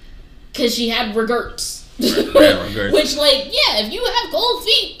 Because she had regrets. Which, like, yeah, if you have cold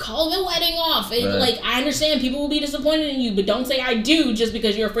feet, call the wedding off. And, like, I understand people will be disappointed in you, but don't say I do just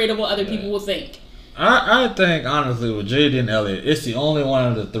because you're afraid of what other people will think. I think, honestly, with JD and Elliot, it's the only one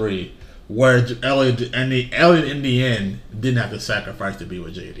of the three where Elliot in the end didn't have to sacrifice to be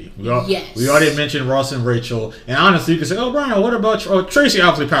with JD. We already mentioned Ross and Rachel, and honestly, you can say, "Oh, Brian, what about Tracy?"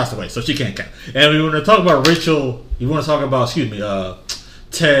 Obviously passed away, so she can't count. And we want to talk about Rachel. You want to talk about,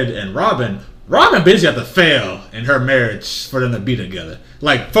 Ted and Robin. Robin basically had to fail in her marriage for them to be together.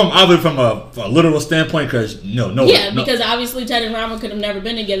 Like from a literal standpoint, because because obviously Ted and Robin could have never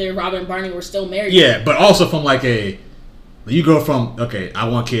been together if Robin and Barney were still married. Yeah, but also from like you go from, okay, I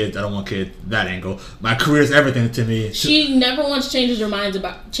want kids, I don't want kids, that angle. My career is everything to me. She never once changes her mind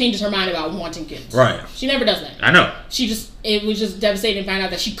about wanting kids. Right. She never does that. I know. It was just devastating to find out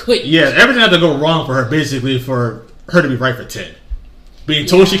that she couldn't. Yeah, everything had to go wrong for her, basically, for her to be right for Ted. Being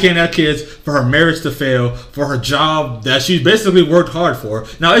told she can't have kids, for her marriage to fail, for her job that she basically worked hard for.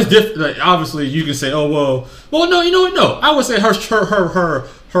 Now it's different. Like, obviously, you can say, "Oh well, no, you know what? No, I would say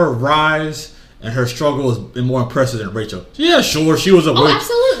her rise and her struggle is more impressive than Rachel. Yeah, sure, she was a waitress.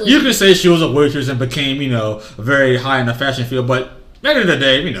 Absolutely. You can say she was a waitress and became, very high in the fashion field. But at the end of the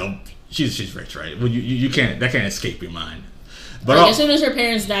day, she's rich, right? Well, you can't, that can't escape your mind. But as soon as her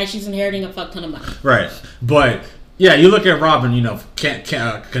parents die, she's inheriting a fuck ton of money. Right, but. Yeah, you look at Robin,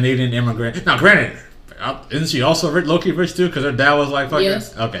 Canadian immigrant. Now, granted, isn't she also low-key rich, too? Because her dad was like, fuck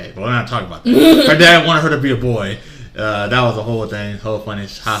yes. her? Okay, well, we're not talking about that. Her dad wanted her to be a boy. That was the whole thing, whole funny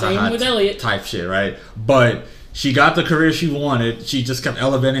Same with Elliot. type shit, right? But she got the career she wanted. She just kept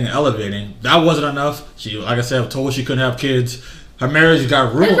elevating and elevating. That wasn't enough. She, like I said, told she couldn't have kids. Her marriage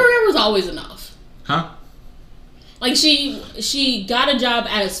got ruined. Her career was always enough. Huh? Like, she got a job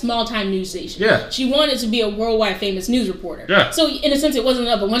at a small-time news station. Yeah. She wanted to be a worldwide famous news reporter. Yeah. So, in a sense, it wasn't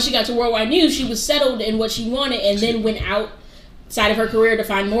enough. But once she got to worldwide news, she was settled in what she wanted and then went outside of her career to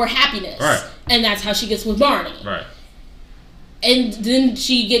find more happiness. Right. And that's how she gets with Barney. Right. And then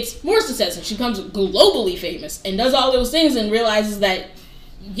she gets more success and she becomes globally famous and does all those things and realizes that,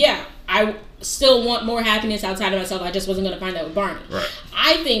 yeah, I still want more happiness outside of myself. I just wasn't going to find that with Barney. Right.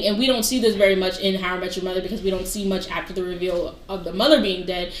 I think, and we don't see this very much in How I Met Your Mother because we don't see much after the reveal of the mother being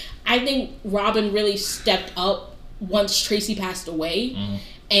dead. I think Robin really stepped up once Tracy passed away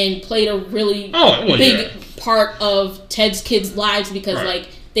and played a really big part of Ted's kids' lives because,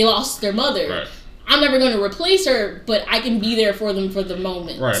 they lost their mother. Right. I'm never going to replace her, but I can be there for them for the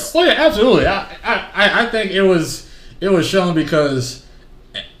moment. Right. Well, yeah, absolutely. I think it was shown because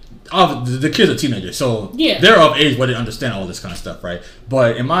the kids are teenagers, so they're of age where they understand all this kind of stuff, right?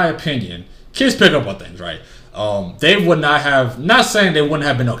 But in my opinion, kids pick up on things, right? They would not saying they wouldn't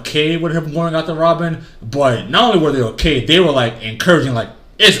have been okay with him going out to Robin, but not only were they okay, they were like encouraging, like,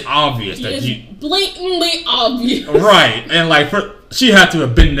 it's obvious that it's blatantly obvious. Right, and she had to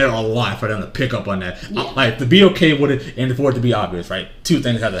have been there a lot for them to pick up on that. Yeah. Like, to be okay with it and for it to be obvious, right? Two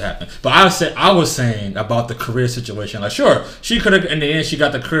things had to happen. But I was saying about the career situation. Like, sure, she could have, in the end, she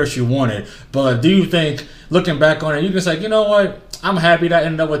got the career she wanted. But do you think, looking back on it, you can say, you know what? I'm happy that I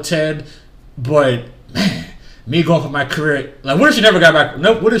ended up with Ted. But, man, me going for my career, like, what if she never got back?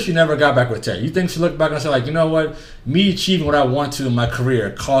 No, what if she never got back with Ted? You think she looked back and said, like, you know what? Me achieving what I want to in my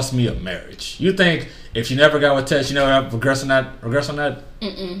career cost me a marriage. You think if she never got with Ted, she never regress on that?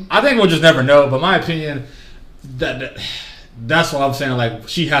 Mm-mm. I think we'll just never know. But my opinion, that's what I'm saying. Like,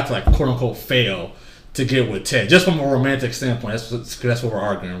 she had to, like, quote unquote fail to get with Ted, just from a romantic standpoint. That's what we're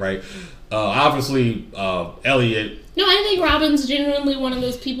arguing, right? Obviously, Elliot. No, I think Robin's genuinely one of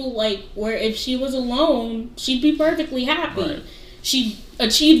those people, like, where if she was alone, she'd be perfectly happy. Right. She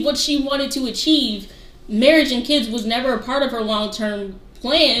achieved what she wanted to achieve. Marriage and kids was never a part of her long-term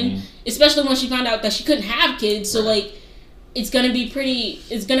plan, especially when she found out that she couldn't have kids. So, like, it's going to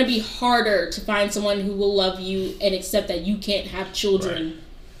be harder to find someone who will love you and accept that you can't have children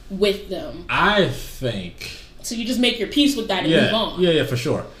with them. I think. So you just make your peace with that and move on. Yeah, for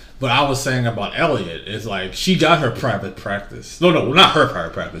sure. But I was saying about Elliot is, like, she got her private practice. No, not her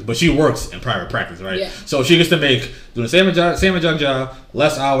private practice, but she works in private practice, right? Yeah. So she gets to do the same exact job,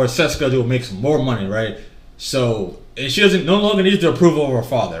 less hours, set schedule, makes more money, right? So, and she no longer needs the approval of her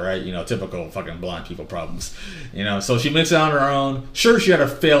father, right? Typical fucking blind people problems. So she makes it on her own. Sure, she had a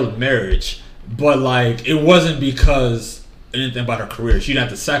failed marriage, but, like, it wasn't because anything about her career. She didn't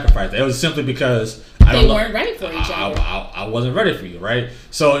have to sacrifice that. It was simply because they weren't ready for each other. I wasn't ready for you, right?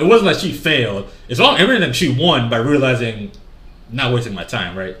 So it wasn't like she failed. It's all everything she won by realizing not wasting my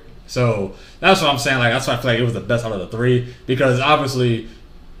time, right? So that's what I'm saying. Like, that's why I feel like it was the best out of the three, because obviously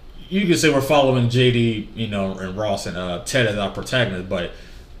you can say we're following JD, and Ross and Ted as our protagonists, but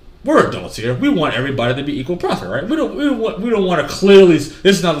we're adults here. We want everybody to be equal profit, right? We don't want to clearly.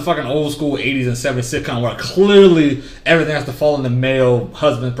 This is not the fucking old school 80s and 70s sitcom where clearly everything has to fall in the male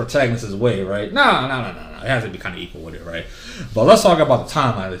husband protagonist's way, right? No. It has to be kind of equal with it, right? But let's talk about the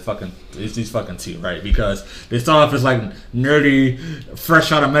timeline of these fucking two, right? Because they start off as like nerdy,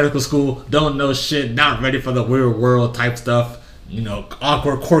 fresh out of medical school, don't know shit, not ready for the weird world type stuff. You know,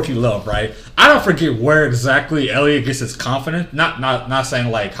 awkward, quirky love, right? I don't forget where exactly Elliot gets his confidence. Not saying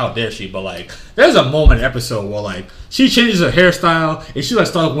like how dare she, but like there's a moment in the episode where like she changes her hairstyle and she like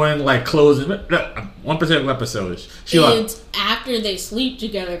starts wearing like clothes. One particular episode, it's after they sleep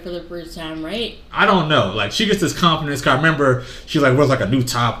together for the first time, right? I don't know. Like she gets this confidence. Cause I remember she like wears like a new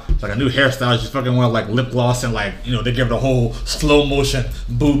top, like a new hairstyle. She's fucking wearing like lip gloss and like they give her the whole slow motion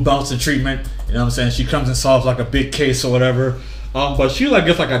boob bouncing treatment. You know what I'm saying? She comes and solves like a big case or whatever. But she like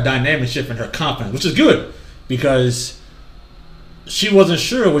gets like a dynamic shift in her confidence, which is good because she wasn't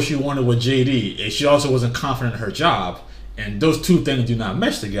sure what she wanted with JD, and she also wasn't confident in her job, and those two things do not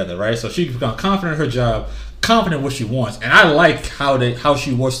mesh together, right? So she becomes confident in her job, confident in what she wants, and I like how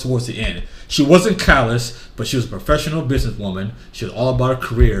she was towards the end. She wasn't callous, but she was a professional businesswoman. She was all about her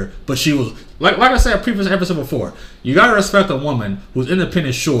career, but she was like I said in a previous episode before. You gotta respect a woman who's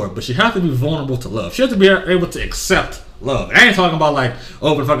independent, sure, but she has to be vulnerable to love. She has to be able to accept love. I ain't talking about like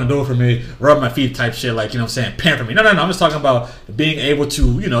open the fucking door for me, rub my feet type shit, like what I'm saying, pamper me. No. I'm just talking about being able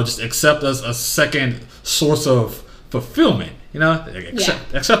to just accept as a second source of fulfillment.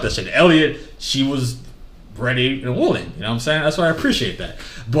 Accept that shit. Elliot, she was ready and willing. You know what I'm saying? That's why I appreciate that.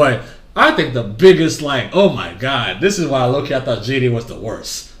 But I think the biggest oh my god, this is why I thought JD was the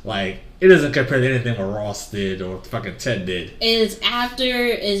worst. Like it doesn't compare to anything what Ross did or fucking Ted did. Is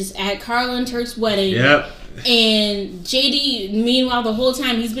at Carl and Turk's wedding. Yep. And JD, meanwhile, the whole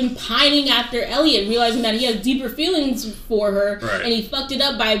time he's been pining after Elliot, realizing that he has deeper feelings for her, right. And he fucked it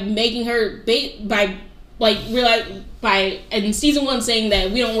up by making her by in season 1 saying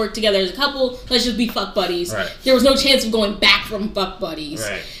that we don't work together as a couple, let's just be fuck buddies. Right. There was no chance of going back from fuck buddies.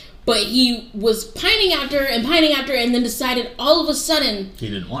 Right. But he was pining after her, and then decided all of a sudden he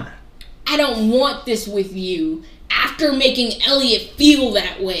didn't want her. I don't want this with you. After making Elliot feel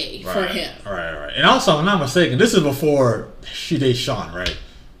that way for him. Right. And also, if I'm not mistaken, this is before she dates Sean, right?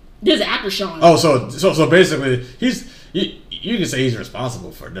 This is after Sean. Oh, so basically, you can say he's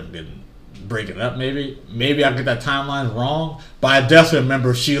responsible for them breaking up, maybe. Maybe I get that timeline wrong, but I definitely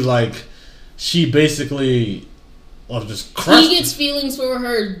remember she basically just crushed. He gets feelings for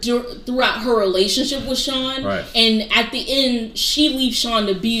her throughout her relationship with Sean, right. And at the end, she leaves Sean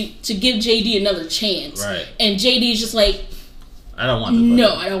to give JD another chance, right. And JD is just like, I don't want this.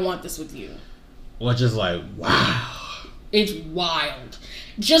 No, I don't want this with you. Which is like, wow, it's wild.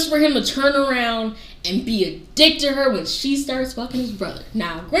 Just for him to turn around and be a dick to her when she starts fucking his brother.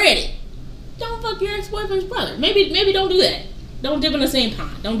 Now, granted, don't fuck your ex-boyfriend's brother. Maybe don't do that. Don't dip in the same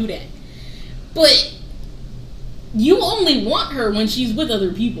pond. Don't do that. But you only want her when she's with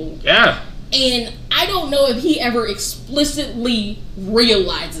other people. Yeah. And I don't know if he ever explicitly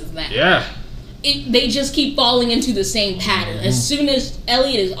realizes that. Yeah. They just keep falling into the same pattern. Mm-hmm. As soon as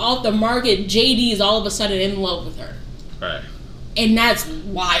Elliot is off the market, JD is all of a sudden in love with her. Right. And that's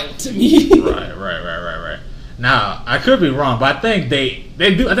wild to me. Right. Now, I could be wrong, but I think they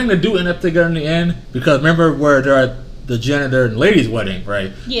do end up together in the end, because remember where they're at the janitor and lady's wedding,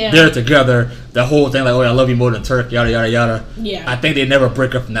 right? Yeah. They're together. The whole thing, like, oh, I love you more than Turk, yada, yada, yada. Yeah. I think they never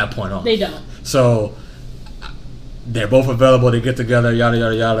break up from that point on. They don't. So, they're both available. They get together, yada,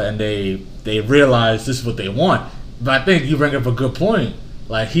 yada, yada, and they realize this is what they want. But I think you bring up a good point.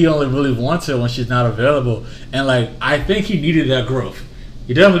 Like, he only really wants her when she's not available. And, like, I think he needed that growth.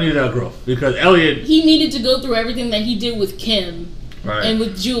 He definitely needed that growth. Because Elliot... He needed to go through everything that he did with Kim and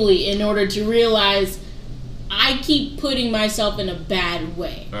with Julie in order to realize... I keep putting myself in a bad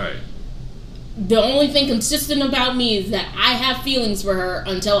way. Right. The only thing consistent about me is that I have feelings for her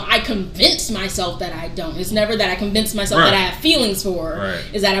until I convince myself that I don't. It's never that I convince myself that I have feelings for her. Right.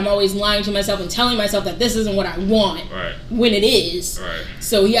 It's that I'm always lying to myself and telling myself that this isn't what I want when it is. Right.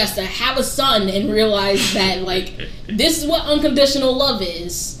 So he has to have a son and realize that, like, this is what unconditional love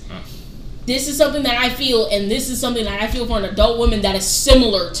is. This is something that I feel, and this is something that I feel for an adult woman that is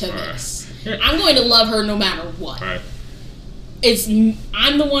similar to this. I'm going to love her no matter what. Right.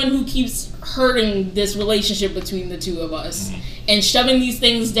 I'm the one who keeps hurting this relationship between the two of us and shoving these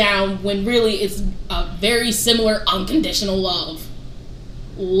things down when really it's a very similar unconditional love.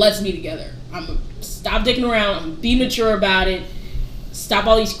 Let's be together. I'm gonna stop dicking around. I'm gonna be mature about it. Stop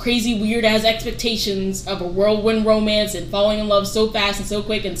all these crazy weird ass expectations of a whirlwind romance and falling in love so fast and so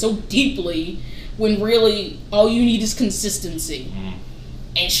quick and so deeply when really all you need is consistency.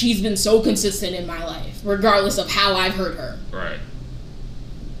 And she's been so consistent in my life, regardless of how I've hurt her. Right.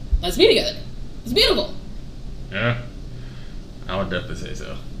 Let's be together. It's beautiful. Yeah. I would definitely say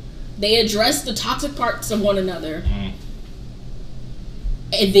so. They address the toxic parts of one another. Mm.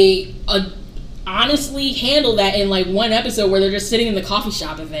 And they honestly handle that in like one episode where they're just sitting in the coffee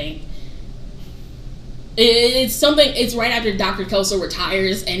shop, I think. It's something, it's right after Dr. Kelso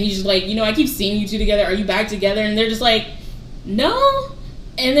retires, and he's just like, you know, I keep seeing you two together. Are you back together? And they're just like, no.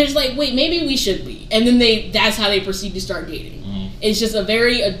 And they're just like, wait, maybe we should be. And then that's how they proceed to start dating. Mm. It's just a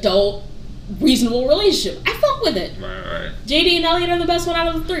very adult, reasonable relationship. I fuck with it. Right. JD and Elliot are the best one out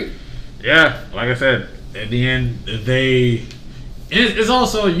of the three. Yeah, like I said, at the end, it's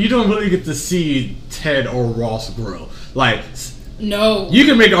also, you don't really get to see Ted or Ross grow. Like, no. You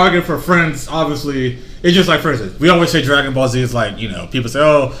can make an argument for Friends, obviously. It's just like, for instance, we always say Dragon Ball Z is like, you know, people say,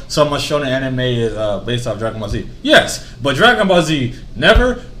 oh, so much shonen anime is based off Dragon Ball Z. Yes, but Dragon Ball Z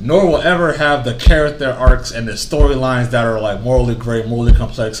never, nor will ever have the character arcs and the storylines that are like morally great, morally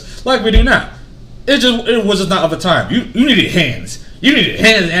complex, like we do now. It was just not of the time. You needed hands. You needed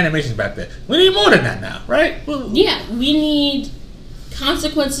hands and animations back then. We need more than that now, right? Yeah, we need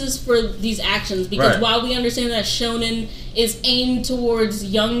consequences for these actions, because while we understand that shonen is aimed towards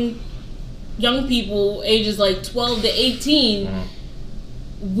young people ages like 12 to 18,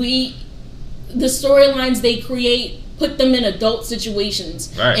 the storylines they create put them in adult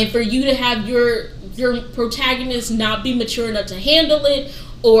situations, and for you to have your protagonist not be mature enough to handle it,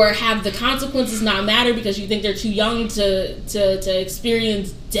 or have the consequences not matter because you think they're too young to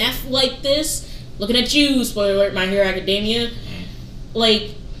experience death like this. Looking at you, spoiler alert, My Hero Academia.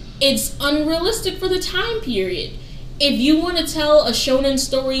 Like, it's unrealistic for the time period. If you want to tell a shonen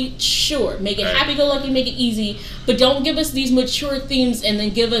story, sure, make it happy-go-lucky, make it easy, but don't give us these mature themes and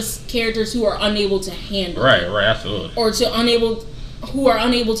then give us characters who are unable to handle it. Right, absolutely. Or who are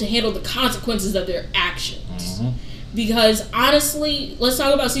unable to handle the consequences of their actions. Mm-hmm. Because, honestly, let's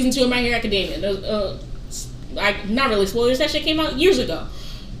talk about season 2 of My Hero Academia. Not really spoilers, that shit came out years ago.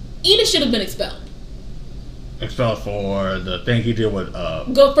 Ida should have been expelled. Expelled for the thing he did with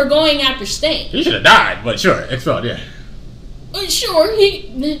for going after Stain. He should have died, but sure, expelled, yeah. Sure, he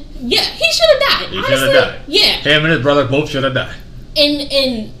should have died. He should have died. Yeah. Him and his brother both should have died.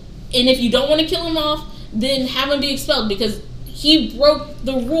 And if you don't want to kill him off, then have him be expelled, because he broke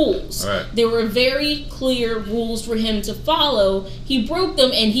the rules. Right. There were very clear rules for him to follow. He broke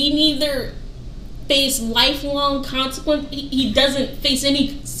them, and he neither face lifelong consequence. He doesn't face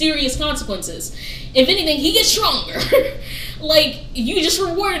any serious consequences. If anything, he gets stronger. Like, you just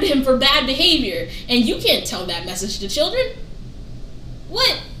rewarded him for bad behavior, and you can't tell that message to children.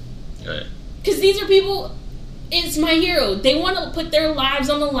 What? Because these are people. It's My Hero. They want to put their lives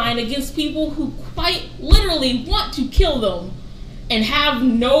on the line against people who quite literally want to kill them and have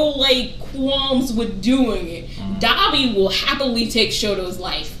no, like, qualms with doing it. Dabi will happily take Shoto's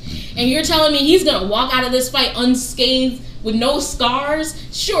life. And you're telling me he's going to walk out of this fight unscathed with no scars?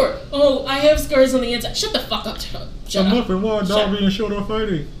 Sure. Oh, I have scars on the inside. Shut the fuck up. Shut up. Why Dabi and Shoto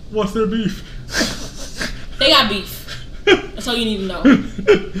fighting? What's their beef? They got beef. That's all you need to know.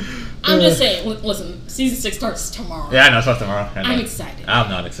 I'm just saying, listen, season 6 starts tomorrow. Yeah, I know, it starts tomorrow. I'm excited. I'm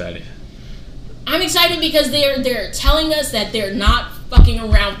not excited. I'm excited because they're telling us that they're not fucking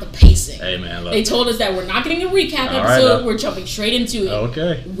around with the pacing. Hey, man, look. They told us that we're not getting a recap episode. We're jumping straight into it.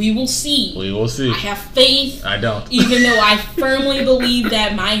 Okay. We will see. I have faith. I don't. Even though I firmly believe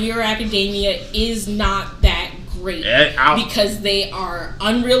that My Hero Academia is not that great. Because they are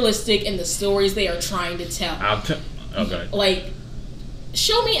unrealistic in the stories they are trying to tell. Okay. Like,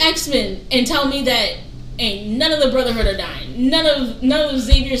 show me X-Men and tell me that ain't none of the Brotherhood are dying. None of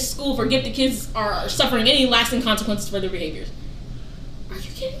Xavier's school for gifted kids are suffering any lasting consequences for their behaviors. Are you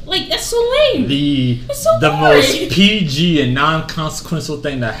kidding? Like, that's so lame. The most PG and non-consequential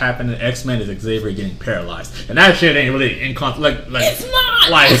thing that happened in X-Men is Xavier getting paralyzed, and that shit ain't really like it's not.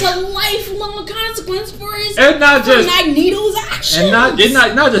 Like, it's a lifelong consequence for Magneto's actions. And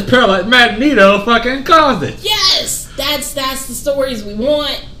not just paralyzed. Magneto fucking caused it. Yes. That's the stories we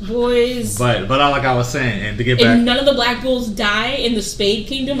want, boys. But like I was saying, and to get back, if none of the Black Bulls die in the Spade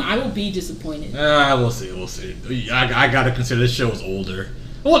Kingdom, I will be disappointed. We'll see. I gotta consider this show is older.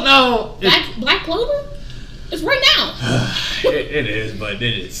 Well, no, Black Clover? It's right now. it is, but it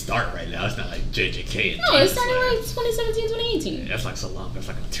didn't start right now. It's not like JJK. No, it started like 2017, 2018. That's like so long. That's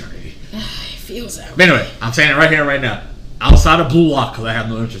like an eternity. It feels that way. But anyway, I'm saying it right here, right now. Outside of Blue Lock, because I have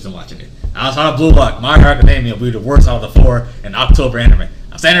no interest in watching it. Outside of Blue Lock, My Hero Academia will be the worst out of the 4 in October anime.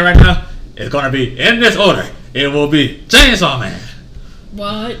 I'm saying it right now. It's going to be in this order. It will be Chainsaw Man.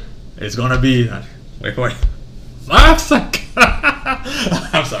 What? It's going to be... Wait for it. 5 seconds.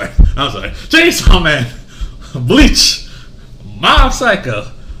 I'm sorry. Chainsaw Man, Bleach, Mob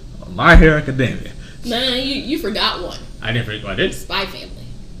Psycho, My Hero Academia. No, you forgot one. I didn't forget what I did. Spy Family.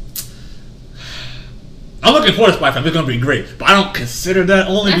 I'm looking forward to Spy Family. It's gonna be great, but I don't consider that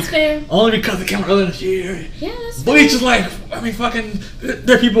fair. only because it came out earlier this year. Yeah, that's Bleach fair. is like, I mean, fucking.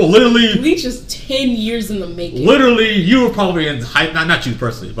 There are people literally. Bleach is 10 years in the making. Literally, you were probably in high. Not you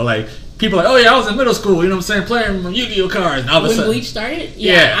personally, but like people like, oh yeah, I was in middle school. You know what I'm saying, playing Yu-Gi-Oh cards. And all of a When sudden, Bleach started?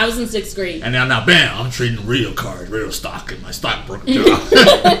 Yeah. I was in 6th grade. and now bam, I'm trading real cards, real stock in my stockbroker job. You know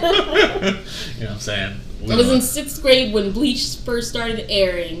what I'm saying? I was in 6th grade when Bleach first started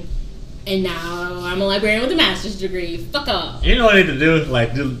airing. And now I'm a librarian with a master's degree. Fuck off. You know what they need to do?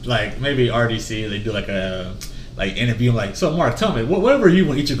 Like maybe RDC. They do like a interview. Like, so Mark, tell me, what were you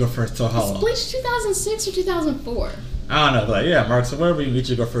when Ichigo first told Hollow? Was Bleach 2006 or 2004? I don't know. But like, yeah, Mark. So where were you when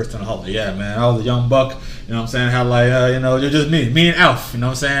Ichigo first told Hollow? Yeah, man, I was a young buck. You know what I'm saying? How like you know, you're just me and Alf. You know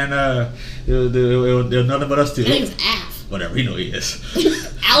what I'm saying? It was nothing but us two. I think it's Alf. Whatever, you know he is.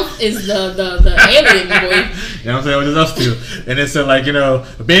 Alf is the alien boy. You know what I'm saying? It was just us two. And it said, like, you know,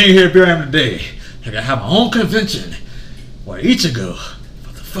 being here, I am today. Like, I have my own convention where Ichigo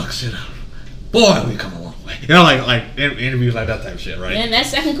put the fuck shit up. Boy, we come a long way. You know, like interviews like that type of shit, right? Man, that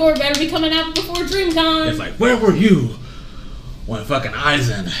second core better be coming out before DreamCon. It's like, where were you when fucking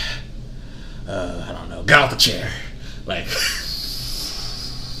Aizen, I don't know, got off the chair? Like,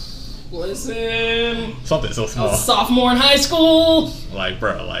 listen. something so I small. was a sophomore in high school. Like,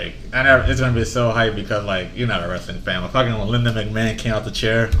 bro, like, it's gonna be so hype because, like, you're not a wrestling fan. Like, fucking when Linda McMahon came out the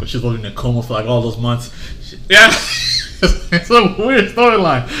chair, because she was living in a coma for like all those months. It's a weird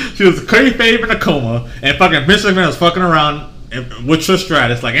storyline. She was kayfabe in a coma, and fucking Vince McMahon was fucking around with Trish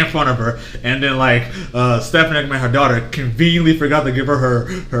Stratus, like, in front of her, and then, like, Stephanie McMahon, her daughter, conveniently forgot to give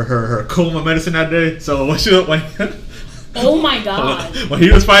her coma medicine that day. So when Oh my god. when he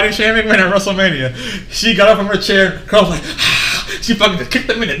was fighting Shane McMahon at WrestleMania, she got up from her chair, the girl was like, she fucking just kicked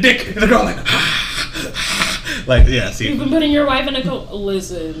him in the dick, and the girl like, like, yeah, see. You've been putting your wife in a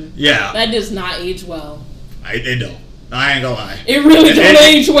listen. Yeah. That does not age well. It don't. I ain't gonna lie. It really don't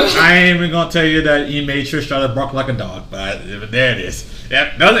age well. I ain't even gonna tell you that he made Trish try to bark like a dog, but there it is.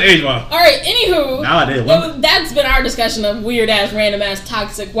 Yep, doesn't age well. Alright, anywho. Nowadays, that's been our discussion of weird ass, random ass,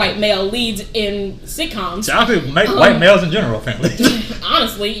 toxic white male leads in sitcoms. Honestly, white males in general, apparently.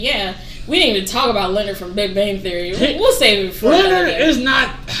 Honestly, yeah. We didn't even talk about Leonard from Big Bang Theory. We'll save it for another Leonard day. is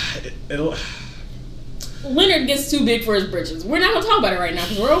not. Leonard gets too big for his britches. We're not gonna talk about it right now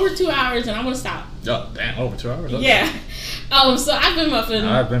because we're over 2 hours and I'm gonna stop. Oh, damn, over 2 hours? Okay. Yeah. So I've been Muffin.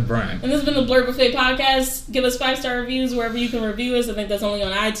 I've been Brian. And this has been the Blur Buffet Podcast. Give us 5-star reviews wherever you can review us. I think that's only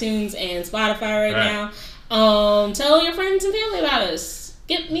on iTunes and Spotify right now. Tell your friends and family about us.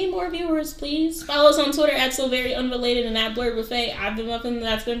 Get me more viewers, please. Follow us on Twitter at SoVeryUnrelated and at Blur Buffet. I've been Muffin.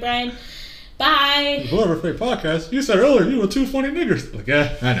 That's been Brian. Bye. Blur Buffet Podcast. You said earlier you were two funny niggers. Like,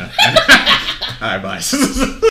 yeah, I know. All right, bye.